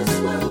world this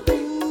will be.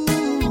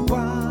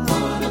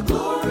 What a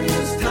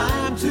glorious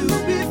time to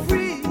be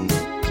free.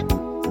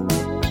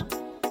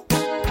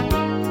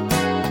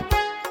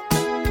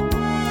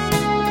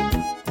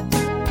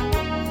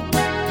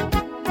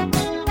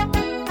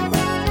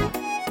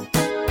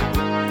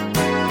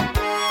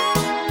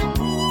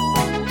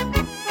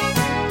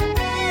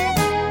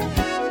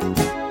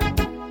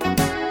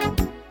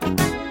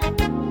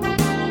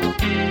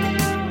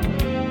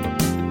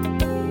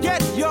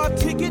 Get your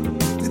ticket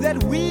to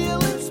that wheel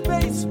in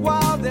space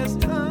while there's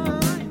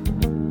time.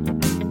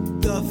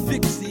 The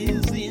fix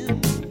is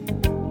in.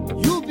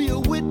 You'll be a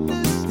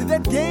witness to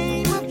that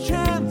game of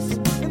chance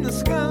in the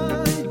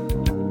sky.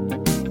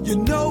 You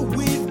know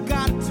we've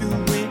got to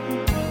win.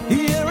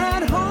 Here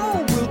at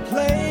home we'll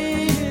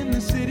play in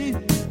the city.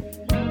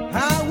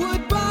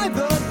 Howard by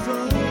the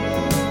sun.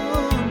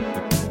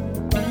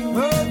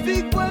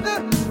 Perfect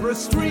weather for a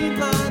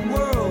streamlined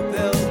world.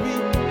 There'll be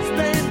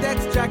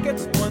spandex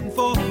jackets, one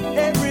for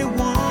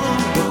everyone.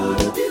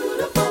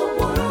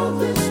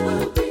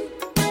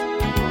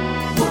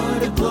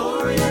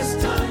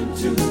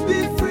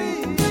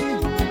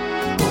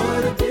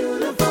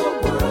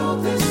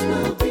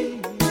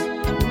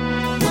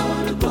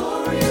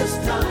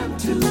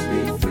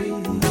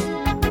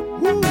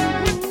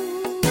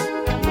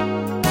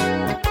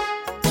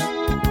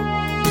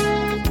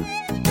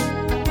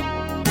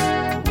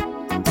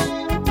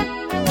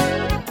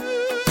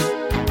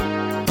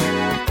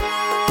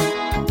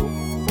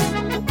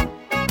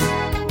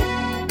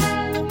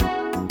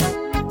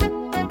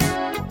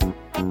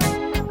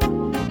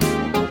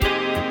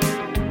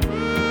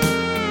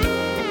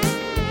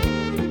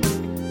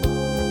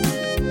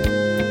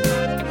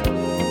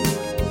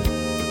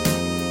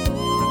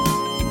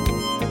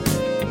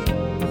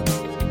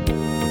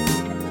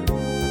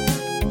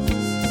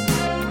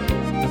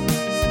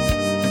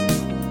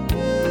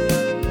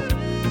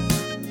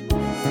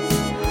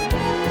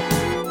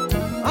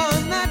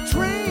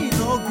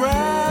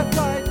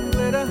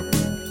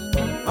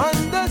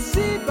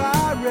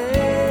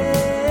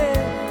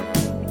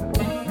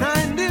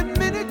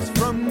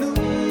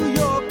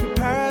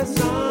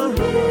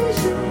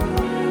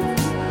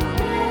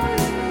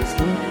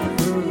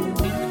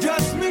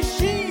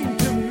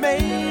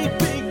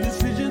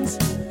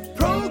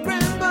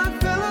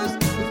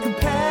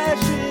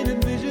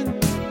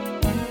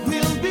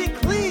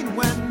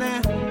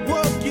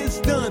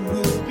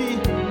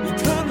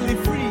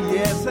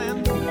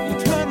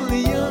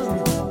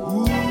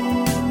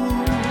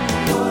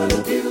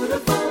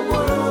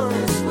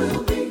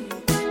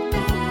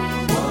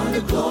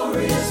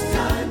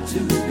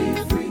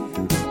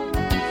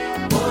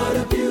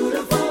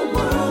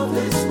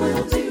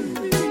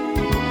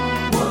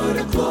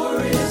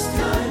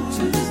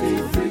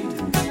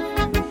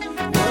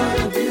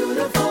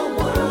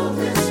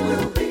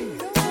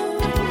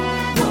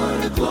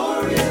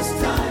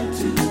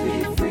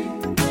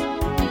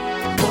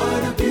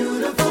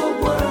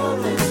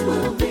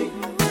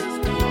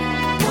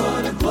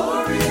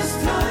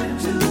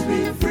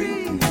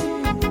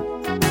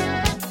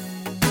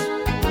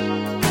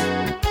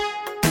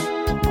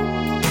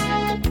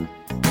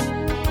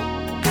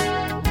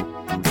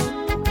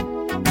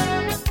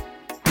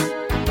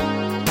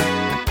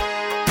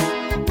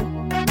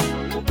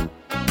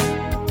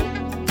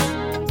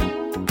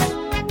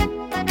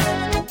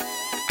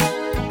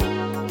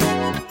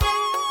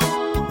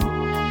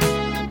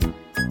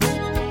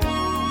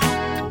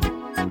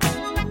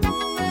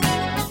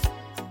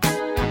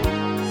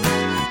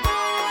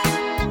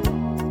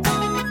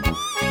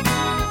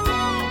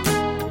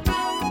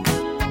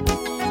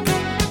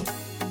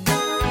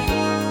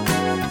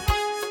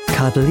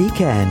 Cuddly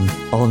Ken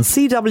on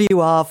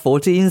CWR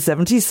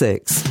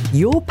 1476,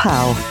 your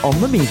pal on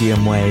the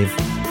medium wave.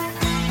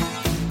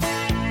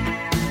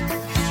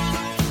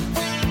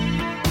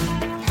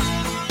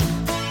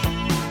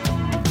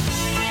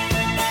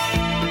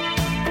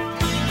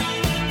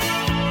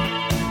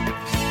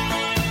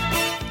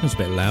 That was a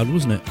bit loud,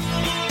 wasn't it?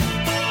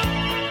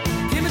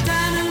 Came a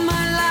time in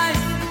my life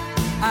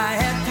I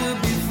had to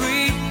be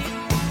free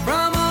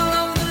from all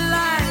of the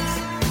lies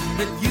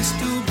that used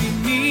to be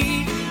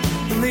me.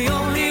 And the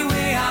only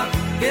way out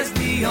is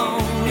the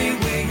only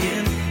way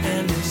in,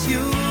 and it's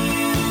you.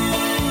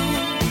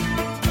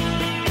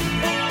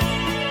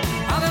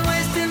 I've been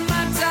wasting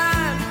my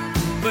time,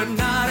 but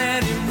not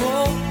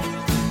anymore.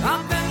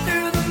 I've been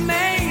through the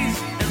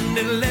maze, and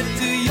it led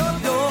to your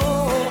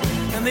door.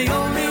 And the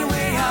only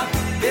way out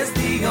is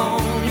the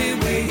only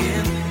way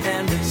in,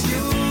 and it's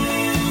you.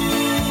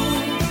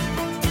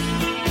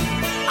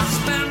 I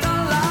spent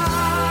a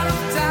lot of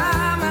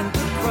time at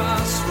the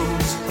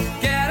crossroads,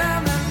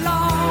 getting that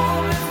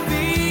lonely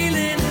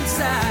feeling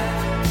inside.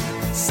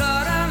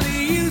 Suddenly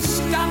you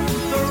stopped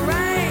the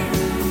rain,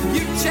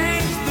 you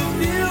changed the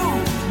view.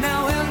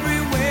 Now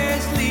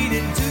everywhere's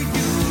leading to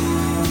you.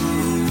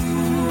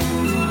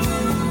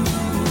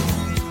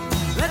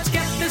 Let's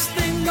get this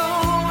thing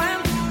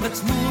going,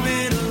 let's move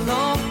it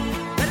along.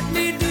 Let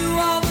me do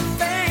all the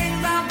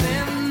things I've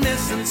been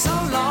missing so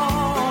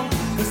long.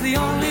 'Cause the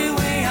only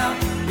way out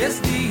is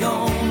the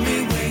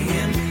only way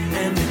in,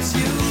 and it's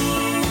you.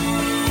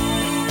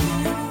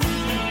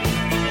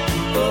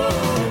 Oh.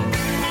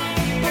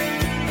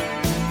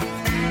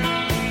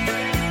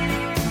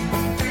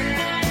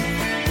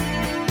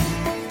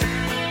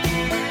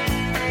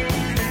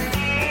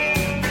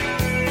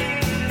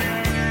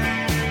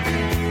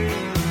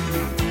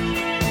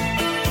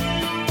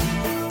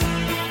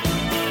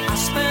 I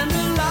spend a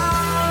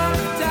lot of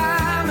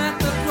time at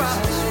the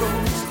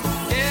crossroads,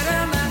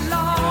 getting that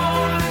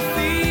lonely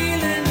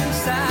feeling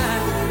inside.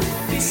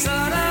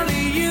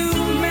 Suddenly you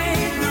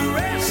made the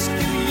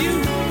rescue, you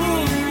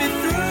pulled me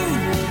through.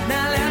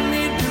 Now let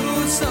me do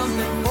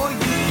something for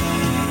you.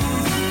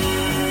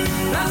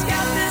 Let's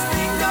get this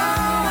thing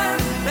going,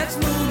 let's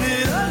move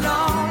it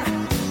along.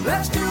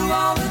 Let's do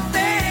all the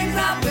things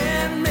I've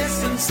been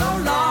missing so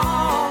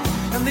long.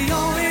 And the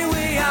only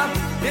way out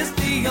is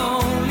the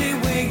only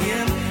way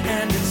in,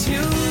 and it's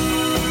you.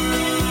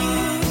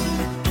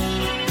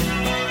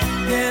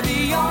 Yeah,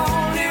 the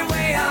only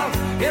way out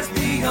is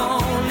the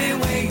only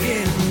way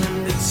in,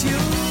 and it's you.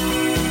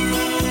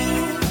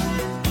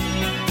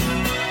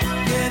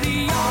 Yeah,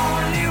 the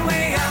only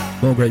way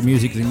out. More great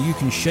music than you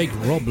can shake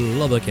Rob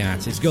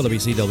Lubbercat. It's got to be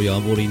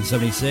CWR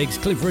 1476.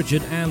 Cliff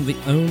Richard and The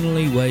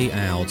Only Way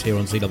Out here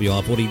on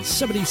CWR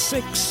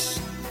 1476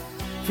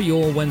 for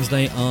your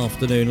Wednesday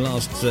afternoon.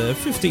 Last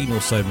 15 or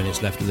so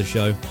minutes left of the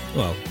show.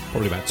 Well,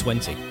 probably about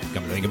 20.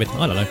 Come to think of it,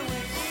 I don't know.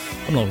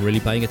 I'm not really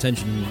paying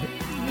attention.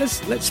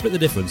 Let's split the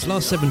difference.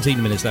 Last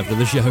 17 minutes left of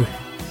the show.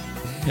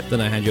 Then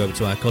I hand you over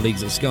to our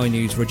colleagues at Sky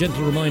News for a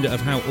gentle reminder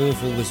of how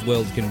awful this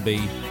world can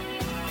be.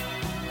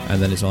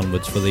 And then it's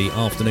onwards for the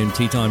afternoon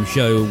tea time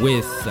show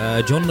with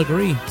John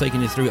Legree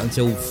taking you through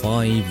until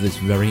 5 this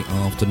very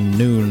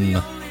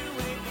afternoon.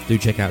 Do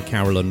check out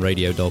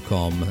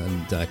carolynradio.com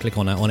and click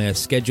on our on-air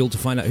schedule to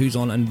find out who's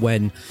on and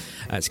when.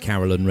 That's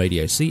Carolyn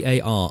Radio,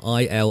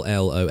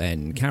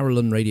 CARILLON,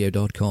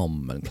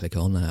 carolynradio.com, and click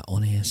on our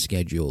on-air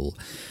schedule.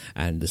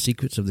 And the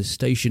secrets of this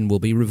station will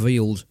be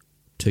revealed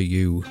to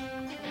you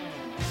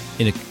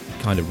in a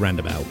kind of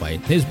roundabout way.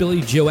 Here's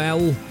Billy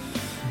Joel.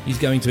 He's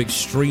going to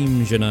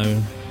Extremes, you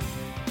know,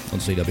 on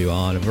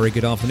CWR. And a very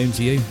good afternoon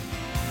to you.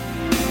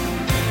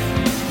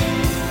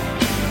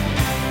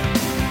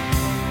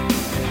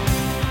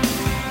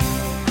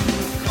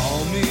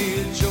 Call me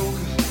a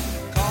joker,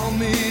 call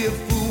me a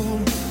fool.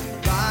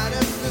 Right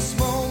at this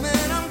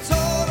moment, I'm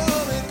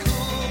totally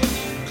cool.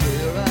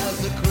 Clear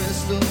as a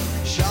crystal,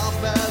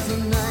 sharp as a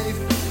knife.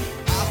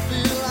 I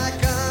feel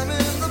like I'm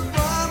in the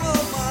prime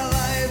of my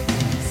life.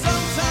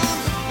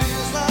 Sometimes it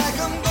feels like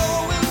I'm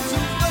going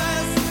too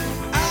fast.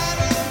 I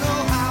don't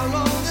know how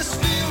long this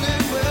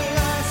feeling will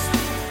last.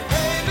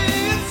 Baby,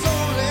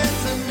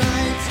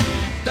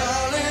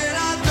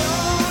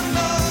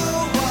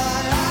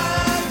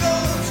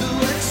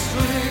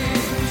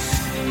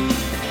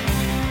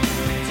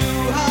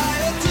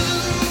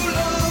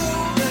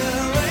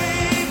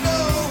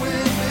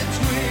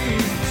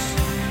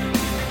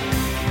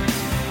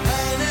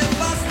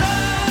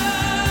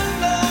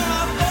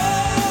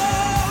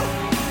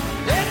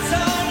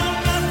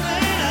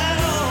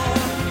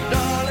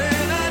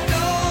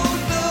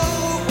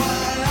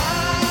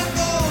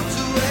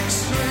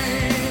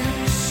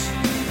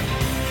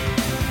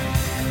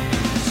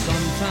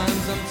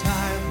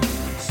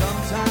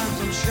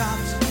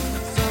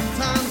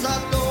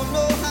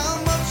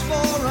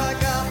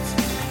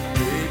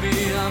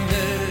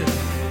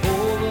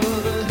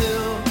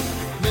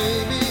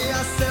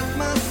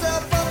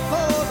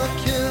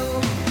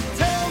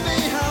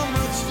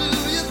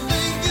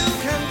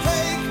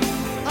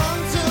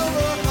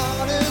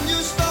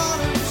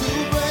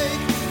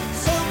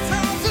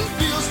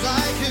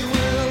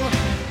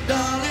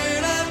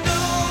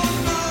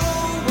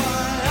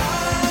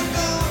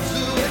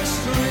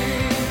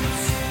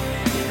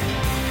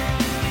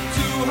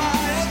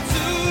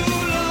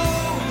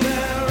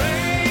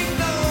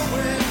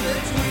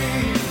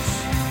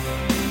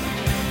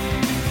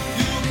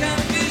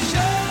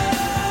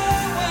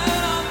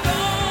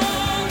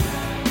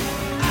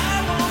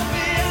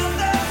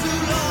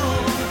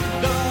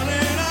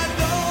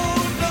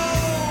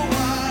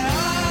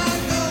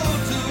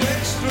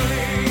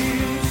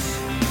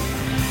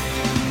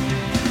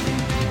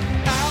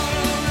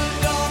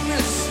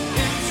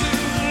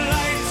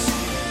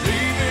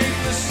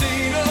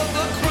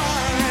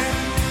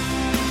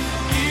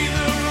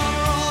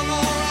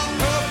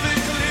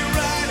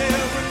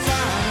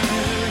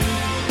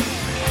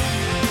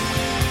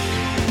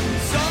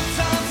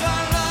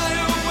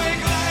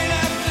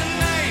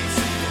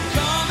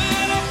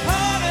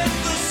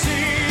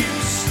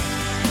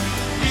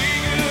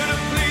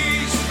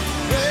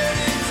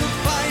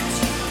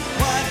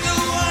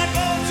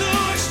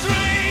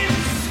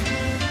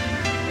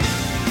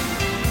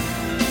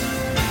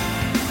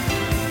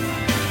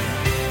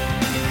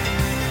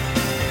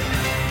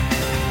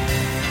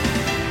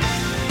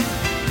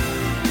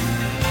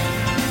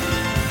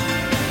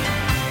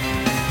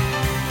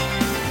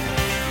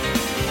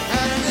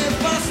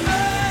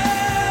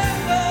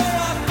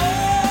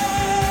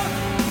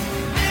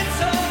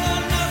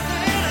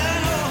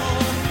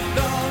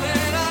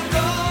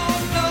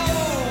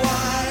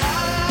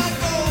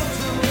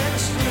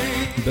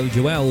 Funky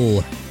Billy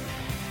Joel.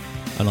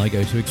 And I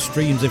go to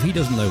extremes. If he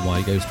doesn't know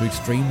why he goes to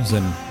extremes,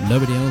 then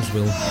nobody else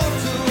will.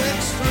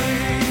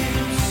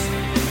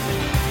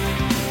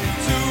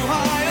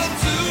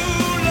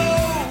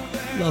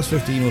 Last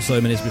 15 or so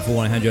minutes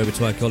before I hand you over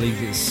to our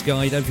colleague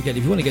Sky. Don't forget,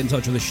 if you want to get in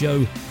touch with the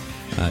show,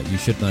 you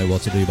should know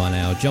what to do by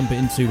now. Jump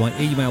into my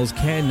emails,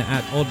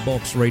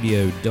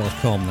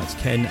 ken@oddboxradio.com. That's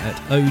ken at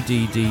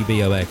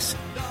ODDBOX.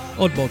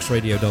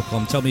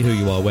 Oddboxradio.com. Tell me who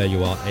you are, where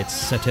you are,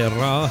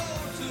 etc.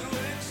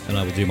 And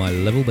I will do my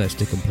level best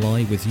to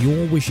comply with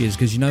your wishes,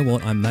 because you know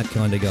what, I'm that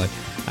kind of guy.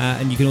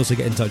 And you can also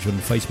get in touch with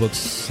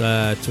Facebook's,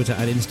 Twitter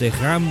and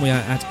Instagram. We are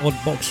at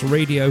Oddbox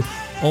Radio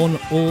on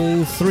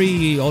all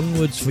three.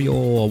 Onwards for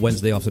your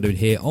Wednesday afternoon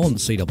here on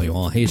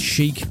CWR. Here's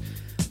Chic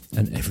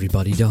and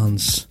Everybody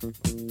Dance.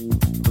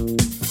 Everybody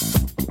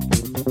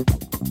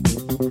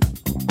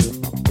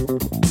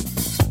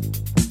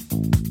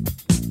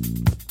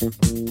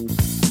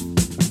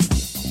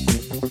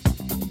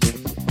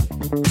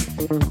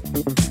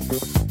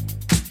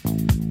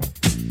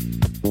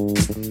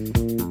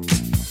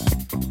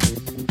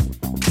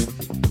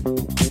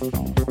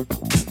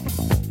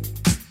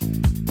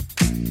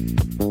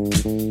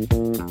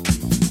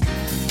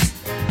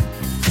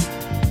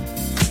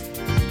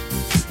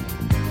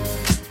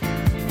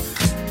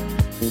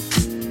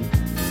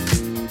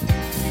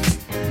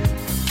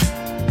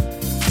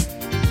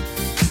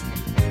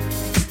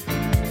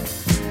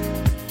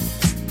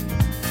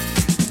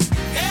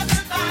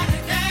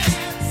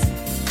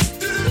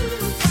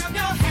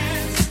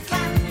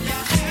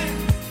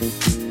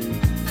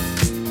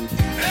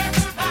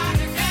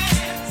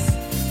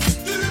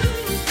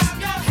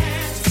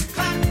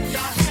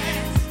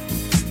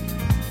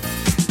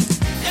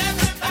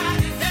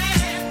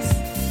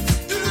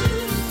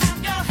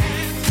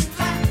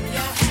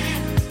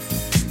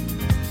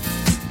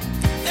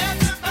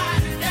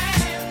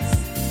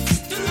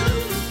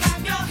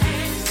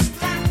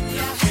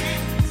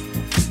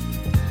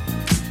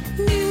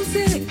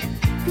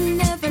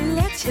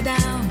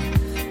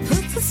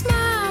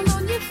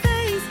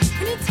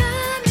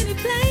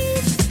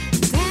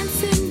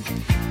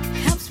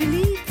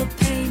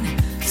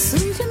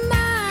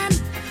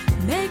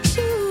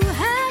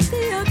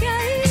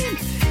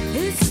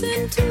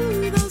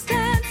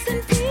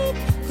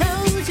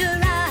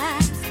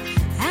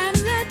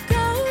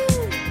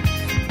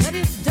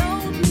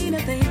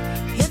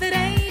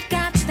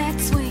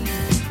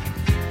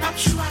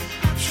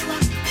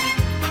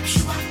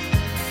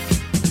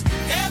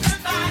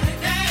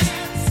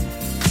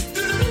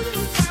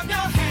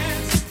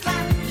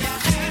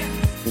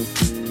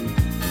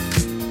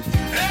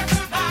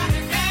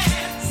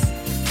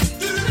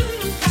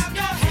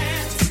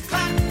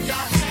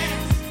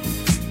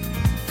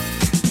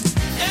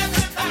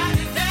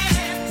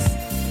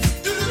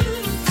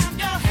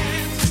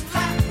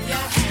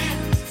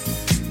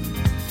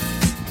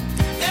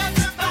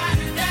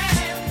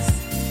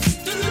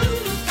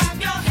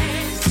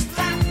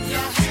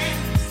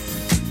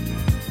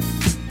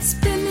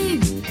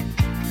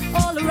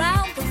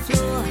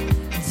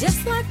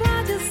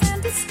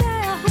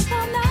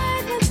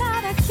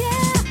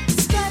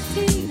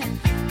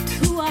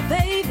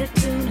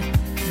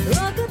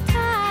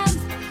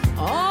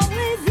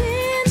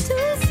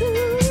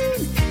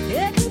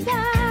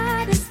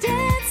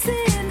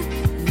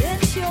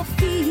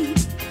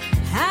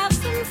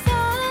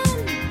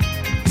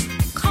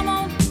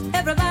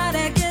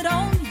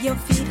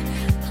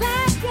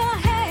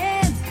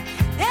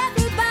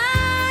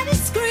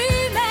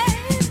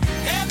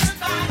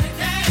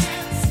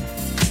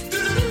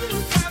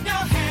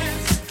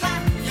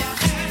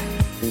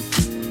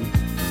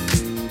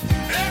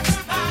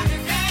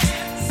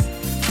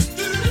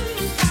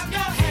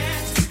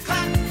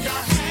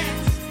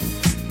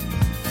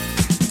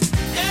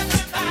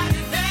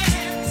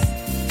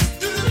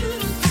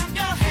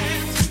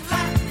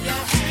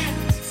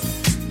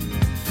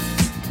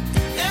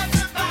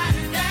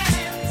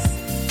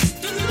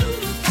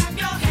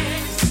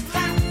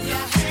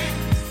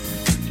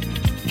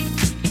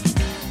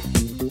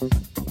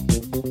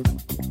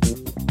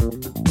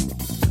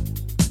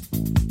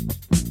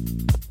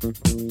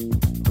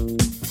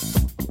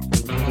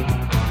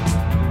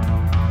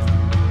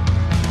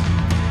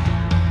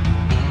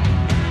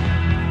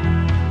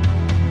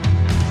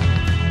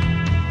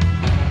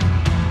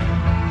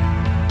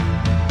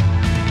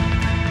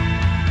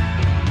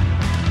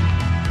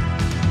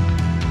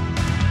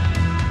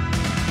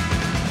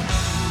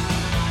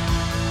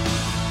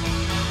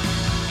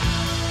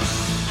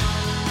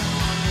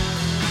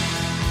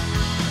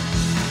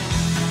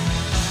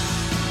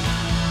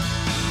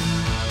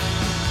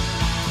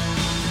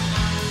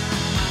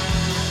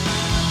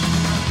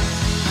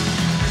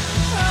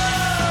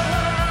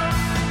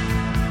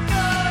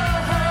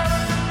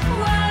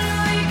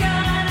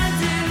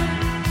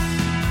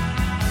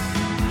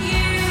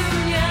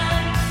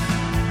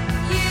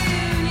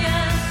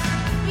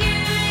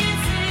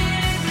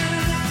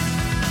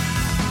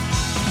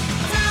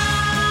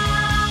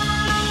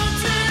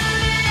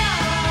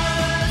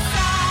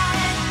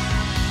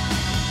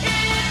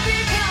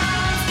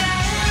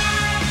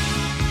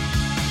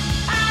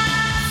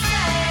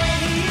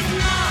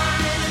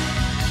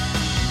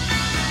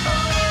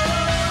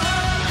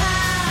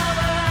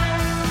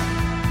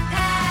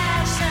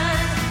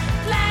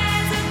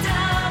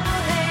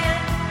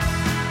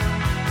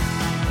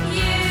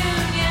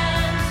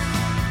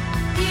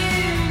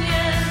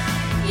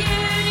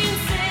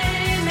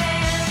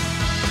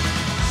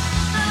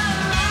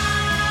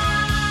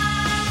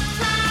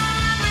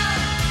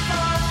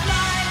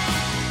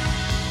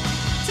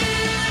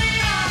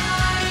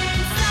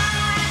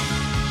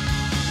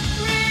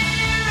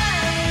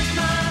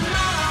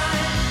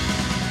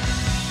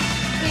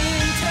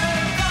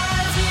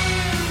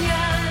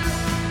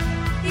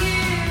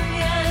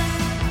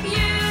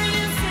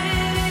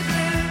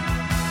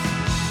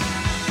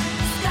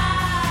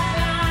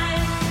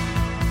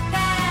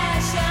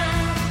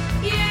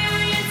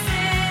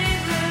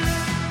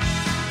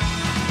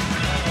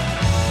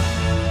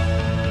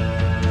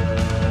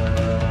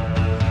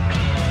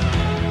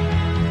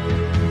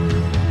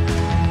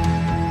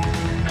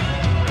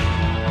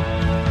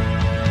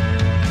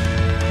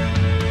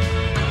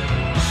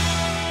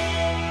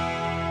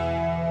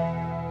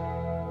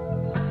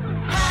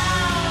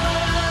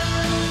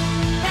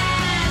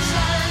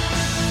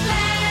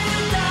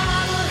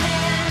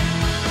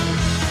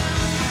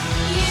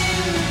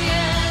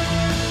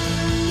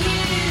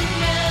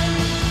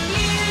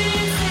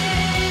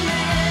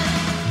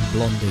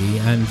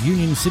and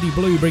Union City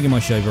Blue, bringing my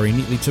show very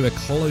neatly to a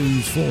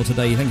close for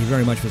today. Thank you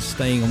very much for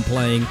staying on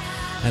playing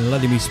and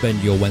letting me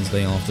spend your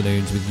Wednesday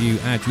afternoons with you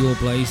at your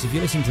place. If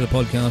you're listening to the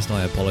podcast,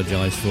 I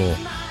apologise for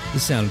the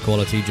sound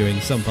quality during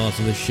some parts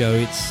of the show.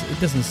 It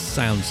doesn't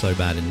sound so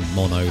bad in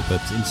mono,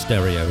 but in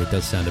stereo it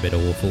does sound a bit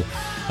awful.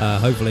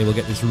 Hopefully we'll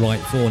get this right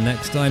for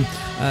next time.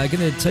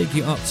 Going to take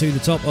you up to the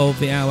top of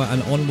the hour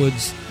and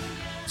onwards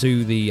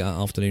to the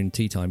afternoon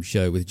tea time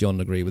show with John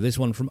Legree with this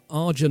one from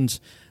Argent.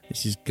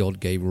 This is God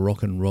Gave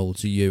Rock and Roll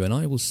to You, and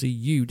I will see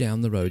you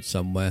down the road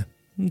somewhere.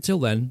 Until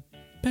then,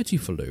 Petty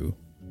Faloo.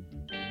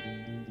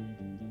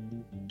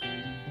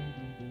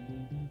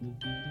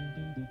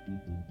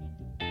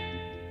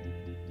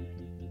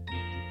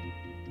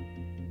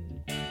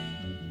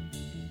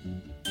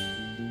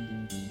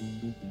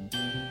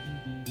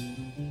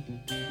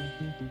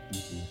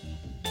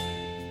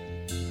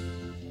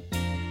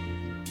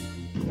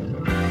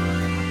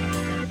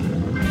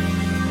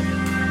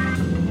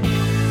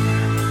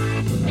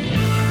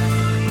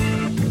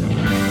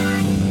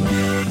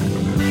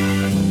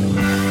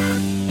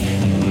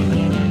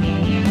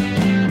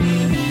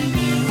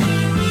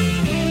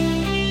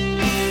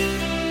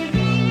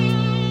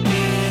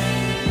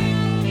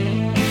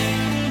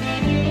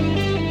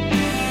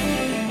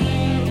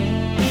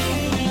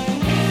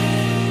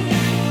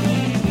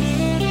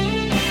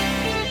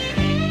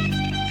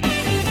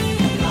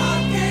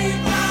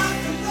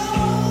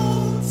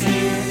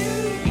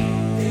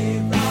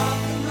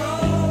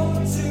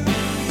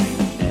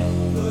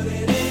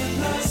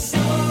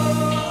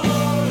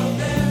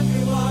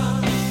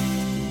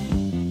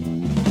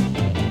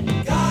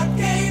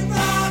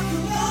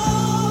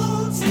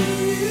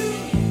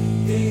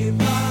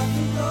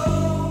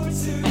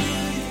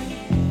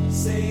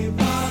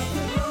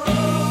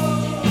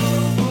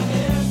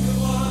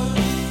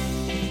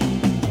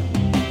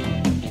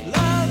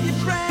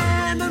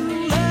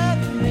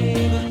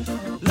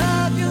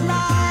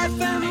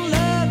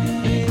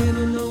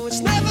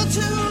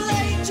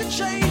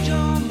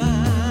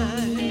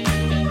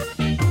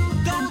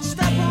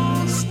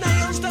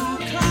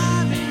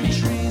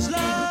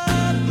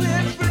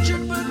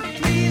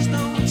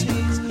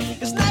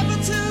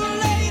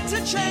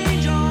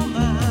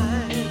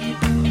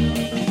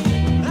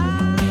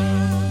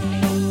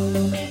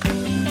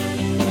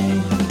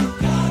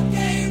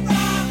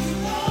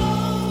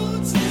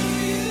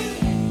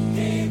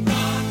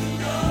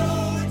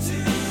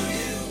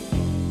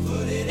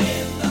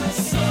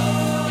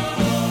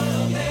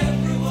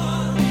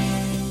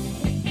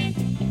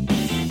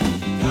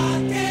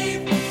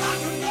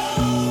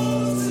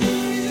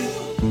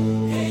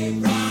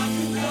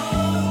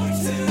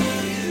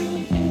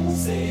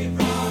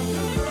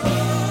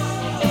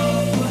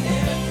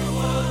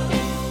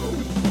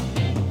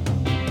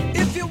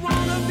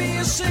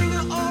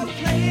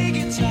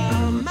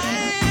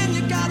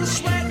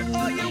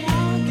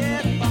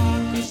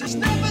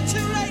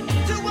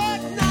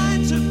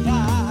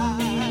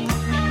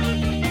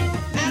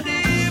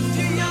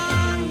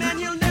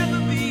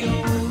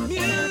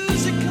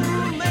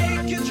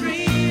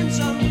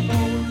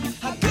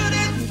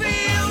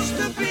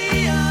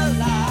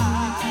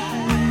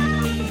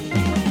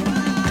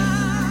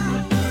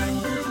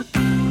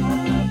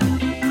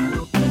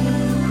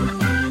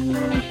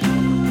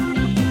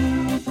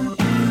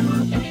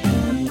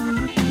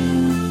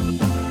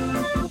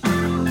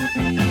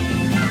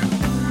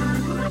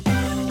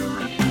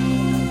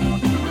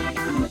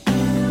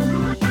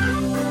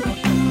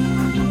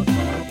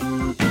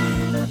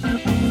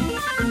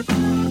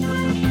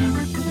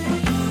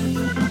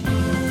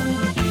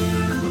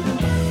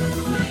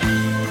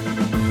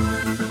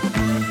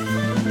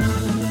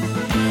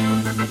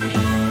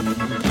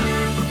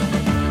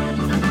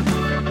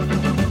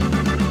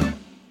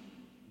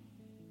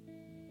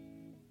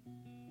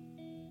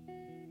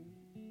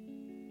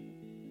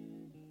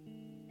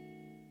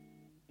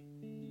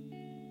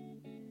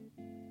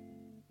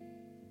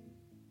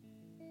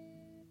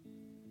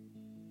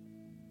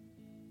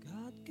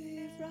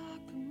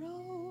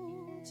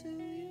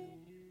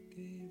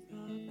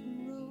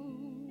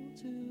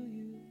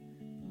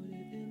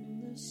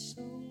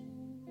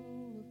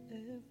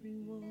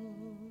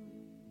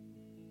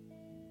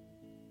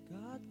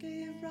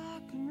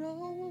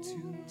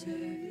 To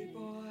every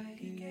boy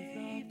he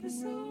gave a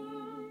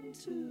song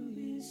to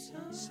his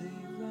son. Say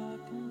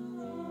rock and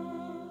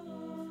roll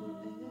for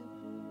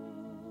everyone.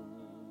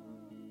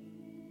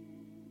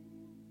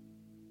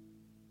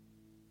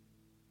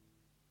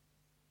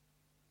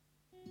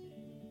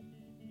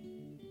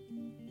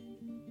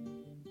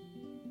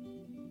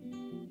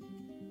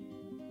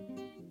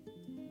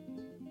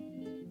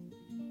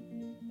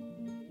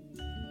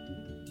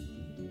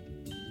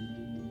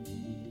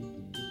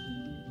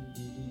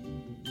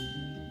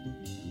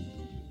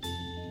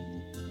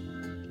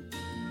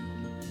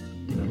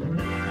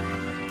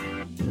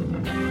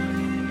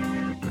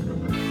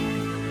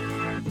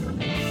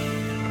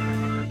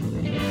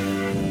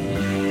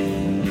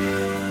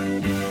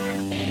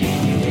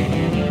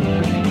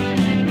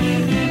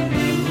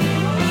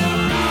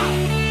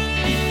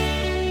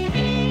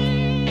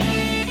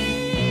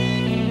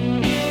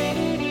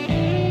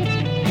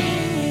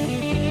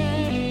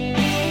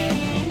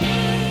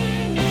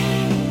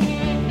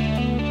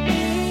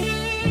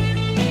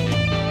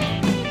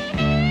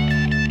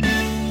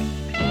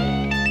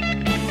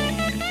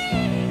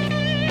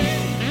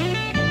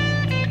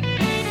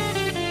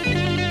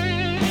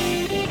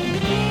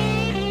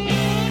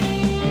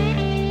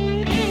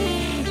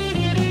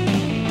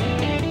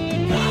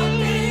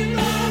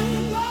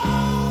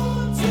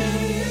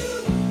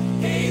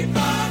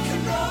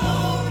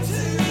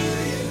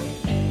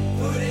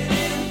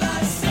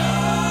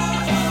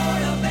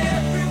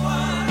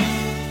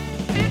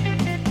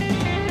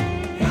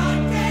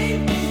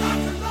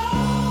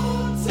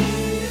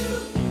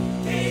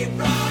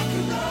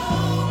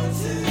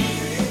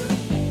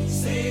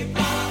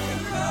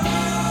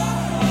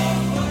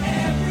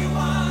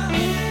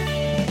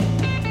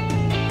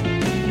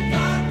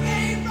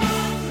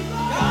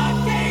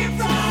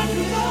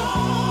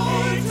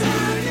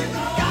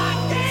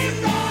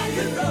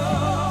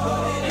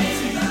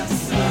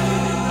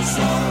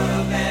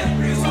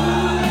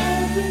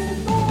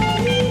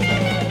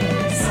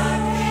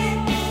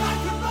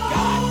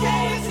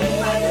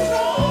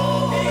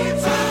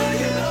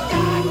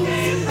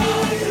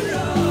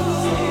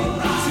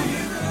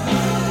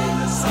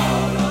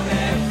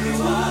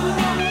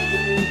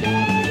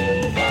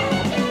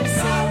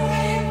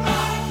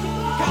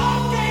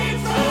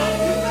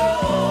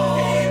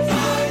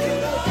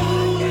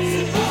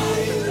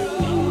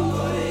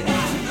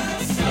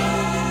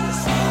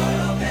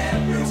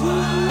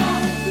 to